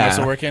 get that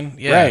muscle working.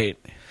 Yeah. Right.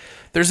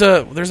 There's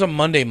a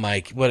Monday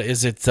mic. What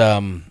is it?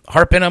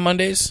 Harp In on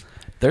Mondays?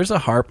 There's a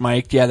harp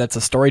mic. Yeah, that's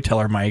a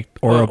storyteller mic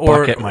or a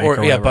bucket mic.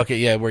 Or bucket,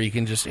 yeah, where you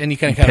can just, and you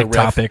can kind of pick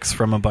topics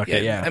from a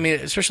bucket, yeah. I mean,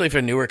 especially if you're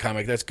a newer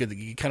comic, that's good.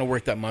 You kind of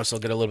work that muscle,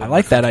 get a little bit more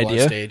comfortable that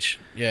idea. On stage.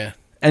 Yeah.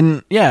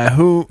 And yeah,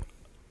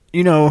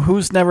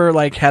 who's never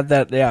like had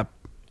that? Yeah.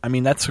 I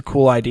mean, that's a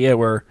cool idea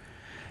where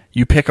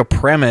you pick a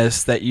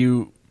premise that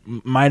you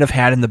might have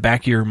had in the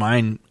back of your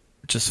mind,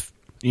 just,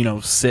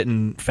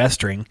 sitting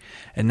festering,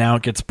 and now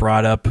it gets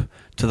brought up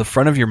to the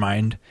front of your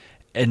mind.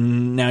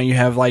 And now you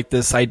have like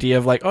this idea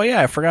of like, oh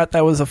yeah, I forgot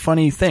that was a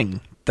funny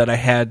thing that I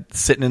had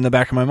sitting in the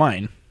back of my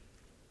mind.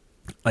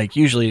 Like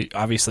usually,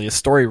 obviously, a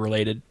story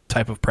related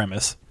type of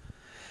premise.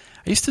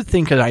 I used to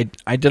think that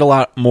I did a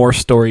lot more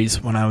stories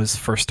when I was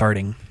first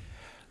starting.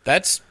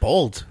 That's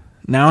bold.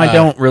 Now I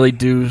don't really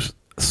do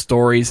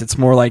stories. It's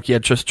more like,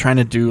 just trying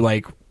to do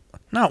like,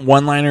 not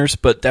one-liners,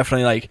 but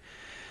definitely like...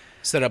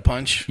 Set up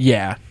punch?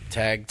 Yeah.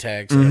 Tag,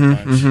 set up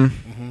punch.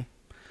 Mm-hmm.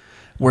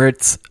 Where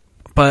it's...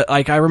 But,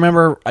 like, I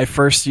remember I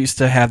first used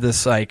to have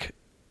this, like,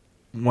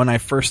 when I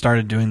first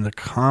started doing the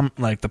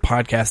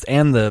podcast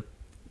and the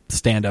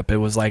stand-up, it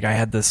was like I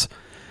had this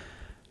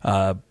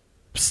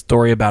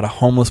story about a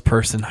homeless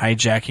person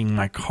hijacking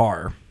my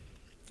car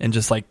and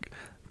just, like,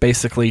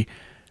 basically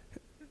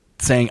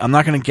saying, I'm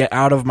not going to get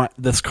out of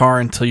this car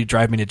until you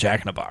drive me to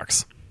Jack in the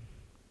Box.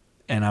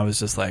 And I was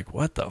just like,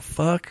 what the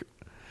fuck?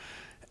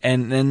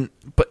 And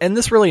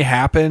this really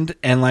happened,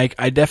 and, like,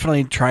 I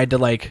definitely tried to,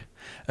 like,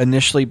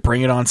 initially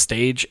bring it on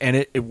stage, and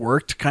it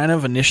worked kind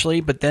of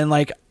initially, but then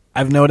like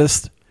I've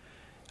noticed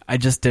I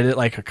just did it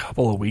like a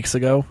couple of weeks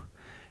ago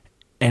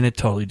and it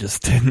totally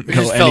just didn't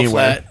go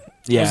anywhere.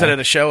 Yeah. Was it at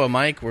a show, a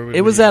mic?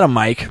 It was at a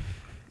mic.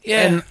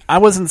 Yeah. And I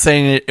wasn't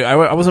saying it,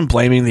 I wasn't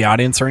blaming the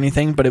audience or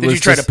anything, but it was Did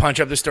you try to punch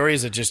up the story?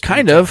 Is it just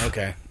kind of?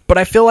 Okay. But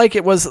I feel like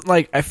it was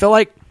like, I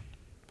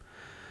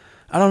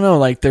don't know,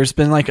 like there's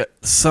been like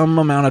some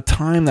amount of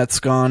time that's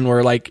gone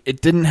where like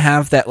it didn't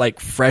have that like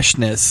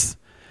freshness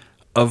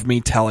of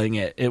me telling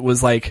it. It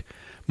was like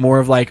more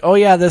of like, oh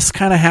yeah, this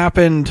kind of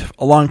happened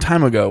a long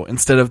time ago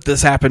instead of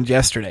this happened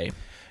yesterday.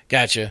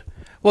 Gotcha.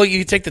 Well,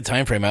 you take the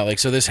time frame out, like,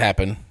 so this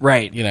happened.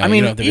 Right. I mean,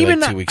 you don't have to be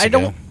like 2 weeks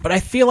ago. But I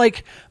feel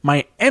like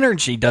my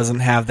energy doesn't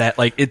have that,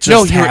 like, it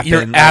just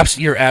happened.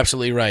 You're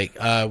absolutely right.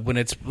 When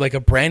it's like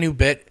a brand new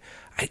bit,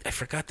 I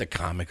forgot the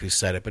comic who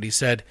said it, but he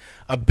said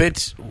a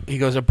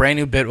brand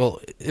new bit,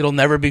 it'll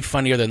never be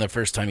funnier than the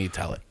first time you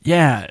tell it.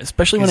 Yeah,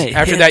 especially when it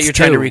after hits that, you're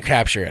trying to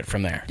recapture it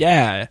from there.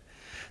 Yeah.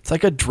 It's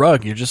like a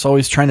drug. You're just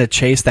always trying to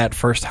chase that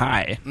first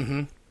high.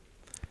 Mm-hmm.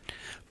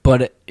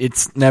 But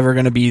it's never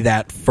going to be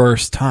that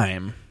first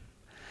time.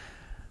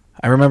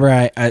 I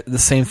remember the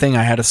same thing.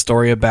 I had a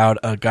story about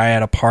a guy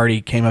at a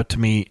party came up to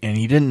me, and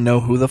he didn't know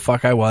who the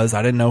fuck I was.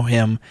 I didn't know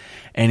him.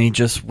 And he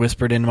just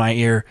whispered in my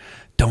ear,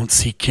 "Don't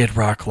see Kid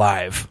Rock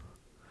live."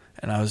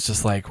 And I was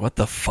just like, what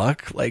the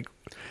fuck? Like,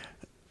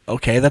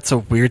 okay, that's a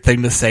weird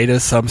thing to say to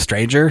some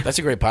stranger. That's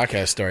a great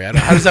podcast story. How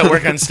does that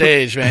work on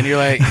stage, man? You're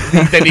like,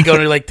 then you go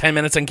to like 10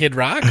 minutes on Kid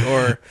Rock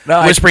or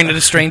whispering to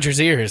the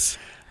stranger's ears?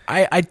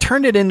 I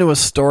turned it into a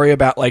story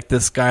about like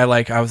this guy.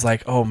 Like I was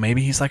like, oh,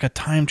 maybe he's like a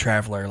time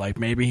traveler. Like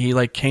maybe he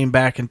like came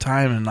back in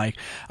time, and like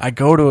I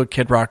go to a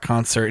Kid Rock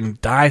concert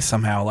and die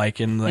somehow, like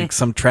in like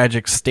some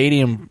tragic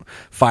stadium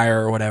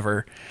fire or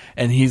whatever.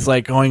 And he's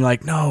like going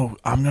like, no,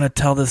 I'm gonna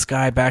tell this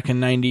guy back in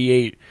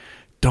 '98,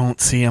 don't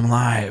see him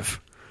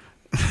live.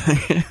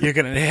 You're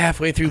gonna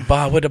halfway through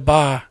Ba with a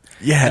Ba.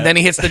 Yeah. And then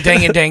he hits the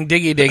dang and dang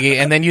diggy diggy,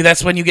 and then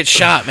that's when you get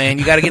shot, man.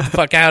 You got to get the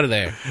fuck out of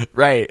there.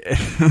 Right.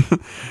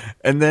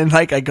 And then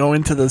like I go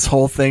into this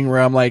whole thing where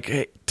I'm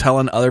like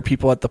telling other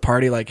people at the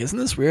party, like, isn't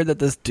this weird that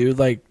this dude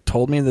like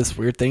told me this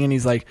weird thing? And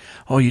he's like,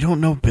 oh, you don't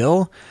know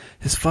Bill?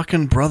 His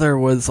fucking brother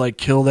was like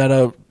killed at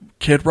a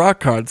Kid Rock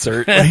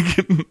concert. Like,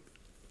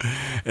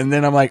 and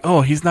then I'm like,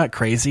 oh, he's not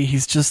crazy.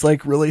 He's just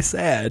like really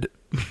sad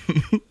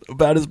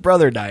about his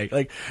brother dying.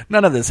 Like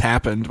none of this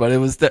happened, but it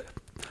was the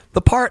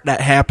part that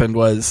happened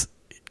was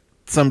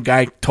some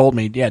guy told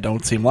me, yeah,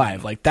 don't see him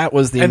live. Like that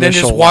was the and initial.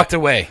 And then just walked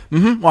away.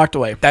 Mm-hmm, walked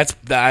away.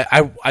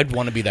 I'd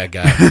want to be that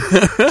guy.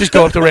 Just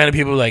go up to random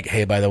people like,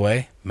 hey, by the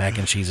way, mac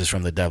and cheese is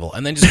from the devil.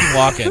 And then just keep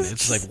walking.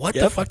 It's like, what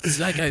the fuck does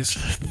that guy's...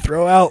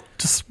 Throw out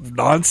just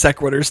non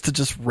sequiturs to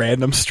just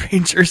random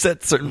strangers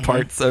at certain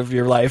parts of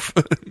your life.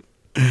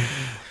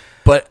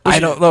 But I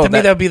don't know. To me,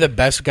 that would be the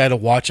best guy to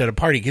watch at a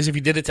party. Because if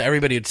you did it to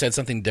everybody who said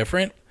something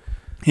different,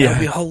 that would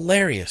be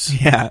hilarious.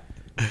 Yeah.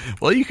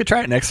 Well, you could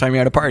try it next time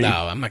you're at a party.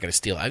 No, I'm not going to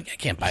steal. I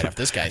can't bite off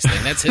this guy's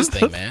thing. That's his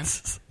thing, man.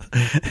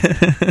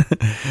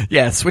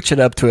 Yeah, switch it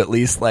up to at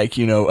least like,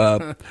 Limp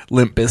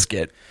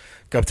Bizkit.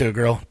 Go up to a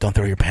girl, don't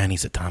throw your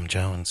panties at Tom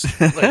Jones.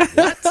 Like, what?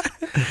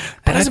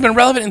 That hasn't been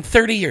relevant in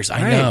 30 years.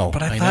 I know.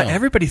 But I thought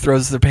everybody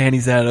throws their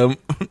panties at him.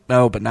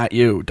 No, but not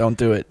you. Don't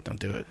do it. Don't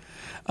do it.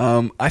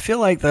 I feel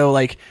like, though,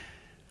 like,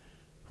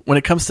 when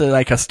it comes to,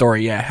 like, a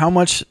story, how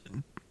much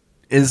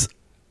is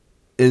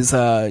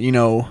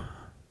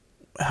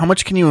how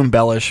much can you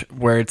embellish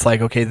where it's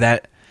like, okay,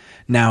 that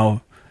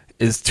now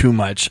is too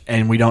much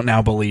and we don't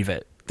now believe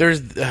it? There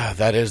is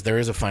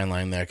a fine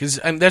line there. Because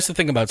that's the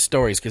thing about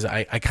stories, because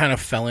I kind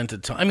of fell into...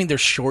 they're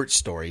short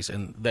stories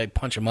and they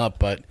punch them up,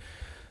 but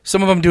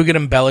some of them do get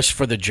embellished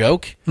for the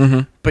joke,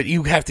 but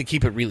you have to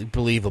keep it really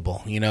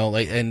believable,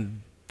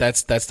 and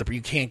that's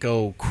you can't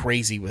go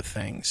crazy with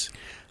things.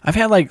 I've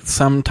had like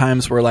some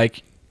times where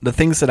like the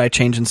things that I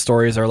change in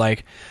stories are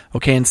like,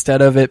 okay,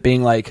 instead of it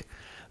being like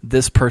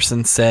this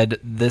person said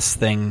this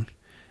thing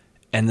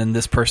and then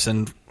this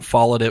person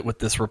followed it with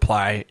this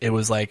reply, it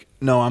was like,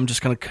 no, I'm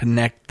just going to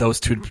connect those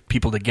two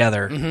people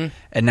together,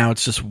 and now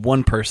it's just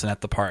one person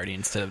at the party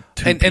instead of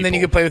two people. And then you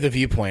can play with the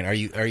viewpoint. Are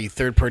you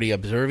third party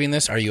observing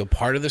this? Are you a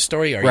part of the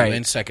story? Are you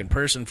in second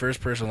person,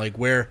 first person? Like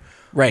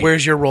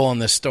where's your role in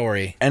this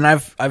story? And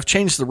I've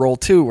changed the role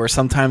too, where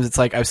sometimes it's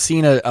like I've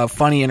seen a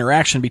funny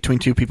interaction between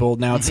two people.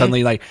 Now it's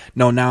suddenly like,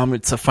 no, now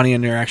it's a funny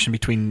interaction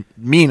between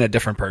me and a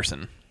different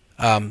person.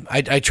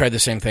 I tried the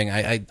same thing.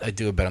 I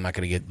do a bit. I'm not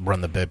going to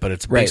run the bit, but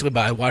it's basically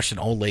about, I watched an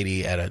old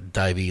lady at a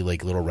divey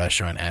like little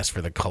restaurant ask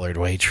for the colored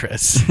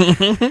waitress,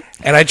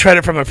 and I tried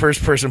it from a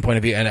first person point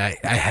of view, and I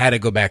had to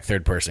go back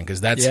third person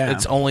because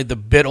it's only the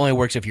bit only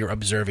works if you're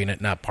observing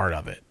it, not part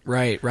of it.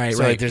 Right.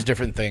 So like, there's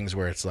different things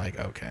where it's like,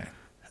 okay,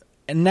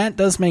 and that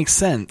does make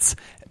sense,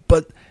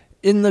 but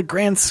in the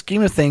grand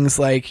scheme of things,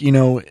 like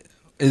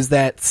is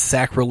that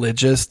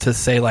sacrilegious to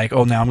say like,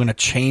 oh, now I'm going to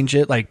change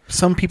it? Like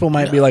some people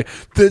might be like,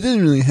 that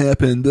didn't really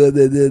happen, blah,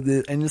 blah, blah,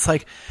 blah. And it's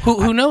like,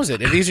 who knows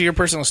it? If these are your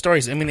personal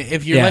stories. I mean,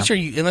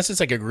 unless it's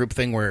like a group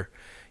thing where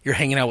you're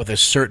hanging out with a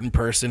certain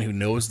person who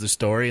knows the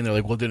story, and they're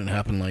like, well, it didn't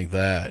happen like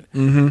that.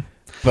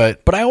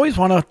 But I always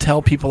want to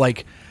tell people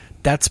like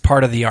that's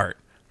part of the art.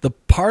 The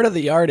part of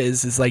the art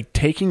is like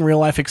taking real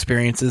life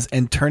experiences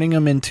and turning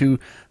them into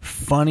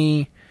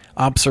funny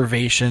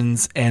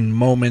observations and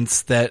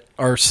moments that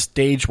are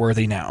stage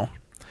worthy now.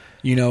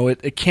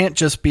 It can't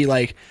just be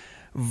like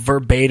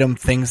verbatim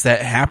things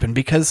that happen,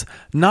 because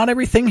not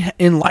everything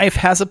in life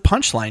has a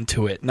punchline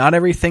to it. Not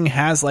everything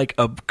has like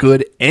a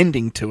good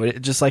ending to it.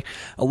 It's just like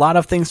a lot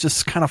of things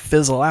just kind of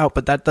fizzle out,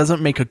 but that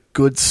doesn't make a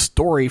good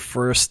story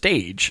for a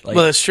stage.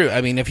 Well, that's true.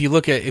 I mean, if you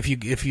look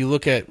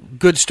at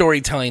good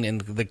storytelling in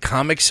the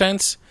comic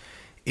sense,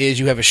 is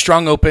you have a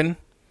strong open,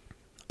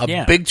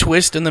 a big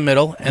twist in the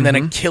middle, and then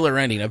a killer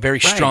ending, a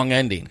very strong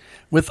ending.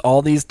 With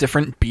all these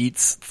different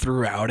beats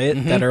throughout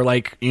it that are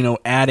like,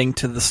 adding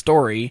to the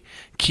story,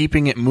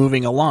 keeping it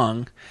moving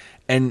along.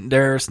 And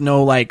there's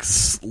no like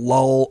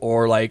lull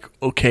or like,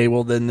 okay,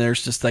 well then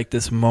there's just like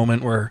this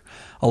moment where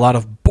a lot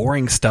of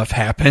boring stuff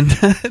happened.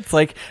 It's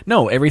like,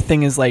 no,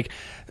 everything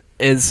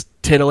is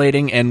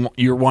titillating and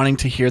you're wanting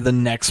to hear the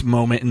next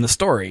moment in the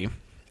story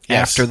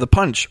after the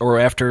punch or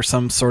after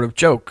some sort of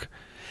joke.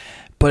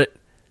 But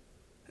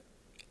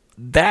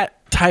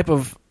that type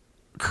of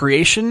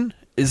creation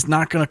is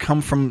not going to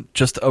come from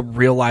just a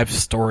real life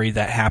story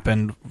that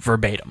happened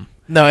verbatim.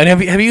 No, and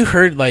have you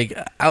heard like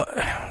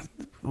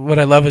what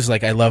I love is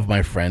like I love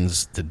my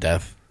friends to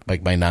death,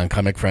 like my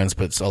non-comic friends,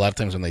 but a lot of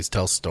times when they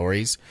tell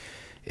stories,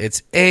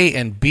 It's A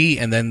and B,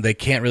 and then they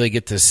can't really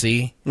get to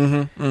C,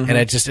 and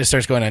it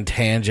starts going on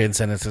tangents,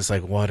 and it's just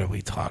like, what are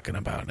we talking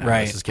about now?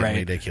 Right, This is getting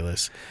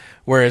ridiculous.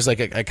 Whereas like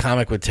a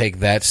comic would take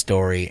that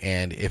story,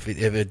 and if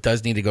it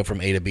does need to go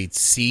from A to B to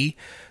C,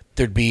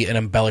 there'd be an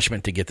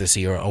embellishment to get to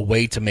C, or a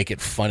way to make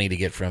it funny to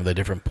get from the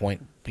different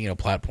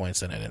plot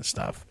points in it and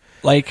stuff.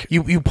 Like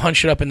you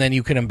punch it up, and then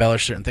you can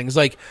embellish certain things.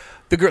 Like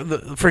the girl,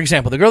 for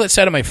example, the girl that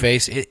sat on my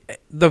face.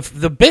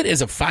 The bit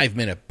is a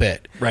 5-minute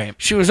bit. Right.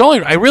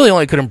 I really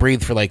only couldn't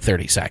breathe for like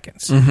 30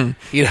 seconds.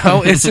 Mm-hmm. You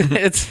know,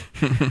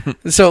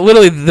 it's so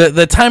literally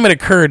the time it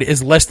occurred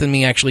is less than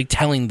me actually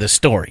telling the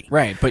story.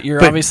 Right, but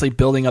you're obviously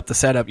building up the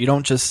setup. You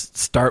don't just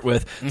start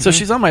with, so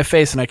she's on my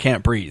face and I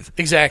can't breathe.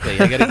 Exactly.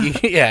 I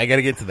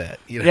gotta get to that.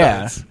 You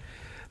know,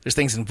 there's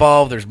things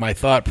involved. There's my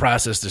thought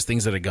process. There's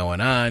things that are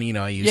going on. You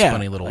know, I use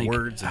funny little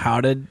words.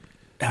 How did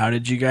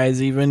you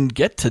guys even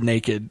get to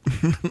naked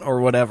or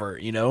whatever?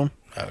 You know.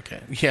 Okay.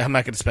 Yeah, I'm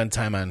not going to spend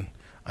time on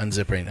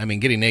unzipping. I mean,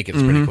 getting naked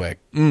is pretty quick.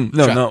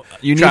 No.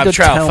 You need to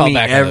tell me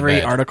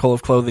every article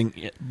of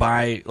clothing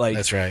by like.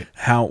 That's right.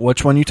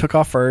 Which one you took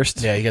off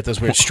first? Yeah, you got those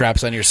weird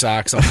straps on your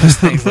socks. All those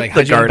things like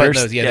the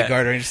garters. The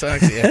garter on your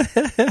socks.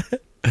 Yeah.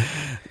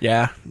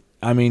 Yeah.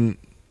 I mean,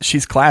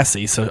 she's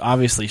classy, so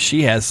obviously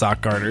she has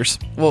sock garters.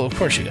 Well, of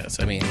course she does.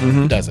 I mean,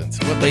 who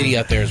doesn't? What lady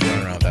out there is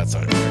running around with that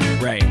sock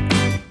garter? Right.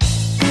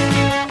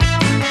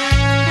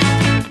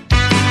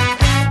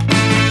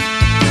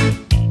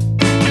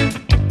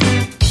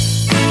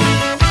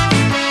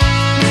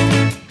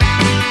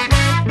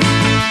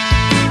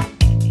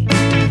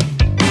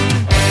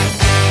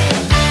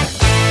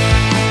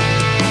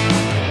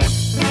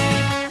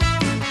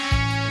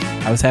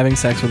 I was having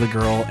sex with a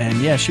girl, and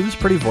yeah, she was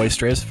pretty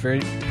boisterous,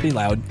 pretty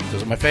loud.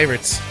 Those are my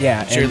favorites.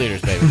 Yeah,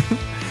 cheerleaders, baby.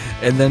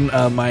 And then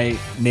my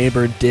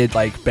neighbor did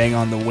like bang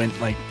on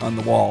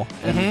the wall,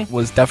 and it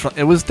was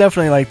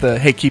definitely like the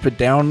hey, keep it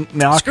down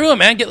now. Screw it,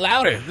 man, get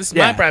louder. This is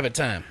my private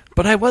time.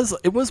 But it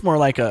was more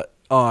like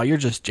you're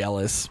just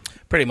jealous.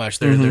 Pretty much,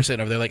 they're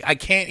sitting over there like, I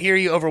can't hear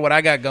you over what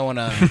I got going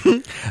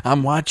on.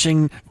 I'm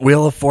watching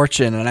Wheel of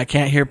Fortune, and I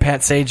can't hear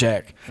Pat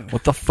Sajak.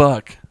 What the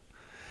fuck?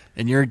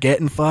 And you're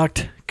getting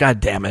fucked? God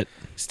damn it.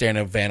 Staring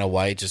at Vanna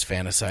White, just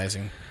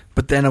fantasizing.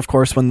 But then, of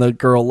course, when the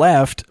girl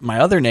left, my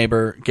other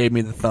neighbor gave me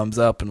the thumbs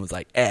up and was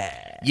like,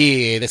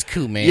 yeah, that's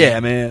cool, man. Yeah,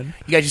 man.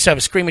 You guys just have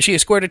a scream machine, a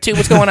squirt or two?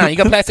 What's going on? You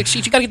got plastic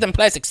sheets? You got to get them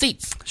plastic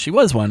seats. She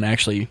was one,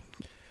 actually.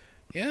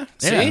 Yeah,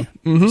 see?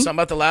 Something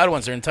about the loud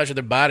ones. They're in touch with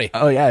their body.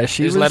 Oh, yeah.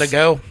 She just let it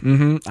go.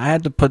 I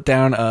had to put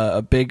down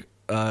a big...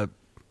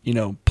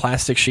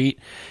 plastic sheet.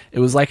 It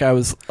was like I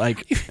was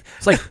like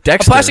it's like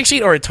Dexter. A plastic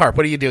sheet or a tarp?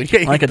 What are you doing?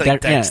 Like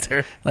Dexter.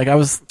 Yeah. Like I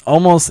was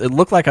almost. It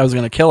looked like I was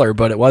going to kill her,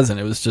 but it wasn't.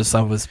 It was just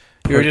I was.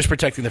 You were just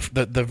protecting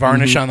the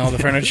varnish on all the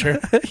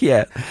furniture.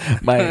 Yeah,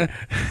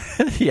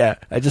 yeah.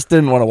 I just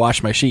didn't want to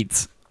wash my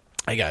sheets.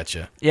 I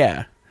gotcha.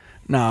 Yeah,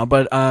 no,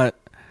 but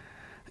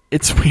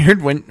it's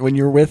weird when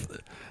you're with.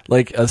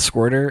 Like a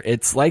squirter,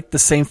 it's like the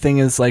same thing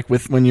as like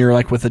when you're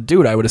like with a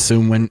dude. I would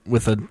assume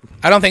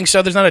I don't think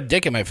so. There's not a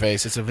dick in my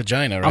face. It's a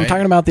vagina, right? I'm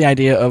talking about the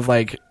idea of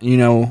like,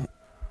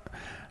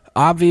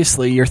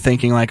 obviously you're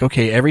thinking like,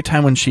 okay, every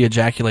time when she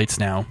ejaculates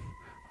now,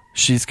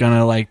 she's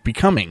gonna like be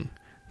coming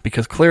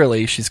because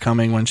clearly she's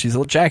coming when she's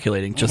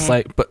ejaculating, just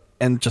like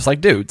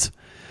dudes.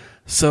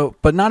 So,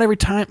 but not every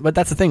time. But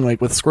that's the thing.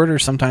 Like with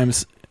squirters,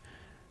 sometimes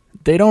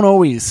they don't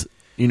always.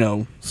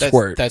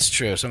 Squirt. That's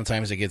true.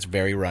 Sometimes it gets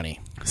very runny.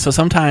 So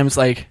sometimes,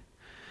 like,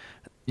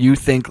 you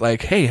think,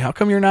 like, hey, how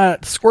come you're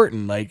not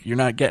squirting? Like, you're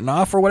not getting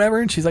off or whatever?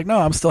 And she's like, no,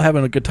 I'm still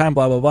having a good time,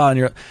 blah, blah, blah. And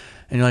you're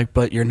like,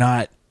 but you're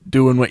not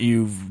doing what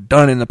you've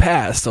done in the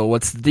past, so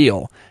what's the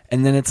deal?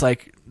 And then it's,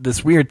 like,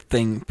 this weird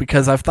thing,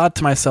 because I've thought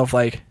to myself,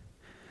 like,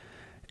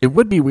 it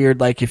would be weird,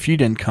 like, if you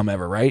didn't come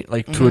ever, right?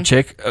 Like, to a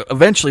chick.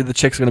 Eventually, the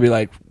chick's going to be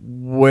like,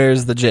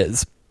 where's the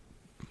jizz?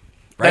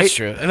 Right? That's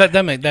true. That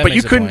but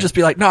you couldn't just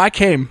be like, no, I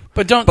came.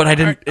 But I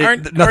didn't.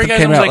 Nothing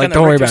came out. Like,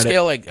 don't worry about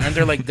scale, it. Like, aren't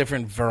there like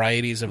different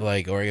varieties of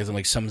like orgasm?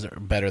 Like some are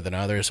better than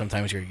others.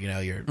 Sometimes you're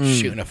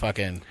shooting a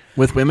fucking.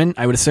 With women,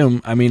 I would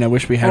assume. I mean, I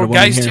wish we had a woman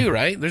guys here. Too,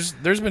 right? There's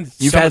been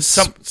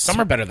some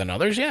are better than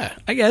others. Yeah,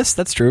 I guess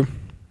that's true.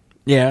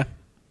 Yeah,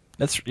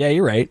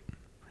 you're right.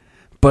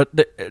 But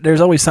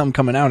there's always something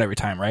coming out every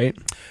time, right?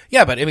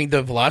 Yeah, but I mean,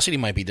 the velocity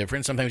might be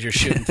different. Sometimes you're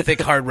shooting thick,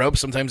 hard ropes.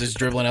 Sometimes it's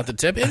dribbling out the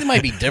tip. It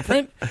might be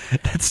different.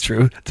 That's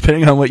true.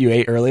 Depending on what you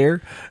ate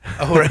earlier.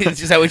 Oh, right.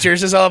 Is that what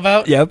yours is all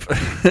about? Yep.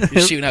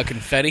 You're shooting out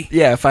confetti?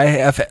 Yeah, if I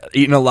have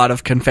eaten a lot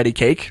of confetti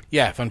cake.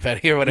 Yeah,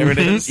 funfetti or whatever it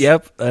is.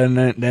 Yep. And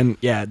then,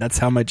 that's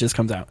how my jizz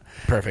comes out.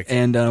 Perfect.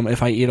 And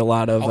if I eat a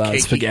lot of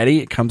spaghetti,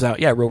 it comes out,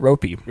 real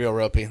ropey. Real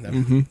ropey.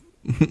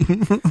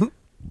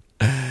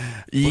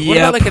 What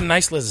about like a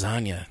nice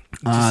lasagna?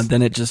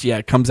 Then it just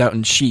it comes out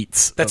in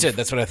sheets. That's it.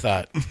 That's what I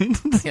thought.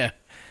 Yeah,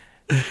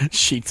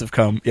 sheets of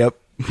cum. Yep,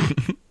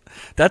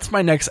 that's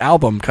my next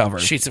album cover.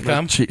 Sheets of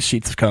cum.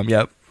 Sheets of cum.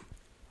 Yep.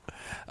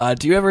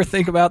 Do you ever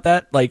think about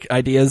that, like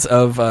ideas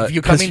of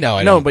you coming? No,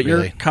 I no, don't but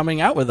really. you're coming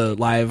out with a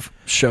live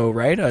show,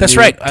 right? That's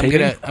right.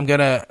 I'm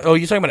gonna. Oh,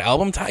 you're talking about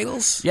album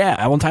titles? Yeah,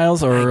 album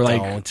titles or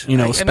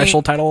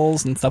special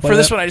titles and stuff like that. For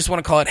this one, I just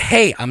want to call it.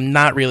 Hey, I'm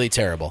not really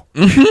terrible.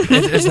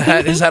 is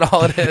that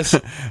all it is?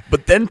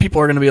 But then people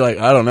are going to be like,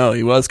 I don't know,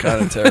 he was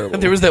kind of terrible.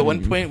 There was that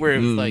one point where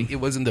it was like it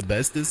wasn't the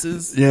best. This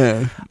is.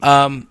 Yeah.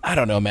 I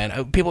don't know,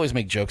 man. People always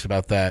make jokes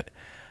about that.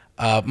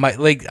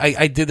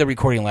 I did the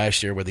recording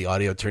last year where the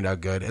audio turned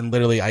out good, and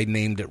literally I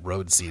named it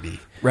Road CD.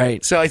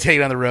 Right. So I take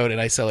it on the road and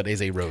I sell it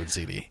as a Road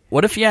CD.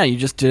 What if you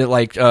just did it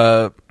like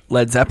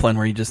Led Zeppelin,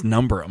 where you just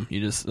number them?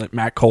 You just like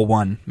Matt Cole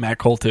 1, Matt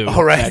Cole 2,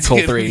 oh, right. Matt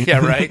Cole 3.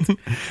 Yeah, right.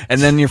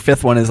 And then your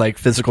fifth one is like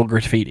Physical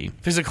Graffiti.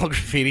 Physical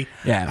Graffiti.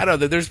 Yeah. I don't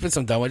know. There's been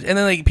some dumb ones, and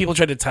then like people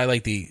try to tie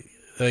like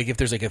if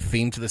there's like a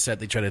theme to the set,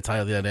 they try to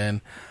tie that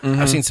in.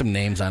 I've seen some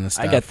names on the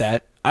stuff. I get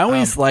that. I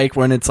always like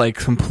when it's like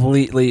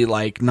completely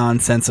like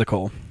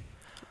nonsensical.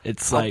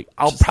 It's like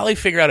I'll probably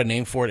figure out a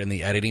name for it in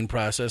the editing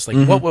process.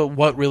 Like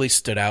what really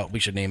stood out, we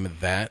should name it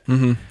that.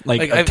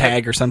 Like a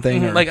tag or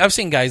something. Or... Like I've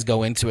seen guys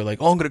go into it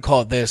like, oh, I'm going to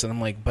call it this, and I'm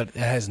like, but it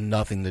has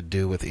nothing to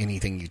do with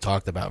anything you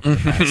talked about for the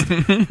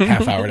past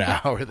half hour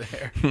to hour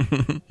there.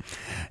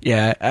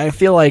 Yeah, I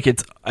feel like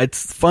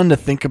it's fun to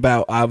think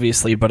about,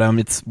 obviously, but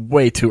it's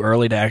way too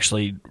early to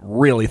actually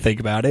really think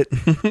about it.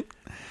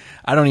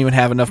 I don't even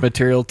have enough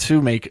material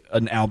to make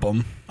an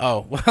album.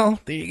 Oh, well,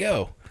 there you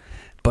go.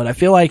 But I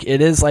feel like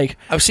it is like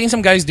I've seen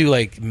some guys do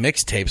like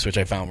mixtapes, which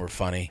I found were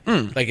funny.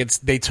 Like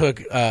it's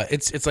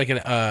like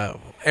an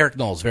Eric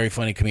Knowles, very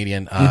funny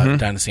comedian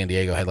down in San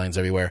Diego, headlines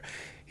everywhere.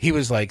 He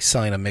was like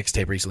selling a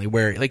mixtape recently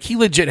where like he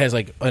legit has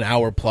like an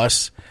hour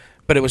plus,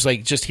 but it was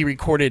like just he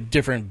recorded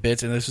different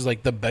bits, and this is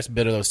like the best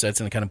bit of those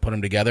sets, and kind of put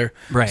them together.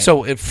 Right.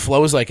 So it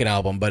flows like an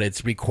album, but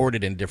it's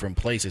recorded in different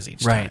places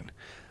each time.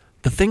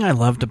 The thing I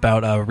loved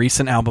about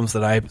recent albums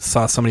that I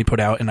saw somebody put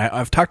out, and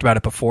I've talked about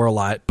it before a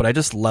lot, but I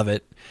just love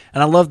it.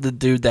 And I love the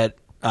dude that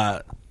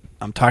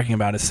I'm talking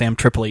about is Sam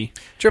Tripoli.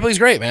 Tripoli's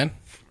great, man.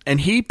 And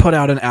he put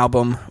out an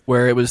album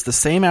where it was the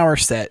same hour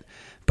set,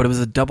 but it was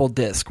a double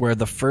disc, where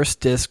the first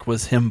disc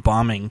was him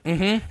bombing,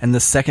 and the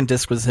second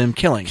disc was him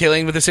killing.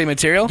 Killing with the same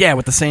material? Yeah,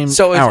 with the same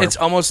So hour. it's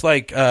almost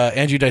like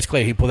Andrew Dice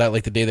Clay. He pulled out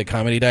like the day that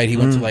comedy died. He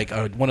went to like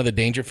one of the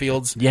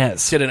Dangerfields.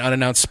 Yes. Did an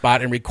unannounced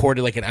spot and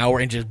recorded like an hour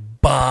and just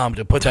bombed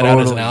to put that out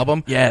as an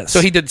album. Yes.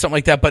 So he did something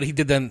like that, but he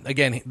did then,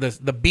 again,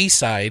 the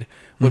B-side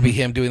would be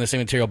him doing the same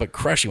material but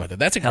crushing with it.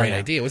 That's a great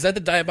idea. Was that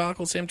the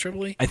Diabolical Sam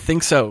Tripoli? I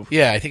think so.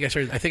 Yeah, I think I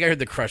heard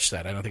the Crush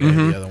set. I don't think I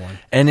heard the other one.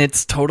 And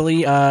it's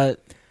totally...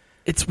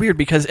 it's weird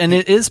because... And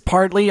it is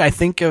partly, I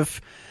think of...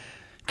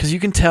 Because you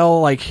can tell,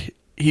 like...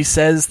 He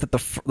says that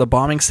the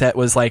bombing set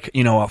was like,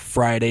 a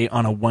Friday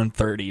on a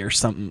 1:30 or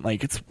something.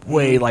 Like, it's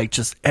way like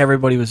just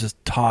everybody was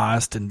just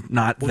tossed and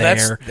not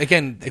there.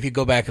 Again, if you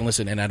go back and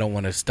listen, and I don't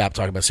want to stop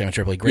talking about Sam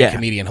Tripoli, great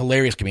comedian,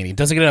 hilarious comedian,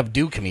 doesn't get enough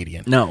due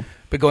comedian. No.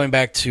 But going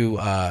back to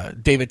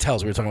David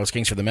Tells, we were talking about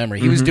Skanks for the Memory.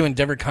 He was doing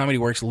Denver Comedy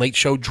Works late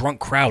show drunk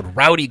crowd,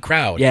 rowdy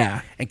crowd.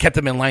 Yeah. And kept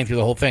them in line through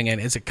the whole thing.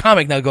 And as a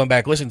comic now going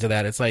back, listen to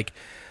that, it's like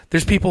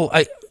there's people,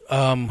 who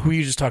are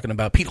you just talking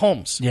about? Pete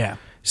Holmes. Yeah.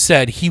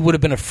 Said he would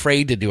have been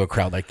afraid to do a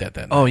crowd like that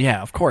then. Oh,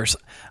 yeah, of course.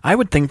 I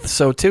would think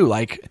so, too.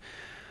 Like,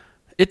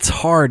 it's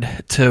hard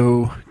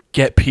to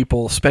get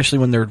people, especially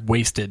when they're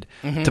wasted,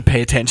 to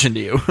pay attention to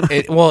you.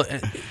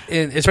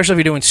 Especially if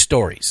you're doing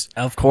stories.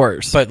 Of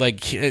course. But, like,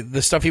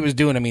 the stuff he was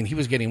doing, I mean, he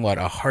was getting,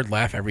 a hard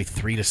laugh every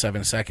 3 to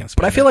 7 seconds.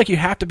 But I feel like you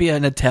have to be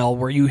in a tell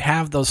where you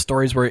have those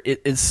stories where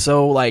it is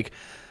so, like,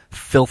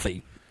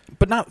 filthy.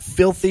 But not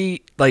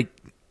filthy, like...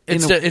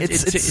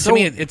 To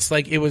me,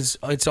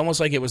 it's almost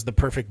like it was the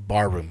perfect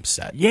barroom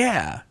set.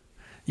 Yeah.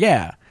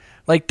 Yeah.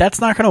 Like, that's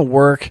not going to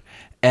work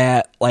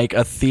at, like,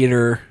 a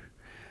theater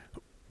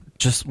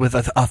just with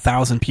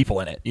 1,000 people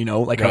in it,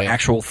 like an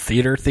actual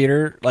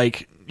theater.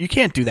 Like, you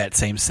can't do that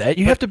same set.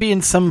 You have to be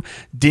in some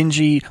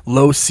dingy,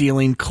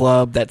 low-ceiling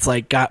club that's,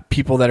 like, got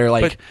people that are,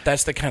 like... But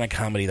that's the kind of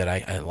comedy that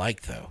I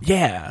like, though.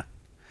 Yeah.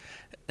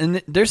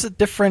 And there's a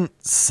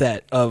different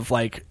set of,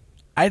 like...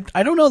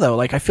 I don't know, though.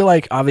 Like, I feel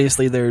like,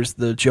 obviously, there's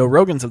the Joe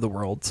Rogans of the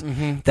world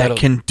that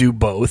can do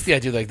both. Yeah,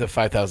 do, like, the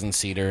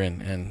 5,000-seater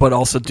and... But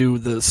also do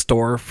the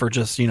store for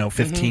just,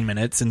 15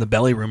 minutes in the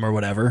belly room or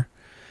whatever.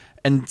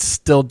 And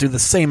still do the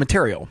same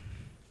material.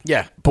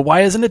 Yeah. But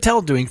why isn't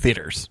Attell doing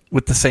theaters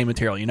with the same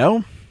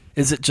material,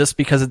 Is it just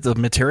because it's the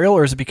material,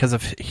 or is it because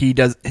of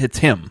it's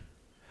him?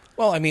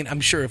 Well, I mean,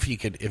 I'm sure if he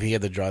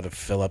had the draw to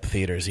fill up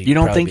theaters, you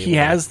don't think he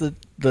has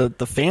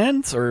the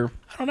fans, or...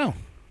 I don't know.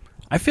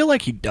 I feel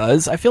like he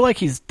does. I feel like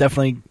he's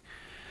definitely,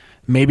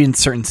 maybe in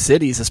certain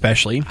cities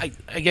especially.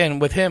 Again,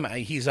 with him,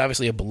 he's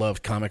obviously a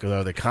beloved comic with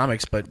other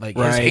comics, but like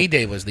his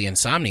heyday was the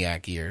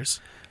Insomniac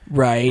years.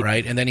 Right.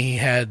 Right? And then he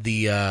had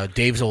the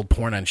Dave's Old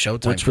Porn on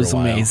Showtime, which was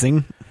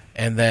amazing.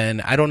 And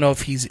then I don't know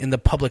if he's in the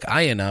public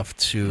eye enough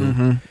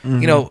to,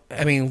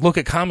 I mean, look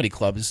at comedy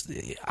clubs.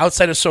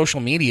 Outside of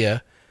social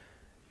media,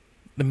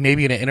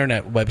 maybe an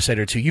internet website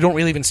or two. You don't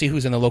really even see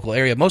who's in the local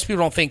area. Most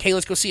people don't think, hey,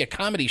 let's go see a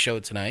comedy show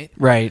tonight.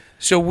 Right.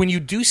 So when you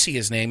do see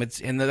his name,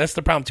 and that's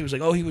the problem too. It's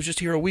like, oh, he was just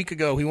here a week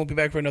ago. He won't be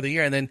back for another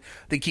year. And then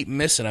they keep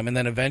missing him. And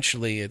then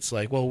eventually it's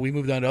like, well, we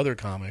moved on to other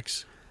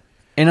comics.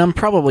 And I'm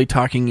probably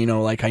talking,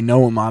 like I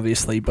know him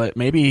obviously, but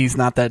maybe he's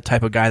not that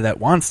type of guy that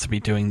wants to be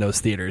doing those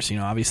theaters.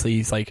 Obviously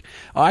he's like,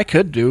 oh, I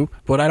could do,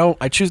 but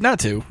I choose not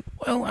to.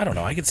 Well, I don't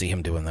know. I could see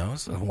him doing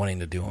those, wanting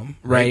to do them.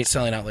 Right.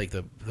 Selling out like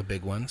the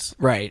big ones.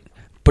 Right.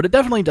 But it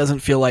definitely doesn't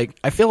feel like...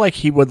 I feel like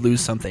he would lose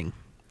something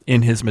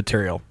in his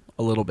material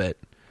a little bit.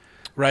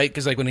 Right,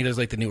 because like when he does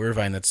like the new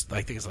Irvine, I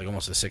think it's like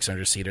almost a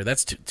 600-seater.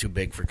 That's too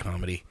big for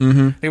comedy.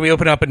 Mm-hmm. I think we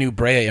open up a new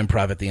Brea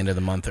Improv at the end of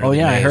the month. Oh,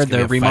 yeah, I heard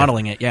they're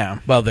remodeling it, yeah.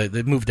 Well,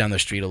 they moved down the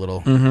street a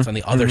little. Mm-hmm. It's on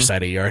the other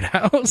side of Yard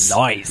House.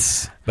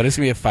 Nice. But it's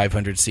going to be a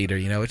 500-seater,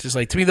 It's just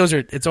like, to me,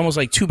 it's almost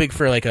like too big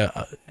for like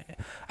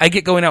I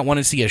get going out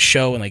wanting to see a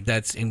show and like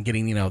that's and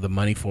getting, the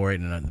money for it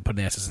and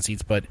putting asses in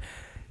seats. But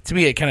to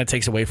me, it kind of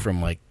takes away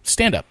from like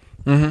stand-up.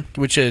 Mm-hmm.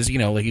 Which is,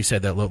 like you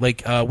said,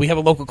 that we have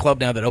a local club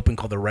now that opened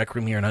called the Rec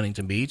Room here in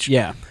Huntington Beach.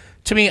 Yeah.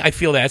 To me, I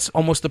feel that's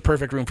almost the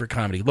perfect room for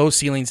comedy. Low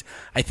ceilings.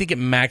 I think it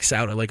maxed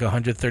out at like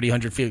 130,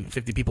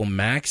 150 people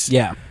max.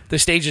 Yeah. The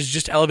stage is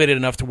just elevated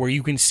enough to where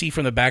you can see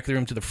from the back of the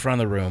room to the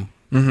front of the room.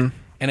 Mm-hmm.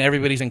 And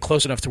everybody's in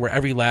close enough to where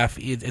every laugh,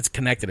 it's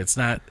connected. It's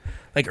not...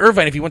 Like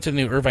Irvine, if you went to the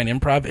new Irvine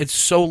Improv, it's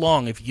so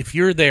long. If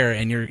you're there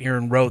and you're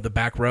in the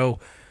back row,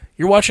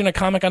 you're watching a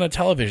comic on a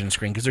television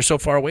screen because they're so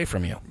far away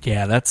from you.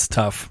 Yeah, that's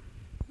tough.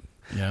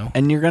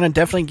 And you're going to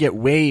definitely get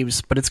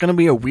waves, but it's going to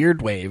be a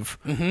weird wave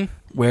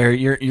where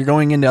you're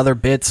going into other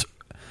bits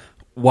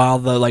while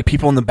the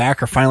people in the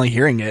back are finally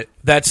hearing it.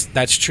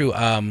 That's true.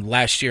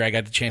 Last year I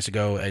got the chance to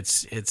go.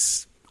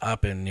 It's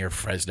up in near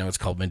Fresno. It's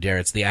called Madera.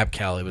 It's the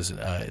AbCal.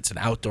 It's an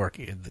outdoor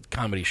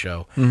comedy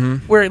show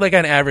where like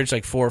on average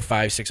like 400,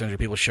 500, 600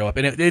 people show up,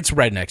 and it's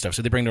redneck stuff.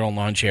 So they bring their own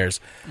lawn chairs,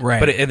 right?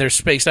 But and they're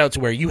spaced out to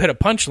where you hit a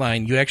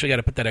punchline, you actually got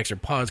to put that extra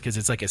pause because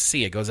it's like a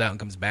C. It goes out and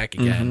comes back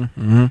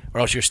again, or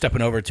else you're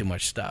stepping over too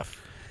much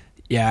stuff.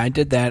 Yeah, I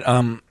did that.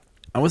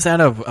 I was at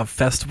a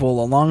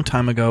festival a long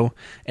time ago,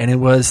 and it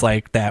was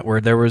like that where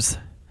there was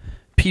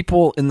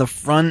people in the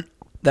front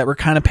that were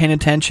kind of paying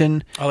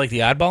attention. Oh, like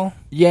the Oddball?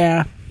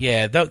 Yeah.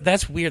 Yeah,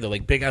 that's weird though.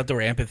 Like big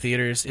outdoor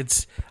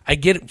amphitheaters. I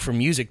get it for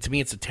music. To me,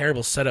 it's a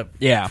terrible setup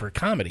for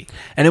comedy.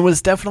 And it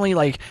was definitely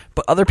like,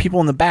 but other people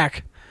in the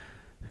back,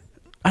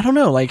 I don't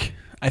know, like,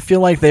 I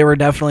feel like they were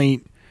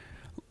definitely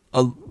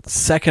a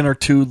second or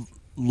two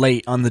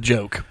late on the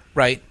joke.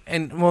 Right.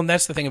 And well,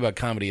 that's the thing about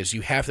comedy is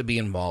you have to be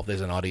involved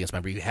as an audience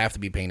member. You have to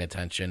be paying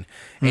attention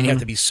and you have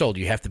to be sold.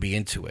 You have to be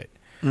into it.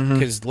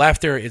 Because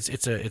laughter, it's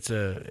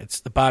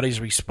the body's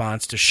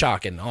response to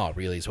shock and awe.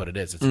 Really, is what it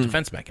is. It's a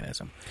defense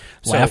mechanism.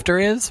 So, laughter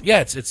is? Yeah,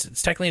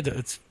 it's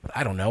technically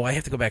I don't know. I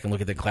have to go back and look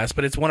at the class,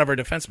 but it's one of our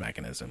defense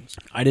mechanisms.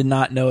 I did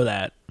not know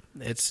that.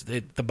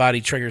 The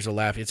body triggers a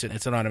laugh. It's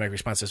an automatic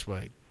response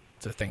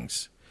to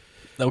things.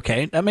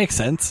 Okay, that makes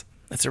sense.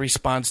 It's a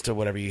response to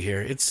whatever you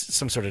hear. It's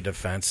some sort of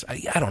defense.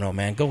 I don't know,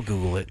 man. Go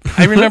Google it.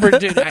 I remember,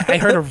 dude, I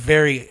heard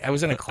I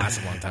was in a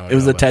class a long time ago. It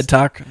was a TED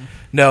Talk?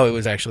 No, it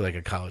was actually like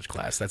a college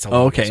class. That's how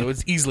long it was. So it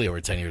was easily over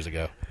 10 years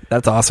ago.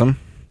 That's awesome.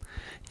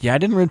 Yeah, I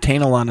didn't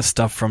retain a lot of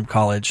stuff from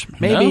college.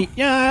 Maybe,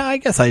 yeah, I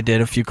guess I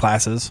did a few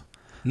classes.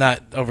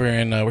 Not over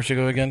in, where'd you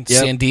go again?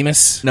 Yep. San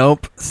Dimas?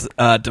 Nope.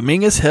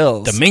 Dominguez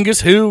Hills.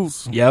 Dominguez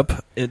Hills. Yep.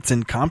 It's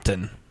in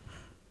Compton.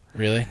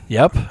 Really?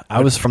 Yep.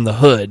 I was from the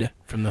hood.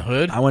 From the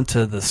hood? I went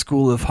to the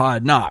School of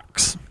Hard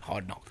Knocks.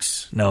 Hard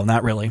Knocks. No,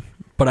 not really.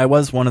 But I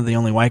was one of the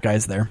only white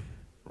guys there.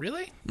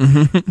 Really?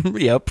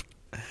 Yep.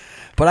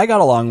 But I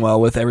got along well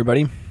with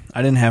everybody.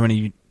 I didn't have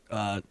any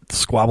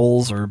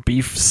squabbles or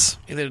beefs.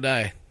 Neither did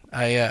I.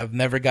 I've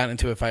never gotten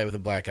into a fight with a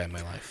black guy in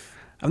my life.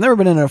 I've never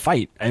been in a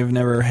fight. I've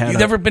never had. You've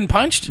never been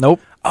punched? Nope.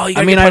 Oh, you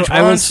got punched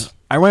once?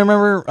 I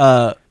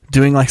remember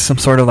doing like some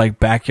sort of like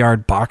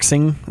backyard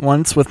boxing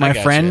once with my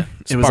friend.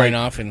 It was sparring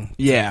off and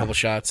a couple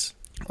shots.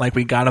 Like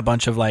we got a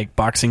bunch of like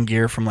boxing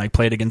gear from like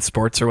Play It Against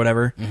Sports or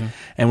whatever,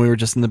 and we were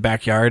just in the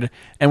backyard,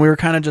 and we were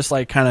kind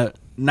of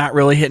not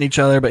really hitting each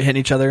other, but hitting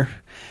each other,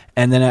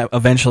 and then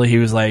eventually he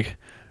was like,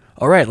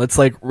 "All right, let's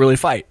like really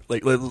fight,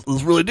 like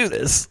let's really do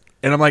this,"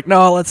 and I'm like,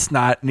 "No, let's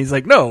not," and he's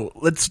like, "No,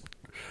 let's.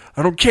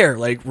 I don't care,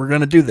 like we're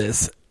gonna do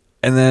this,"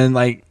 and then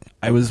like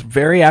I was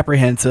very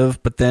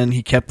apprehensive, but then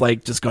he kept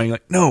like just going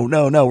like, "No,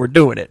 we're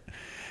doing it,"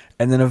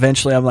 and then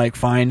eventually I'm like,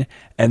 "Fine,"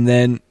 and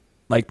then.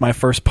 Like, my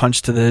first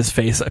punch to his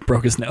face, I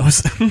broke his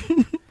nose.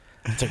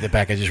 I took that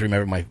back. I just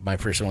remember my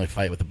first and only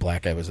fight with a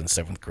black guy was in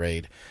 7th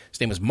grade. His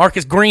name was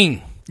Marcus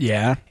Green.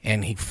 Yeah.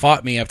 And he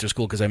fought me after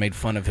school because I made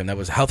fun of him. That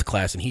was health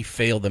class, and he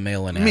failed the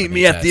male anatomy Meet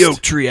me at the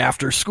Oak Tree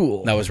after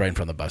school. That was right in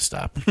front of the bus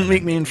stop.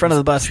 Meet me in front of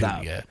the bus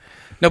stop. Yeah.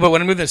 No, but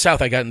when I moved to the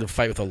South, I got into a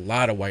fight with a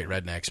lot of white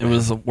rednecks. Man. It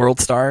was World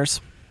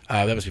Stars?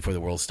 That was before the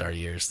World Star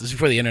years. This was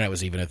before the internet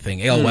was even a thing.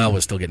 AOL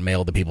was still getting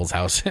mailed to people's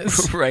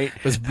houses. Right.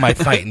 It was my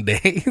fighting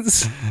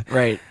days.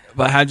 Right.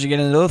 But how'd you get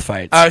into those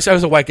fights? So I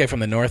was a white guy from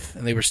the north,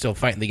 and they were still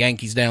fighting the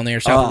Yankees down there.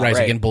 South Rise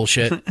Again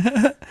bullshit.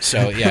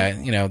 So,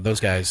 yeah, those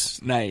guys.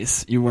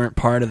 Nice. You weren't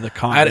part of the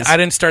cause. I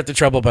didn't start the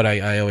trouble, but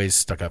I always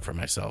stuck up for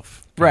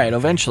myself. Right.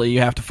 Eventually,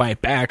 you have to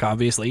fight back,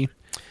 obviously.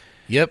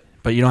 Yep.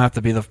 But you don't have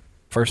to be the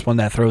first one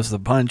that throws the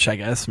punch, I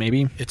guess,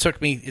 maybe. It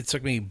took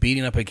me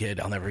beating up a kid.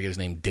 I'll never forget his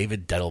name,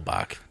 David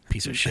Dettelbach.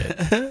 Piece of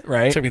shit.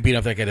 Right. It took me beating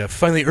up that guy to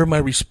finally earn my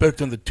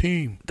respect on the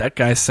team. That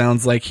guy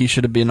sounds like he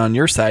should have been on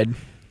your side.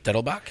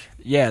 Dettelbach?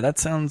 Yeah, that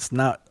sounds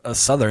not a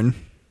Southern.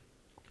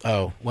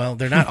 Oh, well,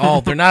 they're not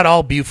all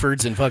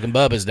Bufords and fucking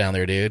Bubbas down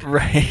there, dude.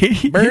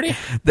 Right. Birdie?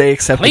 They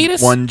accepted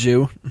one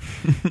Jew.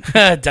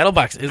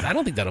 Dettelbach I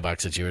don't think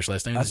Dettelbach's a Jewish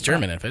last name. It's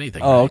German, if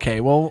anything. Oh, right?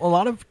 okay. Well, a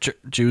lot of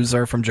Jews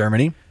are from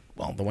Germany.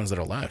 Well, the ones that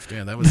are left.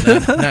 Yeah, that was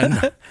not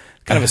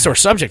kind of a sore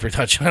subject we're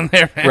touching on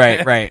there.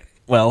 Right.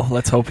 Well,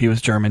 let's hope he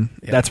was German.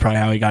 Yeah. That's probably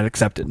how he got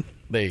accepted.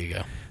 There you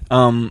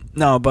go.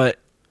 No, but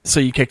so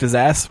you kicked his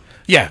ass?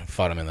 Yeah,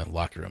 fought him in the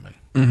locker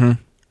room.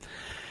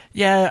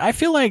 Yeah, I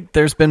feel like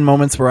there's been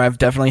moments where I've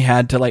definitely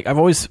had to, like, I've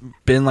always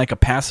been like a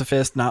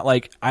pacifist, not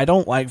like, I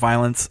don't like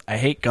violence, I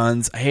hate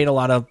guns, I hate a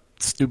lot of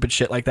stupid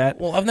shit like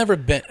that. Well, I've never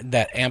been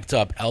that amped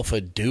up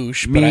alpha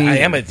douche, but I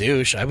am a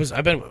douche.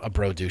 I've been a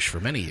bro douche for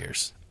many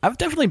years. I've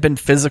definitely been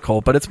physical,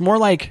 but it's more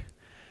like,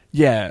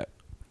 yeah,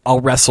 I'll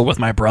wrestle with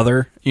my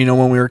brother,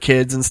 when we were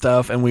kids and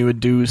stuff, and we would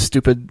do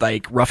stupid,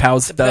 like,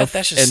 roughhouse stuff.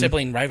 That's just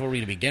sibling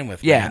rivalry to begin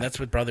with. Yeah. Man. That's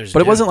what brothers do.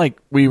 But it wasn't like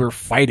we were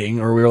fighting,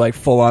 or we were, like,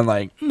 full-on,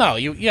 like... No,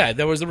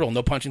 there was the rule.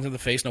 No punching to the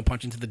face, no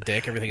punching to the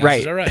dick, everything else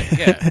is all right.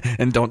 Yeah.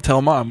 And don't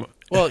tell mom.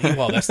 Well,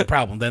 that's the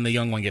problem. Then the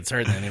young one gets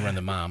hurt, and then they run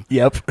the mom.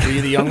 Yep. Were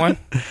you the young one?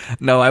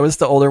 No, I was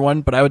the older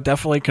one, but I would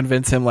definitely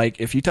convince him,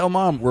 like, if you tell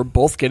mom, we're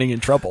both getting in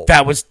trouble.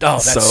 That's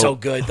so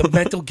good. The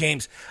mental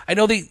games. I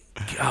know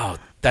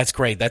that's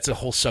great. That's a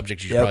whole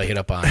subject you should probably hit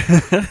up on.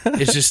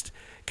 It's just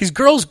because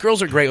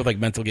girls are great with like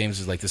mental games,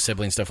 is like the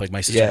sibling stuff. Like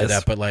my sister did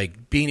that, but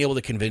like being able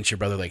to convince your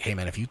brother, like, hey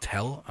man, if you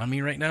tell on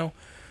me right now,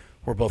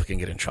 we're both gonna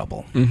get in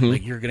trouble.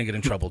 Like you're gonna get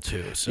in trouble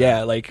too. So.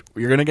 Yeah, like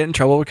you're gonna get in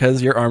trouble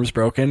because your arm's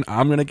broken.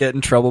 I'm gonna get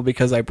in trouble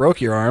because I broke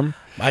your arm.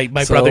 My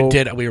brother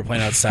did. We were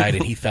playing outside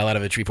and he fell out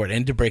of a tree fort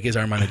and to break his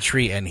arm on a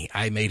tree, and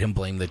I made him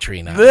blame the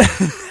tree. Now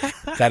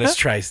that is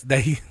trice.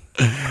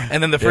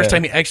 And then the first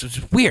time he actually,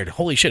 it was weird.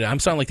 Holy shit, I'm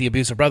sounding like the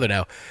abusive brother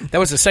now. That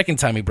was the second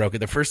time he broke it.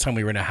 The first time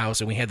we were in a house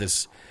and we had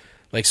this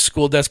like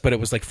school desk, but it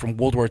was like from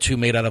World War II,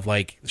 made out of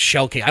like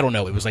shell cake. I don't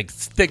know. It was like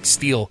thick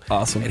steel.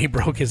 Awesome. And he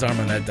broke his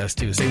arm on that desk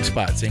too. Same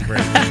spot, same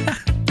break.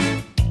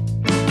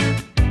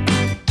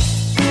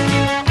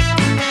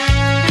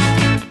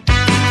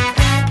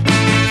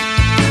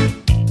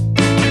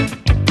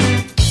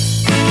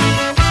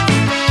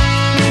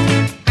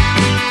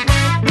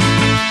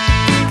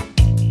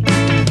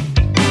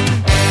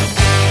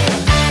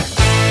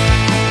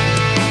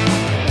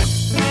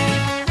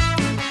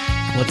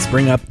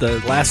 Bring up the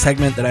last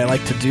segment that I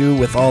like to do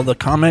with all the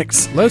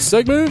comics. Last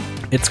segment?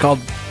 It's called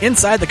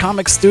Inside the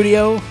Comics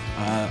Studio.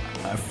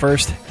 I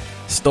first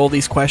stole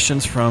these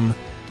questions from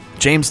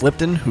James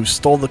Lipton, who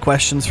stole the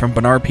questions from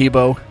Bernard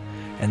Peebo,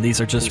 and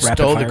these are just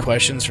rapid fire. Stole the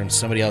questions from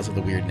somebody else with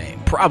a weird name.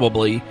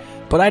 Probably,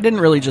 but I didn't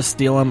really just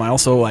steal them. I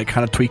also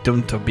kind of tweaked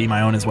them to be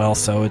my own as well,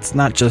 so it's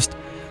not just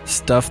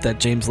stuff that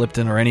James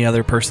Lipton or any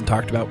other person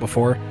talked about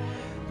before.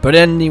 But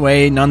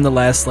anyway,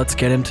 nonetheless, let's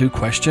get into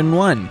question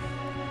 1.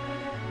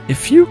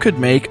 If you could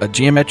make a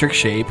geometric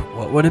shape,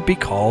 what would it be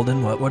called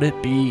and what would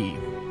it be?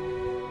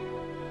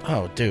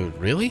 Oh, dude,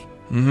 really?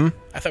 Mm-hmm.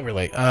 I thought we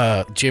were like,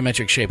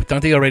 geometric shape.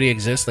 Don't they already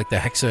exist? Like the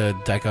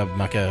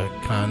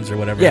hexadecamacons or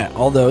whatever? Yeah,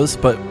 all those,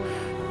 but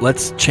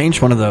let's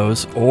change one of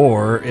those,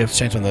 or if...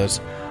 Change one of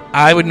those.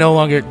 I would no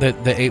longer,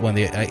 the 8 one,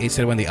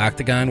 instead of the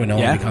octagon would no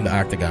longer become the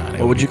octagon.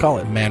 What would you call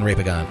it?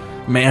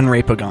 Man-rapagon.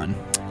 Man-rapagon.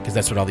 Because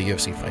that's what all the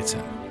UFC fights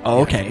in. Oh,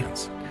 okay.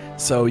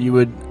 So you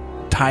would...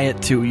 tie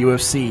it to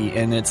UFC,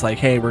 and it's like,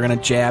 hey, we're gonna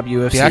jab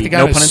UFC. The octagon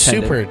no pun is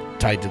intended. super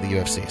tied to the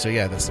UFC, so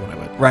yeah, that's the one I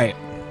would. Right.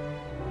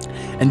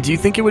 And do you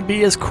think it would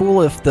be as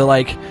cool if do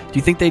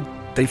you think they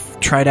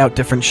tried out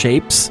different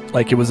shapes?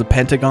 Like it was a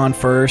pentagon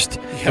first.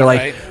 Yeah, they're like,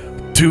 right.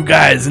 2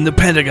 guys in the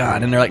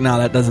pentagon, and they're like, no,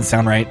 that doesn't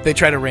sound right. They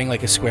try to ring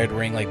like a squared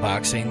ring, like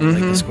boxing, like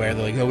the square.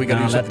 They're like, no, we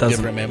gotta do something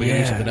different, man. We gotta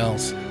do something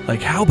else.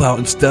 Like, how about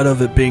instead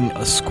of it being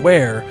a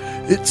square,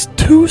 it's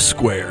 2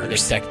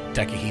 squares? Like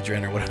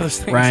decahedron or whatever those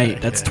things right, are.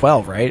 that's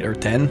 12, right? Or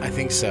 10? I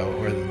think so.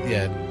 Or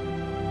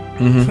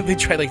they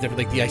tried like different,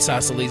 like the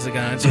isosceles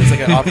again, so it's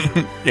like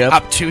an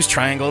obtuse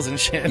triangles and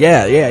shit.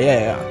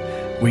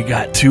 Yeah. We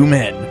got 2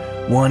 men,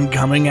 one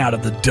coming out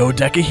of the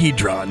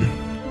dodecahedron.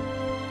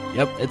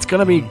 Yep, it's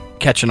gonna be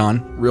catching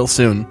on real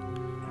soon.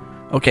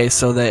 Okay,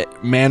 so the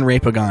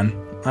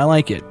man-rapagon. I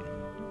like it.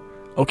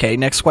 Okay,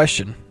 next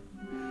question.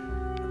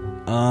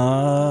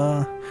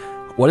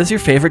 What is your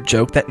favorite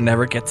joke that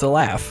never gets a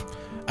laugh?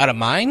 Out of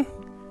mine?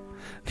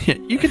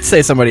 You could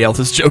say somebody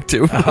else's joke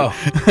too.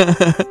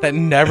 That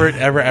never,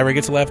 ever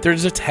gets a laugh.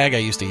 There's a tag I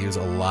used to use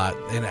a lot,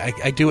 and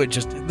I do it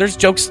just... There's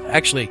jokes,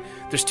 actually,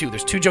 there's 2.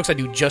 There's 2 jokes I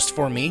do just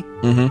for me,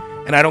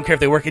 and I don't care if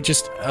they work. It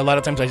just... A lot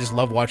of times I just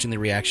love watching the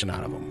reaction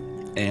out of them.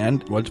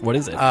 And what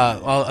is it?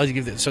 I'll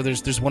give it. So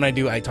there's one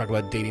I talk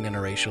about dating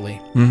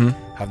interracially.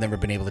 Mm-hmm. I've never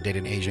been able to date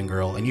an Asian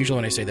girl, and usually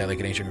when I say that, like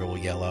an Asian girl will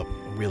yell up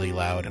really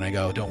loud, and I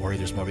go, "Don't worry,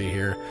 there's more of you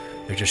here.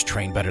 They're just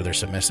trained better. They're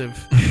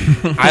submissive."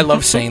 I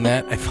love saying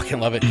that. I fucking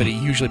love it. But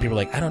usually people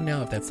are like, "I don't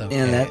know if that's okay."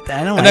 And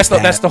I don't. And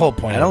like that's the whole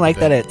point. I don't like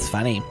that it's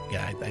funny.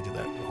 Yeah, I do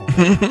that.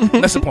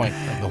 That's the point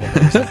of the whole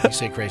thing. Is that you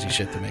say crazy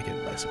shit to make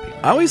it less appealing.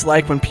 I always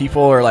like when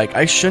people are like,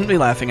 "I shouldn't be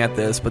laughing at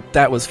this, but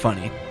that was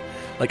funny."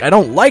 Like, I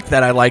don't like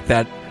that. I like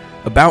that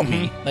about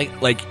me.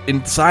 Like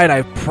inside,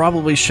 I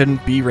probably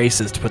shouldn't be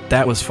racist, but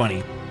that was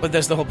funny. But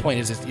that's the whole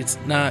point. Is it's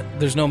not.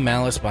 There's no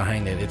malice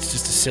behind it. It's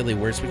just a silly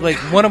word. Like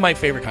one of my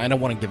favorite. I don't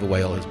want to give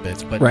away all his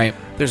bits, but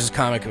there's this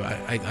comic who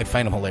I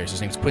find him hilarious.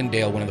 His name's Quinn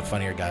Dale, one of the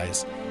funnier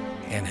guys,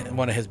 and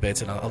one of his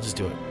bits, and I'll just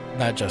do it.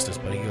 Not justice,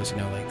 but he goes,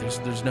 like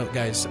there's no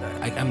guys.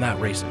 I'm not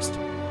racist.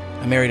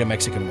 I married a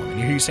Mexican woman.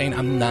 You're saying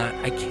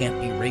I can't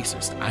be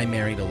racist. I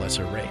married a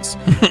lesser race,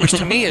 which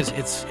to me is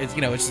it's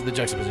the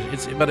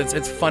juxtaposition. But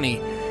it's funny,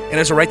 and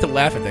there's a right to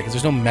laugh at that because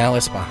there's no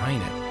malice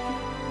behind it.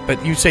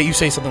 But you say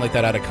something like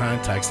that out of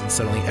context, and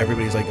suddenly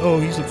everybody's like, "Oh,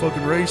 he's a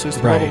fucking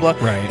racist," blah blah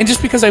blah. Right. And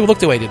just because I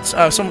looked away,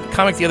 some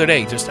comic the other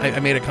day, I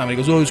made a comment. He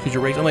goes, "Oh, it's because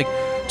you're racist." I'm like,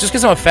 just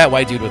because I'm a fat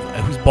white dude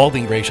who's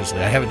balding graciously,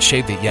 I haven't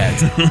shaved it yet.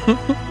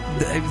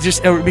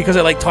 Just because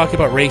I like talking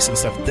about race and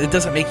stuff, it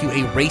doesn't make you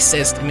a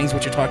racist. It means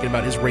what you're talking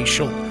about is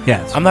racial.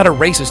 Yes. I'm not a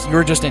racist.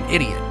 You're just an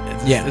idiot.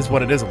 Is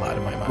what it is a lot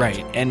in my mind.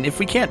 Right. And if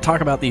we can't talk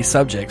about these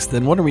subjects,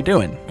 then what are we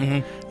doing?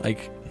 Mm-hmm.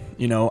 Like,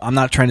 I'm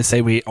not trying to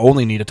say we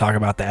only need to talk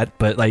about that,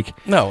 but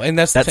no, and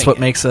that's what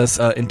makes us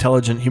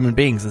intelligent human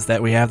beings, is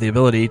that we have the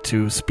ability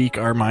to speak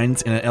our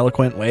minds in an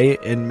eloquent way,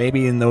 and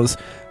maybe in those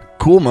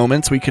cool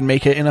moments we can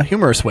make it in a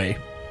humorous way.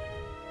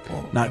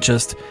 Not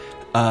just,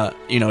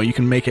 you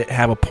can make it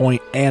have a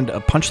point and a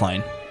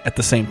punchline at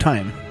the same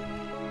time.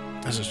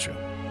 This is true.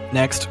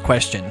 Next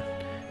question.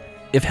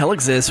 If hell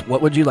exists,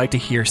 what would you like to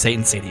hear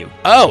Satan say to you?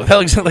 Oh, if hell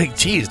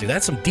exists, geez, dude,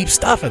 that's some deep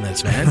stuff in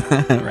this, man.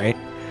 Right?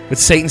 Would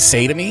Satan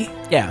say to me?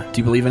 Yeah.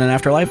 Do you believe in an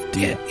afterlife?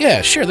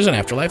 Yeah, sure, there's an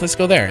afterlife. Let's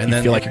go there. And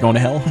then feel like you're going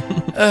to hell?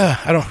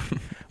 I don't...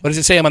 What does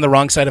it say? I'm on the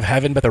wrong side of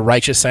heaven, but the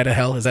righteous side of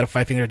hell? Is that a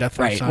Five Finger Death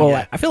Punch song? Well,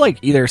 yeah. I feel like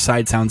either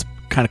side sounds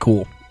kind of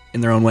cool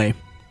in their own way.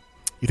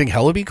 You think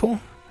hell would be cool?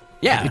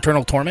 Yeah.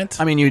 Eternal torment?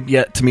 I mean, you'd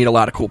get to meet a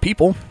lot of cool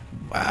people.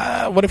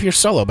 What if you're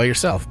solo by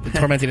yourself,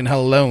 tormented in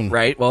hell alone?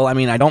 Right. Well, I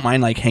mean, I don't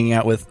mind hanging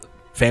out with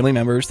family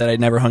members that I'd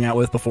never hung out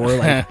with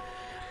before.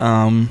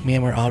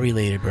 Man, we're all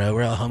related, bro.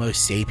 We're all Homo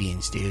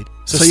sapiens, dude.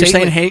 So you're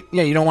saying, hey,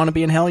 you don't want to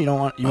be in hell? You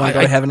want to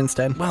go to heaven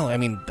instead? Well, I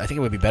mean, I think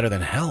it would be better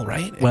than hell,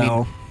 right?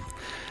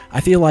 I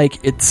feel like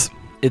it's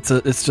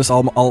just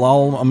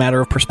all a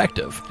matter of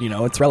perspective.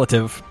 It's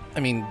relative. I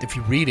mean, if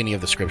you read any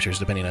of the scriptures,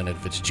 depending on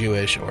if it's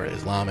Jewish or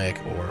Islamic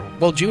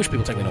Jewish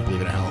people technically don't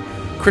believe in hell.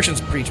 Christians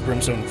preach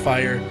brimstone and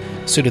fire.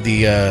 So do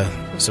the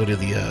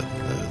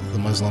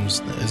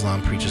Muslims.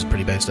 Islam preaches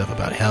pretty bad stuff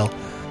about hell.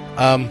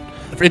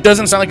 It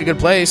doesn't sound like a good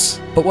place.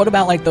 But what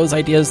about those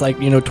ideas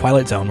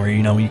Twilight Zone, where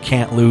you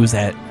can't lose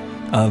at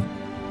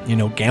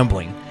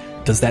gambling?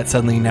 Does that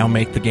suddenly now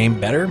make the game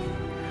better?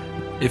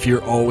 If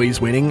you're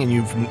always winning and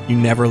you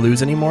never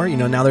lose anymore,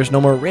 now there's no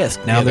more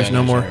risk. Now there's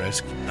no more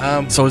risk.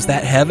 So is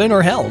that heaven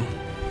or hell?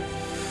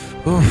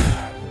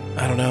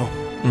 I don't know.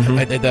 Mm-hmm.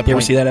 At that point, you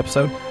ever see that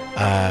episode?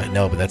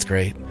 No, but that's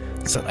great.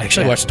 So I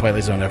actually watched the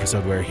Twilight Zone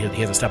episode where he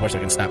has a stopwatch that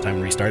can stop time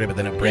and restart it, but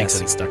then it breaks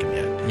and he's stuck in the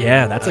end.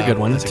 Yeah, that's a good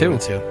one too.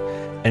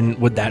 And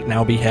would that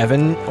now be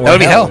heaven? Or that would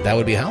be hell. That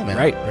would be hell, man.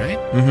 Right.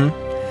 Mm-hmm.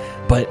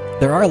 But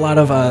there are a lot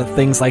of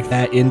things like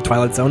that in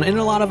Twilight Zone and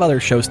a lot of other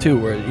shows too,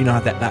 where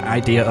that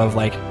idea of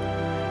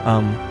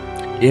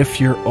if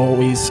you're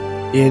always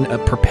in a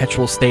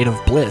perpetual state of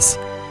bliss,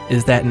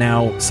 is that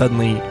now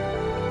suddenly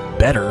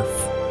better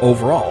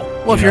overall?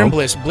 Well, if you're in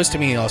bliss to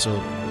me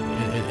also,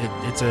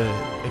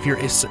 if you're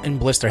in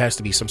bliss, there has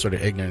to be some sort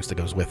of ignorance that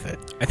goes with it.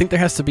 I think there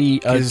has to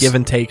be a give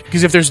and take.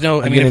 Because if there's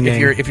no,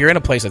 if you're in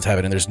a place that's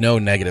heaven and there's no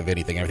negative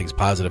anything, everything's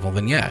positive, well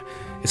then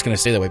it's going to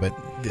stay that way.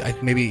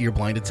 But maybe you're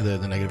blinded to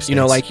the negative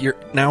states. You're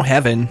now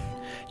heaven.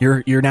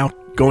 You're now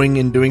going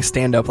and doing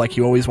stand-up like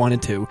you always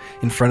wanted to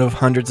in front of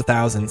hundreds of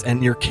thousands,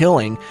 and you're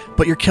killing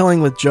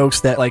with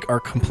jokes that are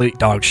complete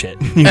dog shit.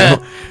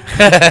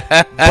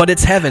 But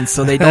it's heaven,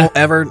 so they don't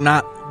ever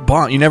not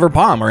bomb. You never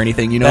bomb or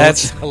anything.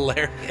 That's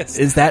hilarious.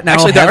 Is that now?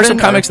 Actually, there are some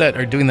comics that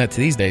are doing that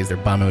these days. They're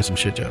bombing with some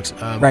shit jokes.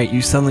 Right.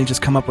 You suddenly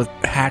just come up with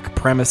hack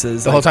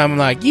premises. The whole time I'm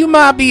like, you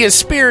might be a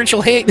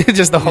spiritual hate.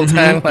 Just the whole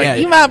time,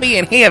 you might be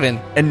in heaven,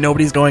 and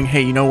nobody's going,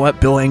 hey, you know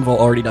what? Bill Engvall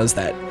already does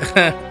that.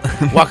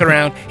 Walking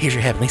around, here's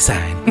your heavenly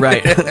sign.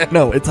 Right.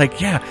 No, it's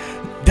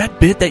that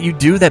bit that you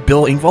do that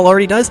Bill Engvall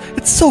already does,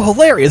 it's so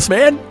hilarious,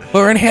 man.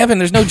 We're in heaven.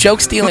 There's no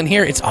joke stealing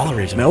here. It's all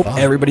original. Nope.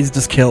 Everybody's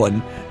just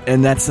killing.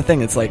 And that's the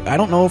thing. It's I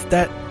don't know if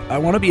I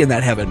want to be in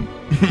that heaven.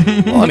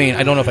 Well, I mean,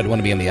 I don't know if I'd want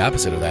to be in the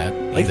opposite of that.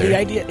 Either. The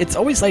idea, it's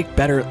always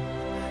better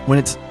when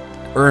it's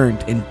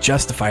earned and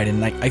justified.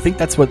 And I think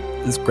that's what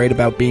is great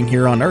about being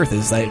here on Earth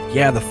is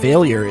the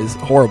failure is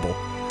horrible.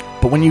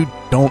 But when you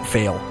don't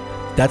fail,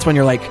 that's when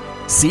you're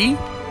see?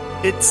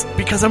 it's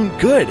because I'm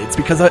good. It's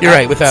because you're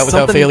right.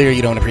 Without failure,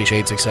 you don't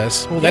appreciate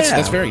success. Well,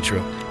 that's very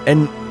true.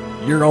 And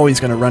you're always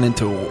going to run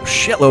into a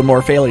shitload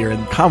more failure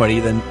in comedy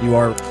than you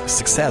are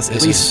success.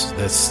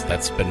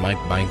 That's been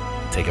my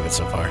take of it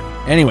so far.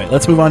 Anyway,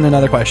 let's move on to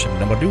another question.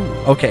 Number 2.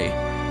 Okay,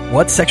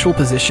 what sexual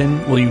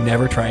position will you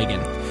never try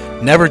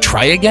again? Never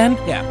try again?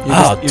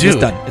 Yeah. You're just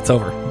done. It's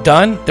over.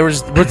 Done?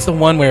 What's the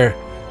one where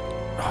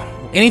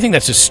anything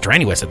that's just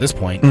strenuous at this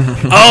point?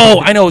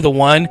 Oh, I know the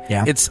one.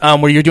 Yeah. It's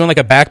where you're doing like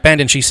a back bend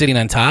and she's sitting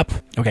on top.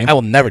 Okay. I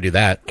will never do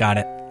that. Got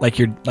it. Like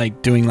you're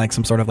like doing like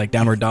some sort of like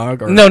downward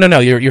dog? Or No.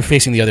 You're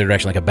facing the other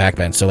direction like a back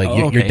bend. So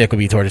like your dick would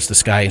be towards the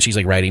sky and she's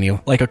like riding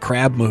you. Like a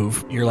crab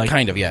move. You're like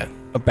kind of, yeah.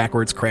 A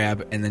backwards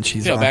crab and then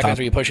she's on backwards top.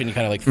 where you push and you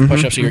kind of like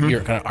push up so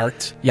you're kind of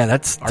arced. Yeah,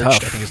 that's arched,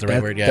 tough. I think is the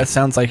right word. Yeah. That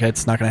sounds like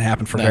it's not going to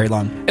happen for very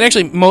long. And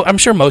actually, I'm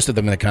sure most of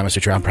them in the comments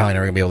are true. I'm probably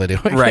never going to be able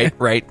to do it.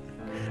 Right.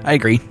 I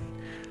agree.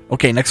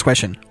 Okay, next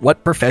question.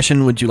 What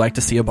profession would you like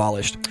to see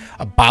abolished?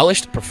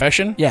 Abolished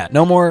profession? Yeah,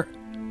 no more.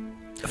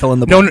 Fill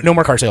in the blank. No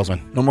more car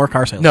salesman. No more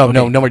car salesman.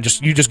 No more.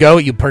 You just go.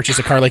 You purchase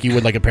a car like you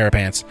would like a pair of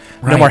pants.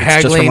 Right, No more it's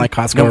haggling. just from like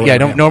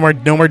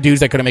Costco. No more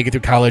dudes that couldn't make it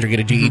through college or get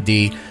a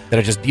GED that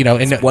are just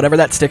and whatever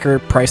that sticker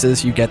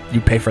prices you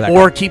pay for that.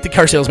 Or car. keep the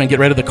car salesman. Get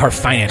rid of the car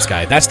finance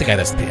guy. That's the guy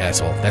that's the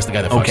asshole. That's the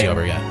guy that fucks you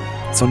over.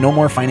 Yeah. So no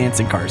more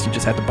financing cars. You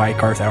just have to buy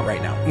cars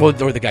outright now.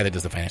 Well, or the guy that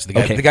does the finance. The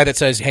guy that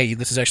says, "Hey,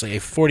 this is actually a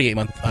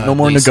 48-month. No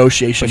more lease,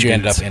 negotiation. But you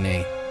ended up in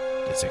a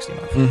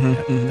 60-month.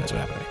 That's what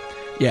happened to me.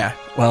 Yeah,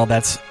 well,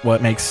 that's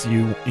what makes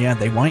you. Yeah,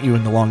 they want you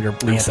in the longer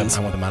leases.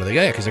 I want them out of the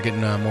because they're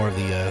getting more of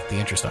the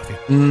interest off you.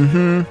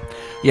 Mm-hmm.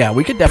 Yeah,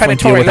 we could definitely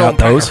deal without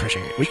those.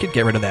 We could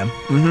get rid of them.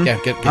 Mm-hmm.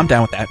 Yeah, I'm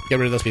down with that. Get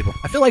rid of those people.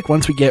 I feel like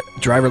once we get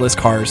driverless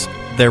cars,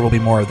 there will be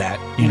more of that.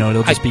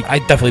 It'll just be. I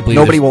definitely believe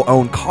nobody will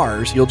own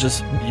cars. You'll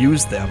just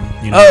use them.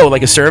 Oh,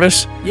 like a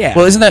service? Yeah.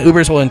 Well, isn't that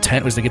Uber's whole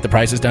intent was to get the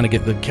prices down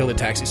to kill the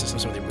taxi system?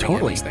 So they bring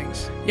in these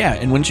things. Yeah,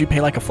 and wouldn't you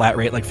pay like a flat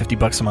rate, like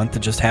 $50 a month, to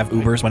just have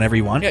Ubers whenever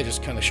you want? Yeah,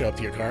 just kind of show up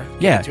to your car.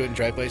 Yeah, get to it and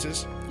drive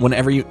places.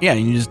 Whenever you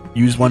just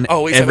use one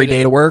Always every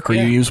day to work, or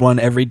you use one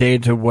every day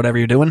to whatever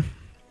you're doing.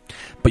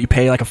 But you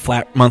pay like a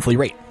flat monthly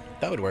rate.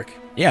 That would work.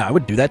 Yeah, I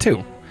would do that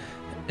too.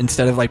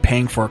 Instead of like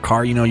paying for a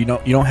car, you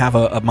don't have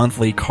a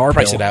monthly car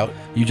price bill. It out.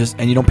 You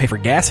don't pay for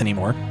gas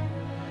anymore.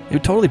 It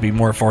would totally be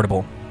more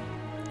affordable.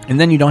 And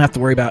then you don't have to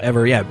worry about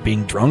ever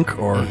being drunk,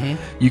 or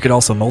you could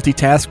also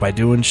multitask by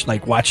doing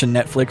like watching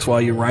Netflix while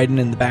you're riding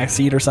in the back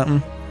seat or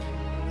something.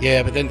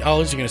 Yeah, but then all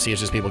you're going to see is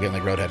just people getting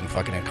like roadhead and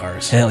fucking in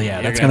cars. Hell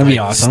yeah, that's going to be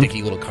awesome.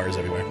 Sticky little cars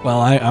everywhere. Well,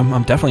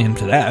 I'm definitely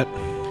into that.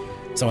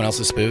 Someone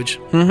else's spooge.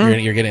 Mm-hmm.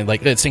 You're getting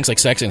like it stinks like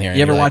sex in here.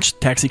 You ever watch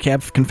Taxi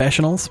Cab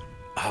Confessionals?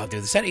 Oh,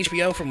 dude, is that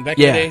HBO from back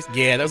in the days?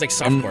 Yeah, that was like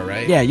softcore,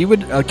 right? Yeah, you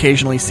would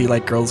occasionally see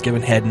like girls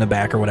giving head in the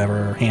back or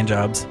whatever, or hand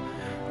jobs,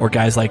 or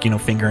guys like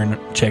fingering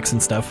chicks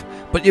and stuff.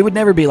 But it would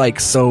never be like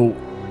so.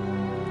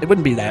 It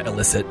wouldn't be that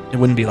illicit. It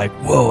wouldn't be like,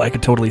 whoa, I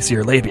could totally see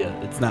her labia.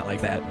 It's not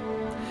like that.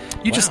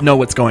 You just know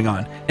what's going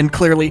on, and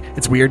clearly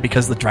it's weird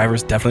because the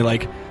driver's definitely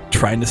like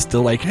trying to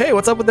still like, hey,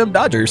 what's up with them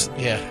Dodgers?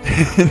 Yeah,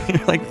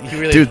 you're like,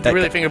 dude, you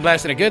really finger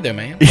blasting it good there,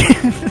 man.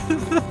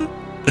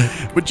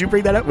 Would you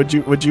bring that up? Would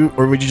you,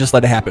 or would you just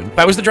let it happen? If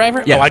I was the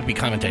driver, yeah, I'd be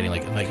commentating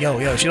like,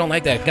 yo, she don't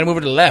like that. Gotta move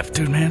her to the left,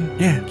 dude, man.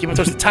 Yeah, keep her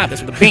towards the top.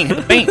 That's what the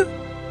bean.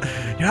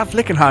 You're not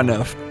flicking hard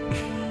enough.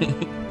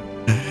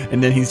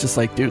 And then he's just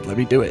like, dude, let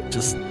me do it.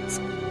 Just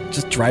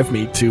drive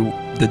me to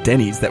the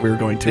Denny's that we were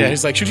going to. Yeah,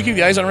 he's like, should you keep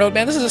your eyes on the road,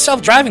 man? This is a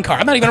self-driving car.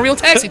 I'm not even a real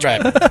taxi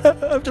driver.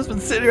 I've just been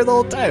sitting here the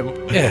whole time.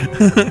 Yeah.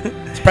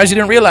 Surprised you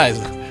didn't realize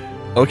it.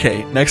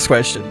 Okay, next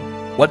question.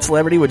 What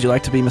celebrity would you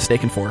like to be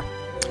mistaken for?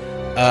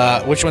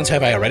 Which ones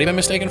have I already been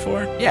mistaken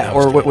for? Yeah,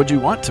 or what would you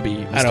want to be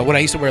mistaken? I don't know. When I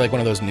used to wear like one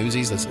of those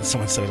newsies,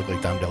 someone said I looked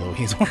like Dom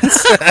DeLuise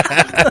once.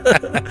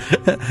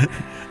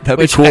 That'd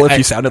be cool if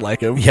you sounded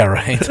like him. Yeah,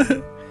 right.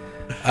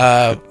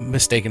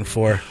 Mistaken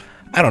for...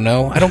 I don't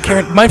know. I don't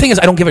care. My thing is,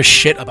 I don't give a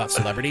shit about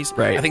celebrities.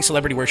 Right. I think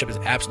celebrity worship is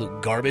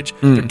absolute garbage.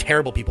 They're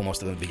terrible people,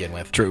 most of them, to begin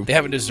with. True. They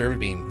haven't deserved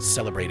being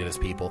celebrated as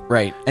people.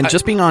 Right. And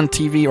just being on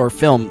TV or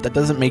film, that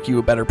doesn't make you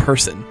a better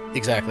person.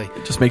 Exactly.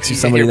 It just makes you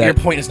somebody your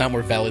point is not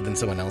more valid than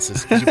someone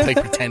else's because you play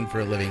pretend for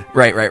a living.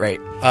 Right.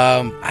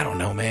 I don't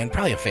know, man.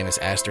 Probably a famous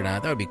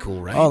astronaut. That would be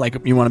cool, right? Oh, like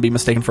you want to be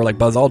mistaken for like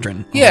Buzz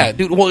Aldrin. Yeah,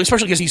 dude. Well,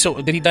 especially because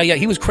did he die yet?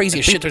 He was crazy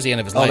as shit towards the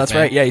end of his life. Oh, that's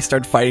man. right. Yeah, he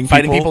started fighting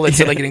people that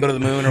said like he didn't go to the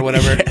moon or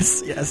whatever.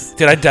 Yes.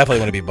 Dude, I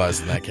definitely want to be Buzz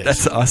in that case.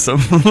 That's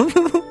awesome.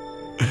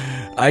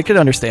 I could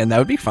understand. That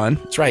would be fun.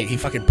 That's right. He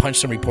fucking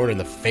punched some reporter in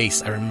the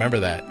face. I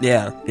remember that.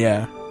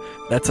 Yeah.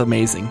 That's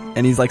amazing.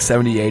 And he's like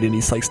 78 and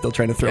he's like still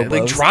trying to throw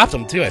blows. They dropped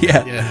him too, I think.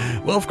 Yeah.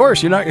 Well, of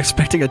course, you're not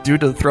expecting a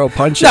dude to throw a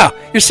punch. No,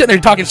 you're sitting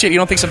there talking shit. You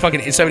don't think some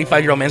fucking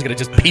 75-year-old man's going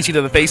to just beat you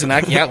to the face and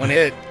knock you out one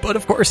hit. But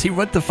of course, he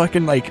went to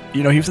fucking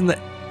he was in the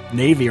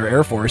Navy or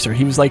Air Force, or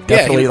he was like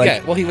definitely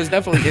he was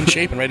definitely in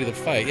shape and ready to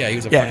fight. Yeah, he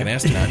was a fucking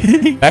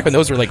astronaut. Back when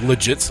those were like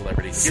legit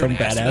celebrities. Some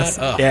badass.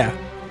 Oh. Yeah.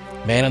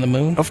 Man on the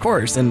moon? Of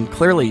course, and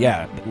clearly,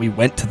 we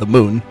went to the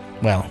moon.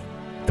 Well,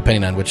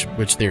 depending on which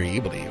theory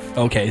you believe.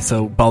 Okay,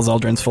 so Buzz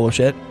Aldrin's full of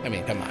shit? I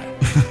mean, come on.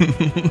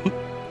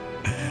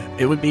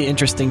 it would be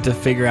interesting to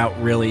figure out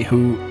really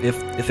who,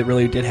 if it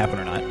really did happen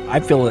or not. I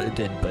feel it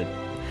did, but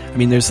I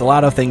mean, there's a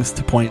lot of things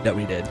to point that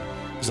we did.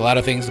 There's a lot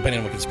of things, depending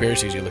on what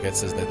conspiracies you look at,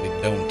 says that we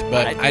don't.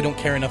 But I don't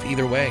care enough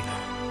either way.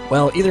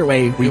 Well, either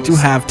way, we do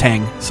have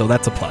Tang, so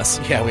that's a plus.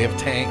 Yeah, we have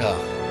Tang.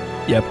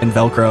 Yep, and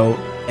Velcro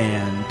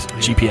and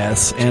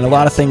GPS and a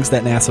lot of things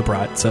that NASA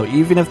brought. So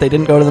even if they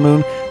didn't go to the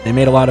moon, they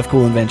made a lot of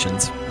cool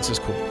inventions. This is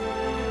cool.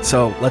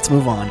 So let's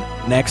move on.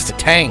 Next, the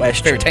Tang.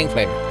 Question. Favorite Tang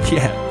flavor.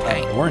 Yeah,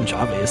 Tang. Orange,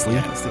 obviously.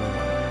 Yeah, that's the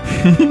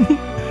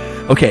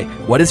one. Okay,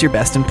 what is your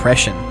best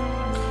impression?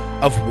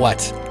 Of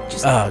what?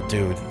 Oh,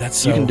 dude, that's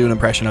so... You can do an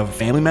impression of a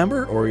family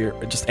member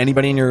or just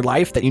anybody in your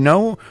life that you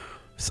know,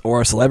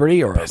 or a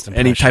celebrity, or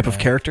any type of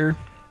character.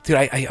 Dude,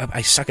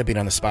 I suck at being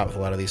on the spot with a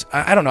lot of these.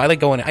 I don't know. I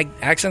like going...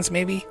 accents,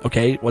 maybe?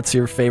 Okay, what's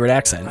your favorite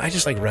accent? I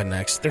just like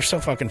rednecks. They're so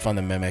fucking fun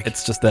to mimic.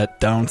 It's just that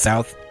down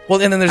south... Well,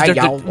 and then there's there's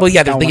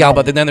the y'all,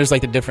 but then there's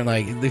like the different,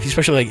 like,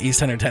 especially like East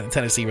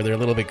Tennessee, where they're a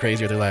little bit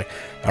crazier. They're like,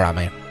 all right,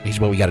 man, this is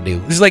what we got to do.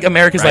 This is like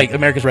America's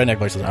redneck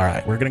voices. All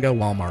right, we're gonna go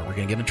Walmart. We're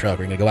gonna get in a truck.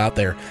 We're gonna go out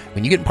there.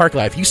 When you get in Park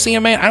Life, you see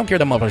him, man. I don't care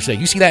what that motherfucker say.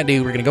 You see that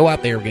dude? We're gonna go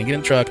out there. We're gonna get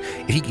in a truck.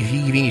 If he give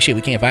you any shit,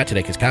 we can't fight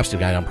today because cops still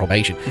got on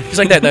probation. Just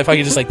like that. That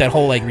fucking just like that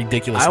whole like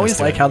ridiculous. I always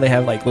like how they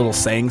have like little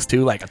sayings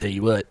too. Like, I'll tell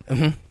you what.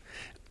 Mm-hmm.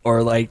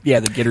 Or like,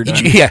 yeah, the get her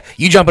done. Yeah,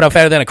 you jumping up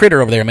fatter than a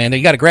critter over there, man.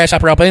 You got a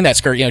grasshopper up in that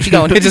skirt. You know, she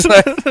going. It's just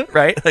like,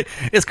 right? Like,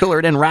 it's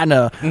cooler than riding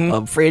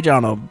a fridge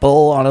on a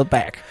bull on a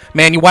back.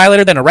 Man, you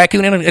wilder than a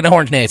raccoon in a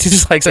hornet's nest. It's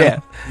just like so.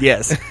 Yeah.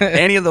 Yes.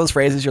 Any of those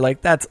phrases, you're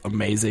like, that's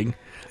amazing.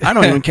 I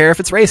don't even care if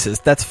it's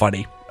racist. That's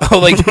funny. Oh,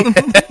 like.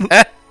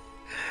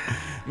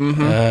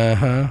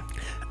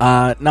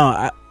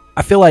 No,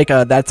 I feel like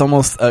that's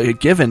almost a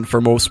given for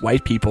most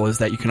white people, is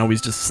that you can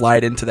always just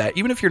slide into that.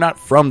 Even if you're not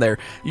from there,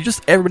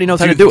 everybody knows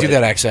how to do it. Do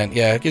that accent,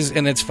 yeah.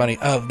 And it's funny.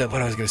 Oh, what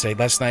I was going to say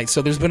last night.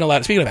 So there's been a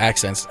lot, speaking of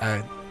accents,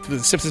 The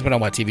Simpsons has been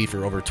on TV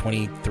for over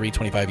 23,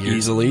 25 years.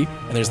 Easily.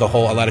 And there's a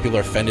lot of people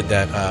are offended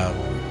that,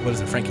 what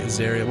is it, Frank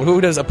Azaria?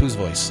 Who does Apu's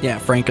voice? Yeah,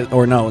 Frank,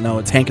 or no,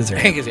 it's Hank Azaria.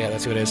 Hank Azaria, yeah,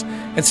 that's who it is.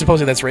 And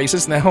supposedly that's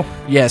racist now?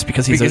 Yes,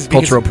 because he's a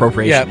cultural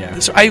appropriation. Yeah.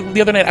 So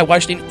the other night I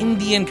watched an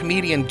Indian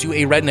comedian do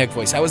a redneck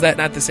voice. How is that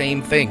not the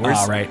same thing?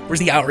 Where's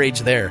the outrage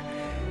there?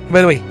 By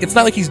the way, it's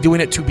not like he's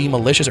doing it to be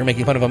malicious or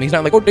making fun of him. He's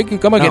not like, oh, they can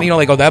come again,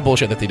 that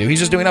bullshit that they do. He's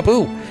just doing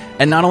Apu.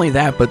 And not only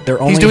that, but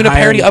he's doing a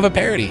parody of a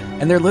parody.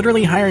 And they're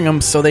literally hiring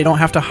him so they don't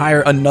have to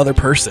hire another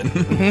person.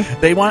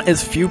 Mm-hmm. They want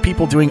as few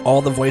people doing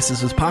all the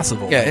voices as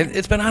possible. Yeah,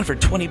 it's been on for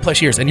 20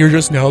 plus years, and you're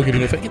just now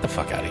getting it. Get the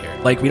fuck out of here.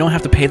 Like, we don't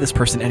have to pay this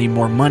person any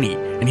more money,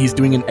 and he's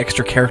doing an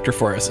extra character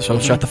for us, so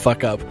shut the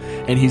fuck up.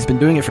 And he's been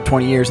doing it for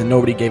 20 years, and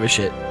nobody gave a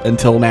shit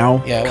until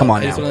now. Yeah, come on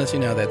now. I now. just want to let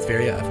you know that's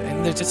very...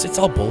 and it's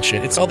all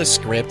bullshit. It's all this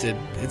scripted.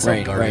 It's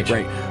all garbage.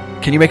 Right.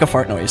 Can you make a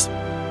fart noise?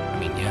 I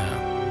mean, yeah.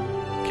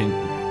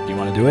 Do you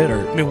want to do it,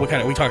 or I mean, what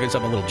kind of? Are we talking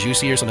something a little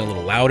juicier, something a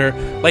little louder?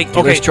 Like,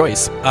 dealer's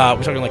choice. We're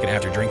talking like an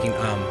after drinking.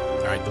 All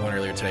right, the one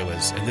earlier today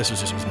was, and this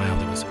was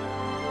mild. It was.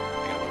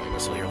 I gotta let me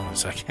whistle here. Hold on a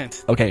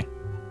second. Okay.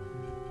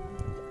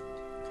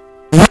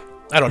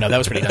 I don't know. That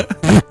was pretty dumb.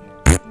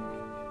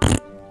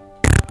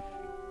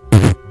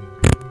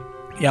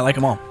 Yeah, I like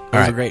them all.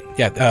 Those are great.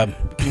 Yeah, can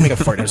you make a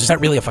fart noise? Is that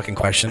really a fucking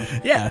question?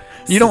 Yeah.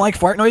 You don't like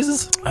fart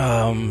noises?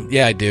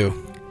 Yeah, I do.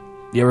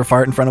 You ever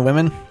fart in front of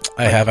women?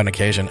 I have on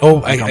occasion.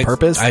 Oh, on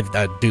purpose?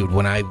 Dude,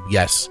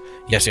 yes,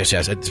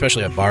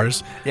 especially at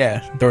bars.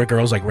 Yeah, there are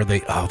girls like where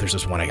they. Oh, there's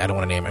this one I don't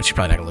want to name her. She's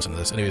probably not gonna listen to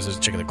this. Anyways, there's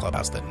a chick in the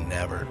clubhouse that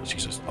never.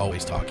 She's just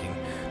always talking.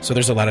 So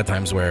there's a lot of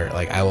times where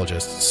like I will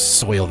just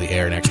soil the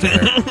air next to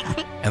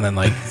her, and then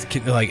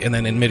and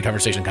then in mid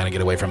conversation kind of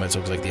get away from it. So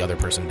it's like the other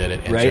person did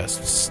it and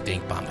just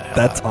stink bomb the hell.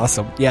 That's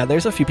awesome. Yeah,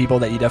 there's a few people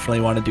that you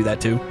definitely want to do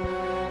that to.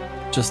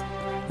 Just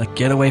like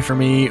get away from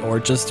me, or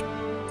just.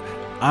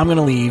 I'm going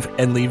to leave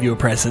and leave you a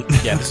present.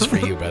 Yeah, this is for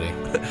you, buddy.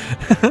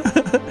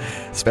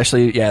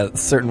 Especially,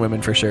 certain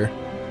women for sure.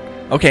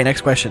 Okay, next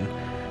question.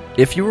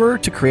 If you were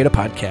to create a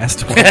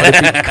podcast, what would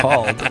it be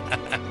called?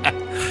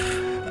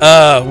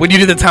 When you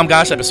did the Tom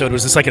Goss episode,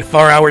 was this like a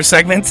 4-hour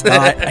segment?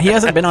 He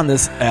hasn't been on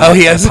this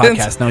he hasn't?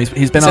 podcast. No,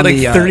 he's been on like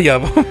 30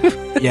 of them.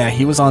 Yeah,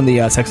 he was on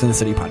the Sex and the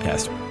City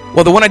podcast.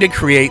 Well, the one I did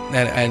create,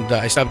 and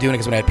I stopped doing it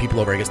because when I had people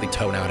over, I guess they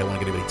tone out. I want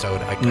to get anybody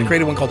toned. I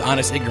created one called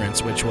Honest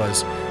Ignorance, which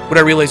was what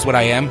I realized what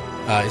I am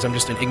is I'm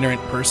just an ignorant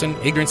person.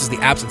 Ignorance is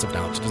the absence of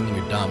knowledge. It doesn't mean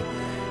you're dumb.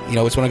 You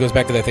know, it's when it goes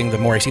back to that thing, the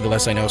more I see, the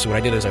less I know. So what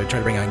I did is I would try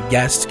to bring on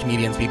guests,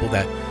 comedians, people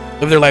that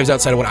live their lives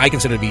outside of what I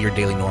consider to be your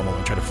daily normal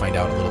and try to find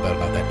out a little bit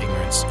about that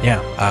ignorance.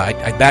 Yeah.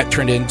 That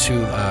turned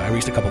into, I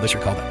released a couple this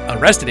year called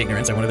Arrested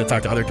Ignorance. I wanted to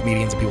talk to other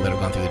comedians and people that have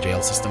gone through the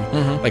jail system,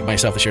 like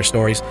myself, to share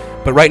stories.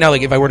 But right now,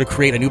 like if I were to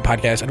create a new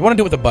podcast, I'd want to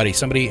do it with a buddy,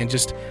 somebody, and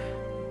just,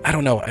 I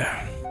don't know.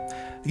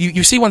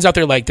 You see ones out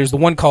there, like there's the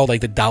one called like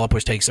the Dollop,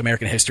 which takes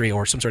American history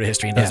or some sort of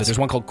history and does this. There's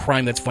one called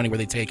Crime That's Funny where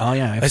they take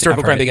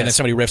historical crime and then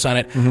somebody riffs on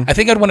it. I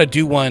think I'd want to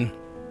do one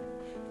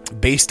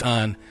based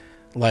on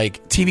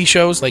like TV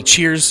shows like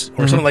Cheers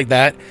or something like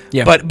that.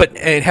 Yeah. But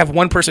have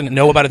one person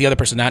know about it, the other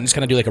person not, and just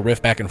kind of do like a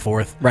riff back and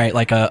forth. Right,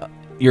 like a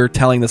you're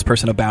telling this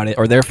person about it,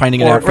 or they're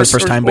finding it out for the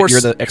first time, but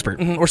you're the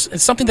expert. Or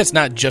it's something that's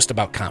not just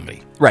about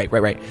comedy. Right.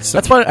 So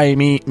that's what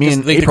me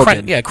and April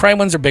did. Yeah, crime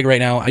ones are big right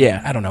now.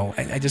 Yeah. I don't know.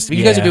 I just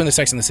you guys are doing the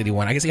Sex and the City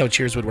one. I can see how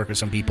Cheers would work with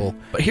some people.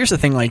 But here's the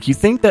thing: like, you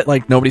think that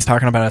like nobody's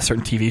talking about a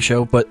certain TV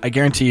show, but I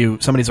guarantee you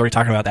somebody's already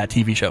talking about that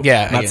TV show.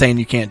 Yeah, I'm not saying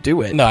you can't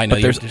do it. No, I know.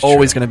 But there's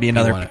always going to be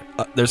another.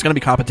 There's going to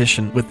be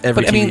competition with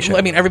every TV show.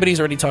 I mean, everybody's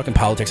already talking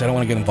politics. I don't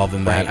want to get involved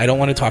in that. Right. I don't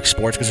want to talk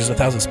sports because there's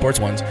 1,000 sports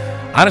ones.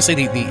 Honestly,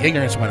 the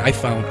ignorance one I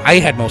found I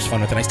had most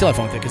fun with, and I still have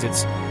fun with it because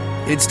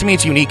it's to me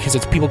it's unique because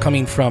it's people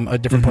coming from a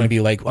different point of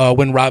view. Like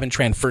when Robin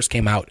Tran first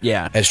came out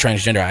as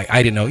transgender,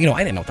 I didn't know.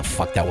 I didn't know what the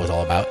fuck that was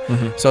all about.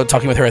 So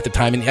talking with her at the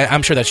time, and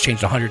I'm sure that's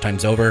changed 100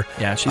 times over.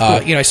 Yeah, she's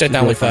I sat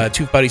down with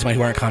two buddies of mine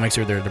who aren't comics.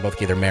 They're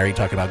both either married,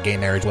 talking about gay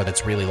marriage, what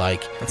it's really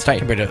like. That's tight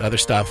compared to other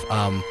stuff.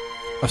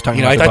 I was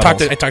talking. I talked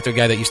to a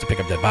guy that used to pick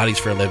up dead bodies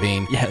for a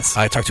living. Yes.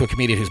 I talked to a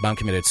comedian whose mom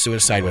committed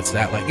suicide. What's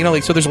that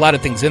like? So there's a lot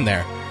of things in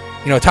there.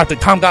 I talked to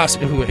Tom Goss,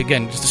 who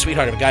again just a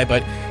sweetheart of a guy,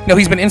 but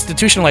he's been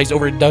institutionalized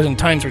over a dozen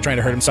times for trying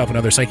to hurt himself and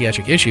other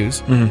psychiatric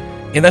issues,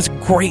 and that's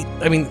great.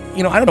 I mean,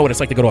 I don't know what it's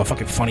like to go to a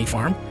fucking funny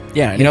farm.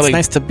 Yeah, and it's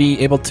nice to be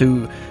able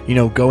to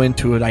go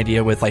into an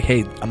idea with like,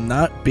 hey, I'm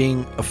not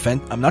being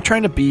I'm not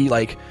trying to be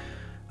like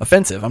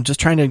offensive. I'm just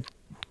trying to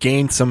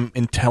gain some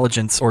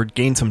intelligence or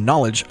gain some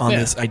knowledge on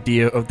this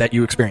idea of that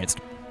you experienced.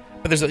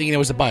 But there's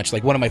there's a bunch.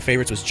 Like one of my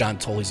favorites was John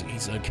Toll.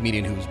 He's a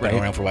comedian who's been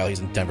around for a while.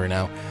 He's in Denver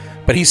now,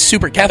 but he's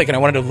super Catholic, and I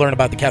wanted to learn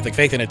about the Catholic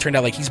faith. And it turned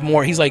out like he's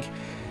like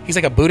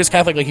a Buddhist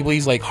Catholic. Like he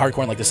believes like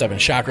hardcore in like the 7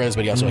 chakras,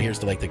 but he also adheres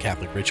to like the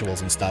Catholic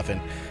rituals and stuff.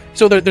 And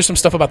so there's some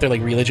stuff about their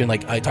like religion.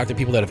 Like I talked to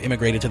people that have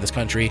immigrated to this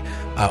country.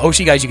 OC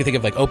guys, you can think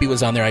of like Opie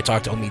was on there. I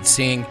talked to Omid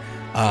Singh.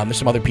 There's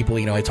some other people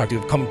I talked to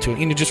who've come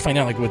to just find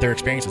out like what their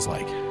experience is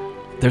like.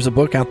 There's a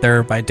book out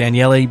there by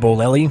Daniele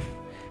Bolelli,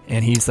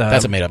 and he's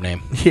that's a made up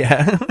name.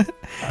 Yeah,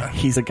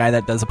 he's a guy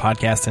that does a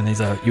podcast, and he's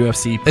a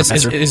UFC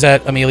professor. Is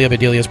that Amelia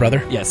Bedelia's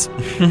brother? Yes.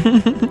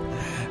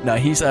 No,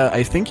 he's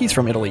I think he's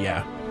from Italy.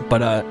 Yeah,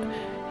 but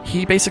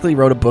he basically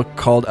wrote a book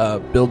called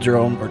 "Build Your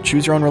Own" or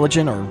 "Choose Your Own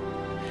Religion,"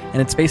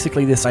 and it's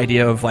basically this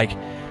idea of like,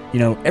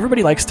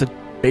 everybody likes to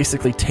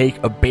basically take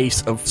a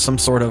base of some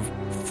sort of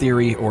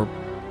theory or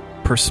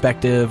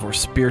perspective or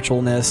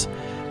spiritualness,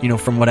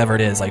 from whatever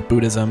it is, like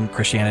Buddhism,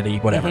 Christianity,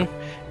 whatever.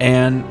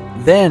 And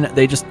then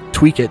they just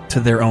tweak it to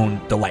their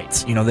own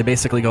delights. They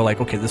basically go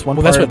like, okay, this one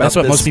part that's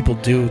what this, most people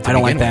do. I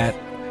don't like that.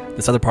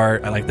 This other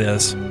part, I like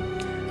this.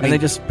 And they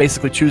just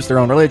basically choose their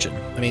own religion.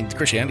 I mean,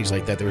 Christianity's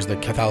like that. There was the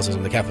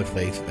Catholicism, the Catholic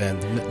faith,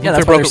 and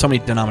that's why there's so many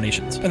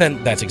denominations. And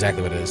then that's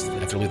exactly what it is.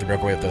 After Luther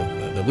broke away with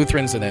the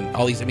Lutherans, and then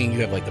all these. I mean,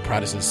 you have like the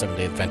Protestants,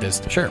 Seventh-day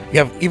Adventists. Sure. You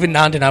have even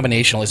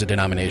non-denominational is a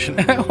denomination.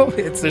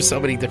 There's so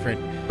many different.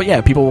 But yeah,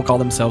 people will call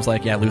themselves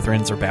like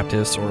Lutherans or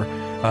Baptists or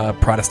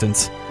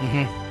Protestants.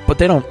 But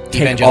they don't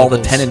take all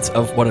the tenets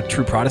of what a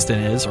true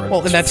Protestant is, or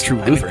and that's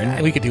true Lutheran.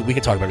 I mean, we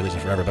could talk about religion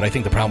forever, but I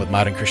think the problem with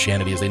modern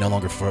Christianity is they no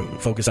longer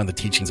focus on the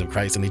teachings of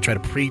Christ, and they try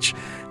to preach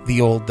the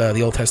Old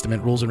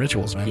Testament rules and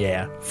rituals, man.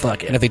 Yeah,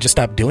 fuck it. And if they just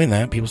stop doing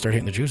that, people start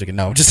hating the Jews again.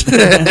 No, just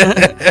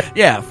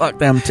yeah, fuck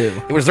them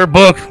too. It was their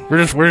book.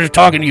 We're just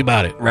talking to you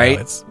about it,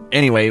 right?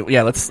 Anyway,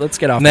 yeah, let's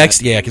get off next.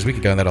 That. Yeah, because we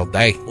could go on that all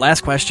day.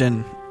 Last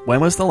question: when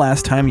was the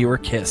last time you were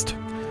kissed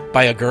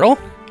by a girl?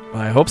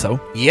 I hope so.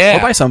 Yeah.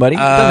 Or by somebody.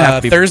 Doesn't have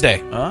to be Thursday.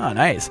 Oh,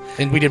 nice.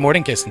 And we did more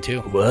than kissing,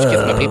 too. Whoa.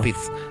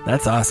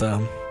 That's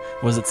awesome.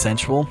 Was it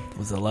sensual?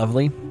 Was it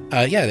lovely?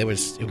 Yeah, it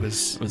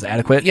was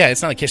adequate? Yeah,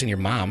 it's not like kissing your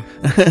mom.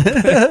 Well,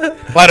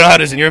 I don't know how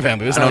it is in your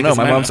family. I don't know.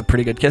 My mom's a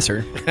pretty good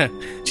kisser.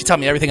 She taught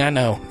me everything I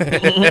know.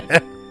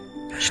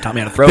 She taught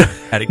me how to throw.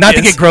 Not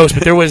to get gross,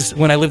 but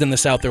when I lived in the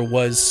South, there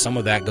was some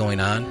of that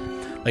going on.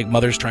 Like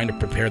mothers trying to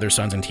prepare their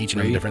sons and teaching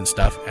them different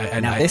stuff.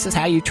 And now this is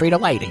how you treat a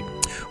lady.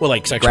 Well,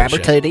 like sexual grab her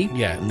titty,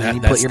 yeah, and then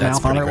you put your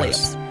mouth on her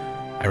lips.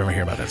 I remember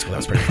hearing about that. So that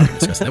was pretty fucking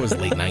disgusting. That was the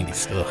late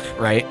 '90s. Ugh.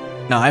 Right.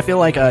 No, I feel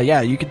like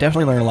you could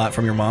definitely learn a lot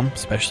from your mom,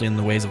 especially in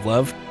the ways of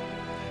love.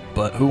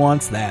 But who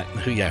wants that?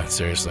 Yeah,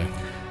 seriously.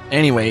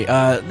 Anyway,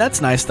 that's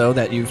nice though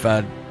that you've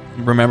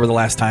remember the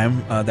last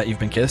time that you've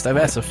been kissed. I've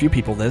asked a few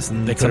people this,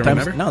 and they couldn't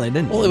remember. No, they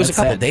didn't. Well, it was a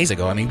couple days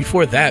ago. I mean,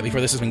 before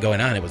this has been going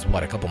on, it was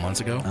a couple months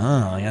ago.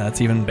 Oh, yeah,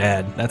 that's even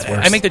bad. That's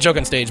worse. I make the joke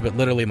on stage, but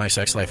literally, my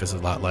sex life is a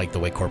lot like the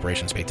way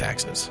corporations pay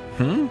taxes.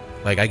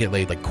 Like I get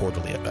laid like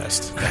quarterly at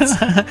best.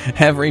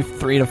 Every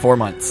 3 to 4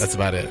 months. That's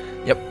about it.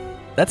 Yep,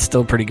 that's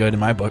still pretty good in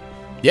my book.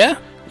 Yeah,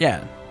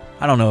 yeah.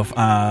 I don't know if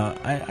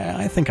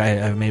I think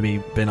I've maybe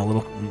been a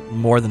little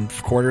more than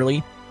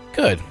quarterly.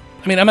 Good.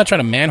 I mean, I'm not trying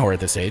to man whore at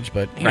this age,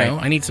 but you know,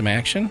 I need some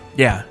action.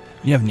 Yeah,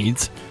 you have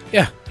needs.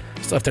 Yeah,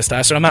 still have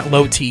testosterone. I'm not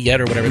low T yet,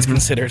 or whatever it's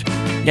considered.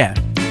 Yeah,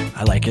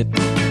 I like it.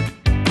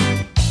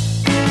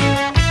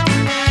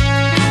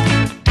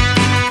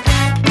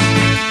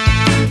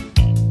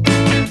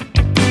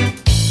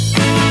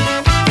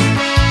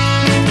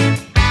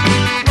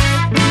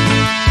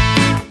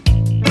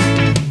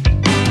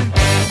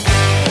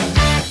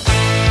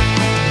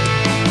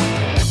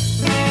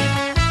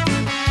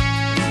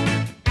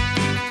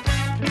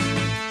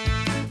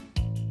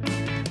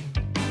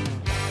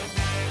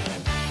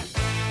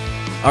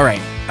 All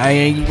right.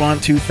 I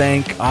want to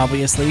thank,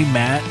 obviously,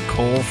 Matt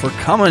Cole for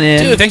coming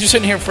in. Dude, thanks for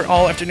sitting here for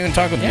all afternoon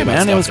talking with me about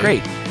man, stuff, it was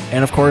great.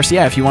 And, of course,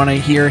 if you want to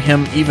hear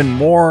him even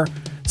more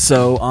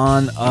so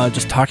on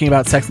just talking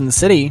about Sex and the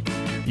City,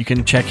 you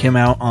can check him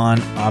out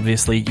on,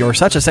 obviously, You're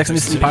Such a Sex and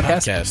the City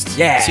podcast.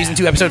 Yeah. Season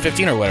 2, episode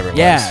 15 or whatever it was.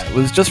 Yeah, it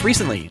was just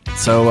recently.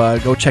 So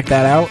go check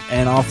that out.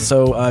 And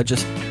also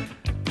just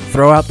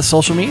throw out the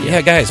social media.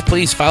 Yeah, guys,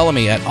 please follow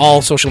me at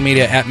all social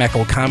media at Matt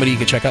Cole Comedy. You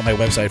can check out my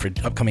website for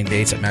upcoming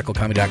dates at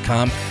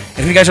mattcolecomedy.com. And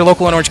if you guys are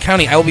local in Orange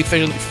County, I will be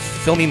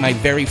filming my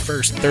very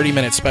first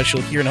 30-minute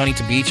special here in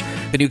Huntington Beach,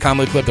 the new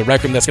comedy club, The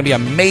Rec Room. That's going to be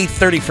on May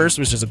 31st,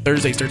 which is a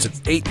Thursday. Starts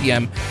at 8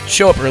 p.m.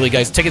 Show up early,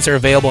 guys. Tickets are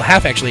available.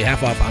 Half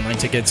off online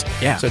tickets.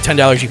 Yeah. So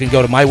 $10. You can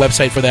go to my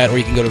website for that, or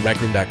you can go to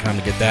recroom.com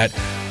to get that.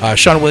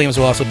 Sean Williams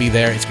will also be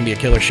there. It's going to be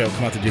a killer show.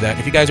 Come out to do that.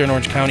 If you guys are in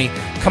Orange County,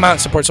 come out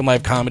and support some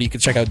live comedy. You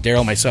can check out Daryl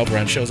and myself. We're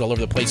on shows all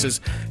over the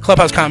places.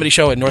 Clubhouse Comedy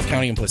Show at North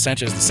County and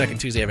Placentia is the second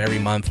Tuesday of every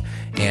month.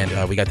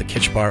 And we got the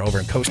Kitsch Bar over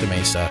in Costa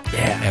Mesa.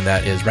 Yeah. And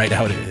that is right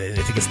now, I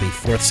think it's the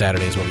fourth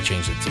Saturday is what we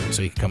changed it to.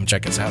 So you can come and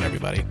check us out,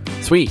 everybody.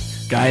 Sweet.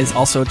 Guys,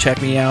 also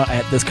check me out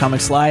at This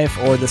Comics Live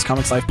or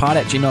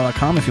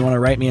thiscomicslivepod@gmail.com if you want to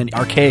write me an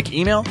archaic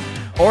email.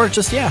 Or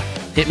just,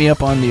 hit me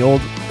up on the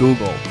old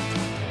Google.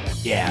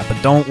 Yeah,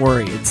 but don't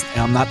worry.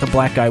 I'm not the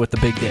black guy with the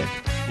big dick.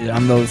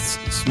 I'm the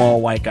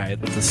small white guy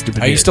with the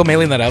stupid Are you beard. still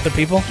mailing that out to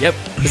people? Yep.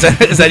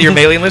 Is that your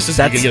mailing list? You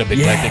That's, can get a big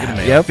black dick in the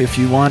mail. Yep. If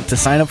you want to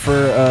sign up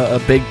for a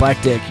big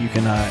black dick, you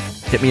can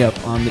hit me up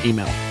on the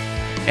email.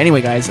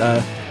 Anyway, guys,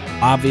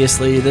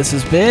 obviously this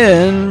has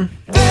been...